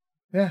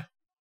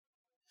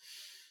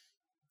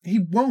 He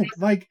won't.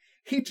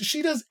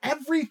 She does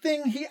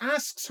everything he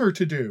asks her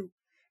to do,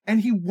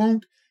 and he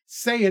won't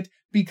say it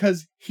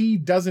because he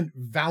doesn't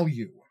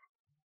value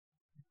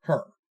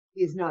her.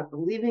 He's not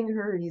believing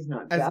her. He's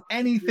not as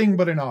anything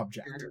but an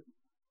object.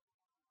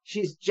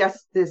 She's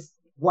just this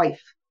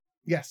wife.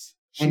 Yes,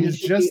 she is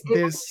just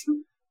this.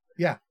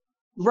 Yeah.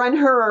 Run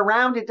her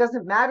around. It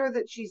doesn't matter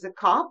that she's a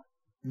cop.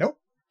 Nope.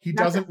 He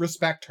doesn't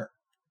respect her.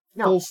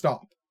 No. Full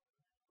stop.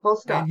 Full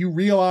stop. And you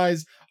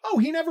realize,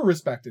 he never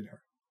respected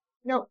her.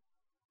 No,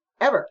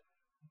 ever.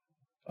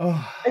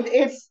 Oh.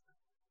 It's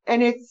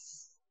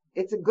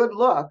a good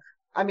look.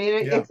 I mean,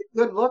 it's a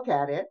good look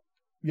at it.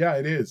 Yeah,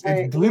 it is.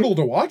 It's brutal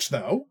to watch,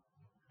 though.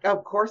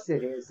 Of course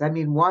it is. I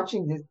mean,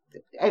 watching this,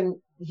 and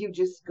you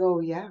just go,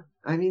 yeah.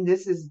 I mean,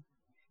 this is,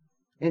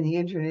 and the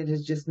internet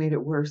has just made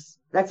it worse.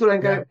 That's what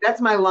I'm going to,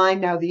 that's my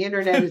line now. The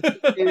internet has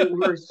just made it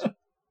worse.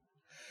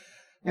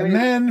 And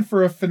then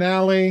for a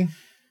finale,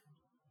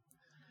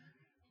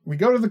 we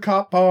go to the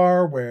cop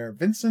bar where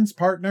Vincent's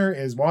partner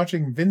is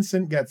watching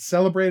Vincent get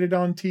celebrated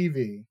on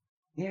TV.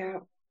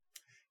 Yeah.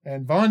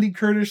 And Vondi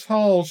Curtis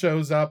Hall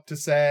shows up to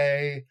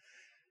say,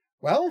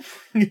 well,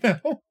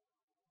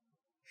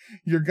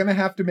 you're going to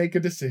have to make a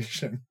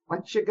decision.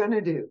 What you going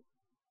to do?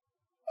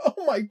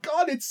 Oh my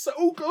God, it's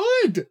so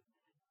good.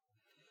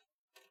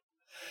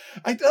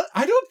 I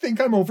don't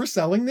think I'm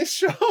overselling this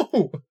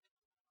show.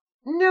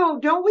 No,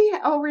 don't we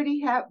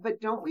already have,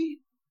 but don't we?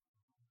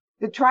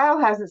 The trial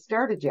hasn't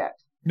started yet.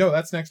 No,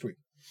 that's next week.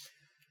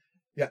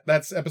 Yeah,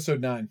 that's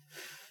episode 9.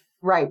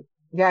 Right.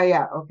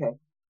 Yeah, okay.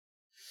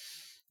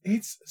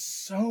 It's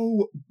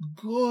so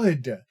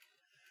good.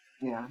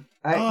 Yeah.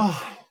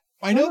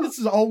 I know this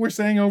is all we're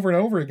saying over and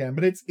over again,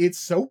 but it's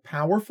so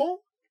powerful.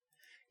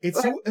 It's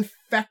so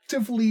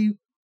effectively,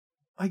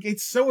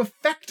 it's so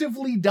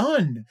effectively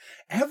done.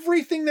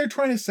 Everything they're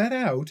trying to set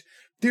out,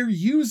 they're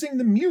using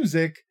the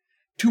music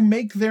to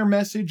make their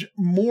message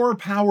more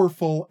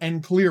powerful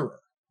and clearer.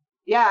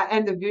 Yeah,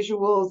 and the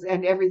visuals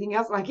and everything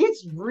else.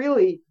 It's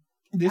really...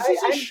 This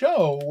is a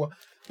show,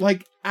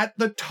 at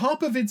the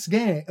top of its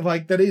game.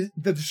 That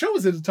the show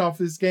is at the top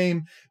of its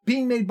game,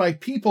 being made by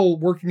people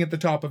working at the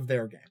top of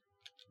their game.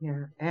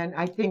 Yeah, and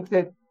I think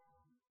that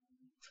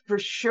for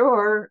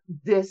sure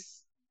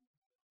this...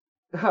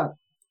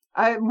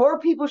 more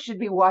people should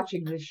be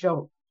watching this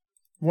show.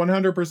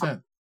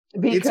 100%.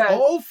 Because it's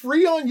all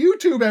free on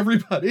YouTube,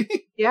 everybody.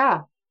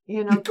 Yeah.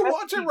 You can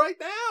watch it right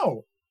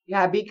now.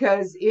 Yeah,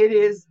 because it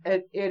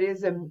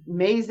is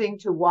amazing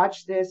to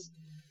watch this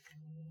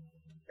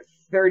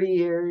 30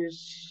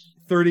 years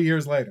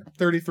later,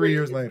 33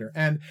 years later.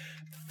 And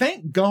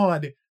thank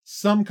God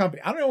some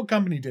company, I don't know what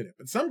company did it,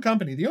 but some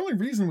company, the only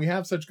reason we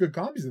have such good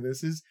copies of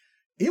this is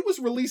it was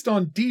released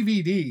on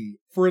DVD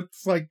for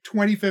its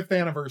 25th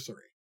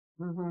anniversary.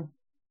 Mm-hmm.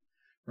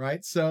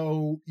 Right?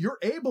 So you're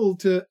able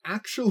to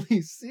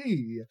actually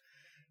see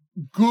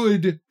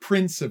good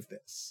prints of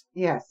this.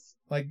 Yes.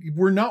 Like,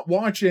 we're not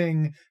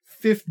watching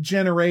 5th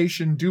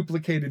generation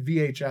duplicated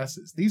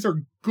VHSs. These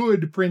are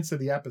good prints of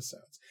the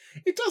episodes.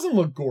 It doesn't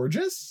look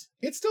gorgeous.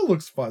 It still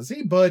looks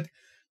fuzzy, but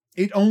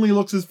it only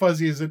looks as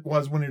fuzzy as it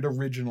was when it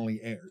originally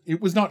aired.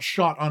 It was not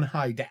shot on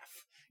high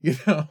def, you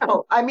know?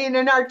 Oh, I mean,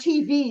 in our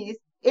TVs,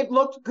 it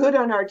looked good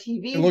on our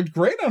TVs. It looked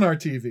great on our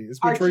TVs,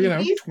 which were,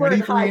 TVs were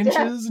 23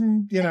 inches def.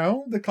 and,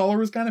 the color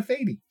was kind of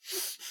fadey.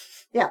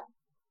 Yeah.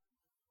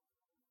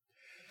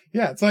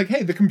 Yeah, it's like,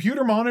 hey, the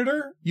computer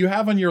monitor you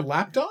have on your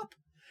laptop,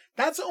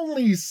 that's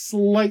only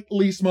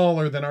slightly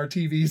smaller than our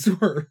TVs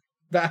were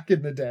back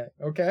in the day,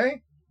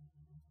 okay?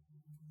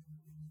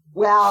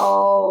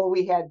 Well,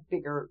 we had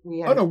bigger.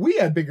 We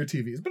had bigger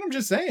TVs, but I'm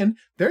just saying,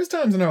 there's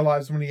times in our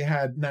lives when we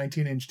had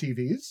 19-inch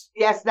TVs.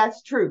 Yes,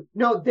 that's true.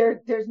 No,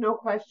 there's no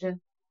question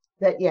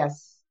that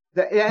yes,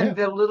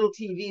 the little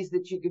TVs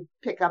that you could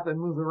pick up and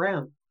move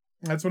around.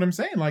 That's what I'm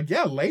saying. Like,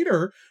 yeah,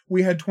 later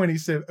we had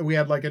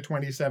like a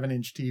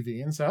 27-inch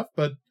TV and stuff,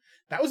 but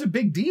that was a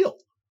big deal.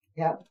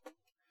 Yeah.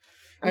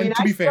 And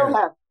to be fair,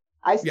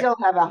 I still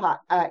have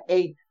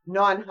a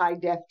non-high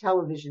def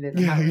television in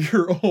the house.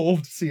 Your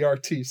old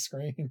CRT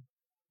screen.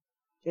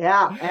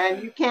 Yeah,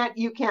 and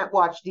you can't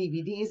watch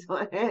DVDs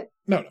on it.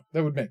 No,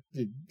 that would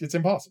it's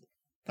impossible.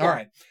 Yeah. All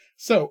right.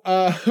 So,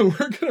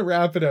 we're going to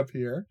wrap it up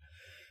here.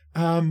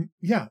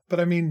 But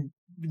I mean,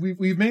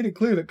 we've made it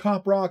clear that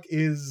Cop Rock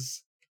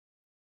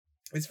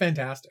it's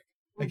fantastic.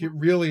 Like, it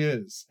really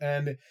is.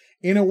 And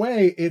in a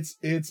way,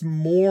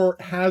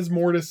 has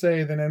more to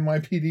say than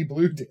NYPD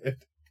Blue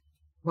did.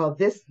 Well,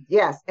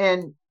 yes.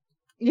 And,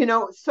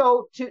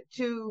 so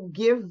to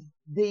give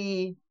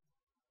the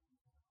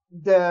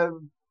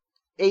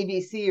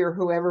ABC or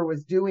whoever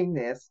was doing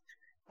this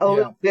a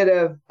little bit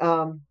of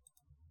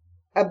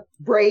a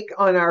break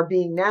on our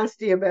being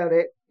nasty about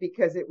it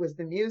because it was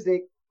the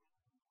music.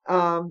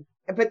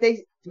 But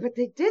they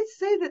did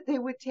say that they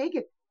would take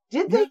it.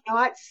 Did they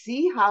not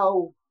see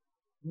how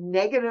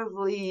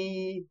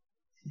negatively?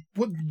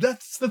 Well,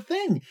 that's the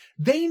thing.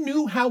 They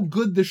knew how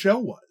good the show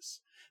was.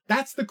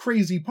 That's the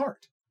crazy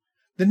part.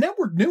 The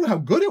network knew how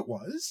good it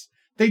was.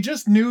 They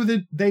just knew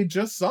that they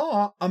just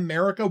saw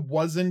America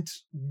wasn't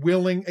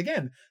willing.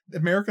 Again,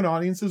 American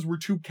audiences were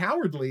too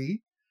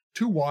cowardly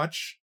to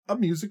watch a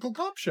musical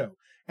cop show.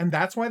 And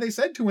that's why they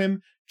said to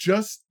him,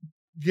 just,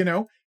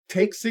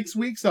 take 6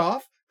 weeks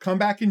off, come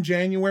back in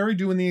January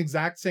doing the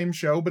exact same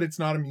show, but it's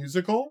not a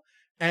musical,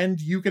 and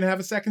you can have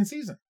a second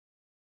season.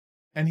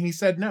 And he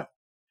said no.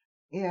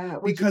 Yeah.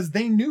 Because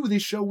they knew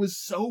this show was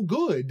so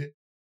good,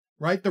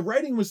 right? The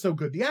writing was so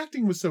good. The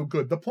acting was so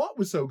good. The plot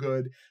was so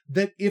good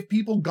that if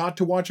people got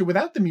to watch it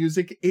without the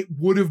music, it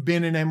would have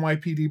been an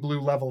NYPD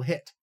Blue level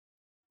hit.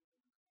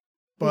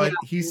 But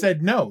he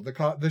said, no,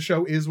 the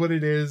show is what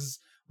it is.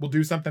 We'll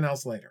do something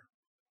else later.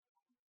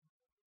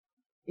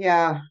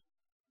 Yeah.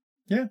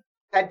 Yeah.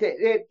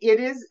 It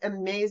is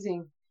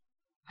amazing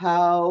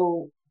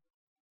how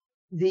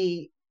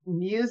the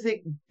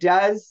music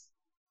does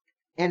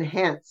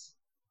enhance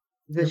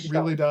the show. It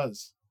really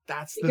does.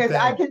 That's the because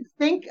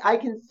thing. I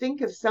can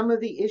think of some of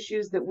the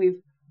issues that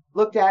we've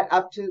looked at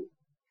up to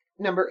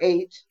number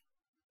 8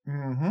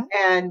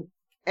 and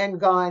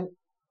gone,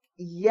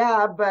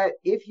 yeah, but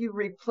if you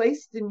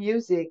replace the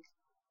music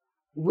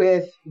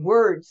with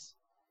words,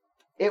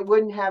 it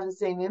wouldn't have the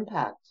same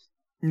impact.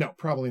 No,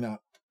 probably not.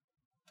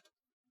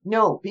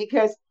 No,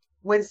 because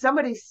when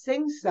somebody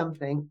sings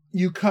something,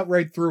 you cut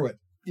right through it.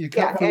 You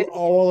cut through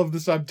all of the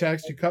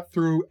subtext. You cut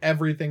through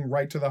everything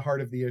right to the heart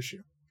of the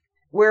issue.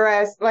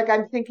 Whereas, like,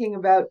 I'm thinking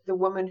about the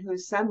woman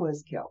whose son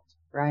was killed,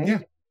 right? Yeah.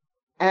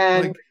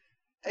 And,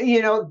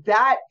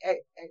 that...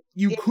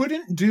 You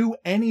couldn't do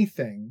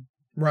anything,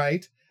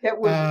 right, that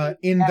was,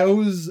 in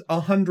those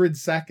 100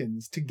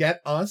 seconds to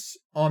get us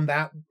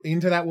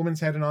into that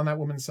woman's head and on that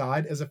woman's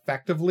side as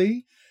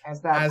effectively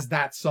as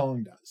that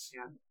song does.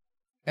 Yeah.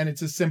 And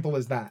it's as simple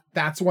as that.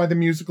 That's why the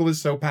musical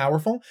is so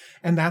powerful,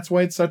 and that's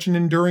why it's such an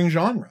enduring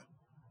genre.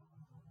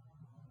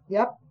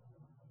 Yep.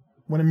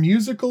 When a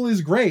musical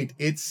is great,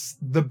 it's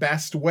the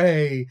best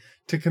way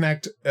to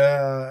connect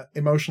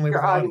emotionally with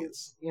an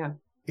audience. Yeah.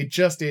 It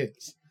just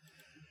is.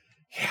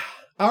 Yeah.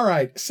 All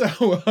right. So,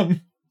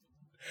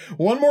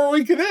 one more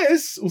week of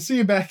this. We'll see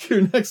you back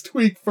here next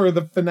week for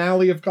the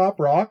finale of Cop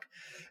Rock,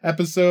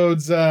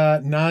 episodes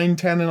 9,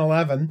 10, and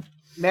 11.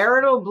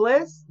 Marital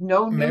Bliss,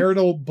 no noose.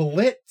 Marital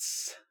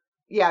Blitz.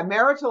 Yeah,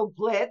 Marital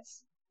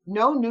Blitz,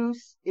 no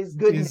noose is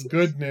good news. Is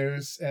good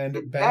news, and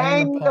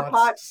bang the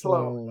pot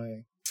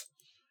slowly.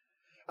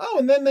 Oh,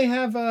 and then they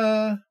have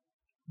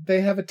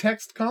a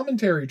text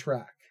commentary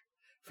track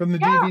from the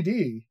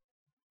DVD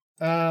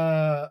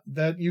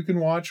that you can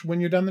watch when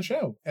you're done the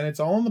show, and it's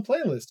all on the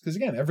playlist because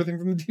again, everything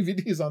from the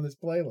DVD is on this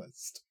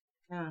playlist.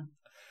 Yeah.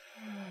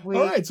 All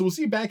right, so we'll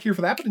see you back here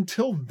for that. But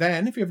until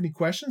then, if you have any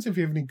questions, if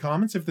you have any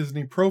comments, if there's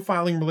any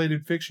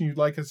profiling-related fiction you'd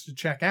like us to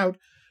check out,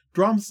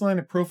 drop us a line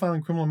at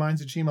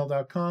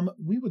profilingcriminalminds@gmail.com.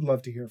 We would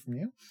love to hear from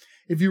you.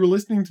 If you were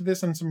listening to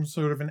this on some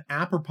sort of an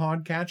app or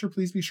podcatcher,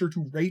 please be sure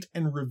to rate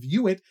and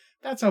review it.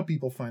 That's how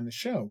people find the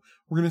show.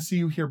 We're going to see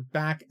you here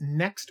back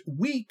next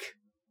week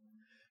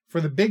for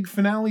the big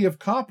finale of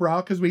Cop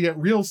Rock, because we get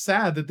real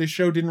sad that this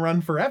show didn't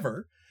run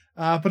forever.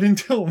 But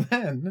until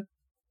then,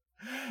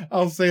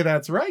 I'll say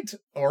that's right.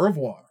 Au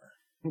revoir.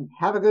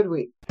 Have a good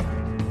week.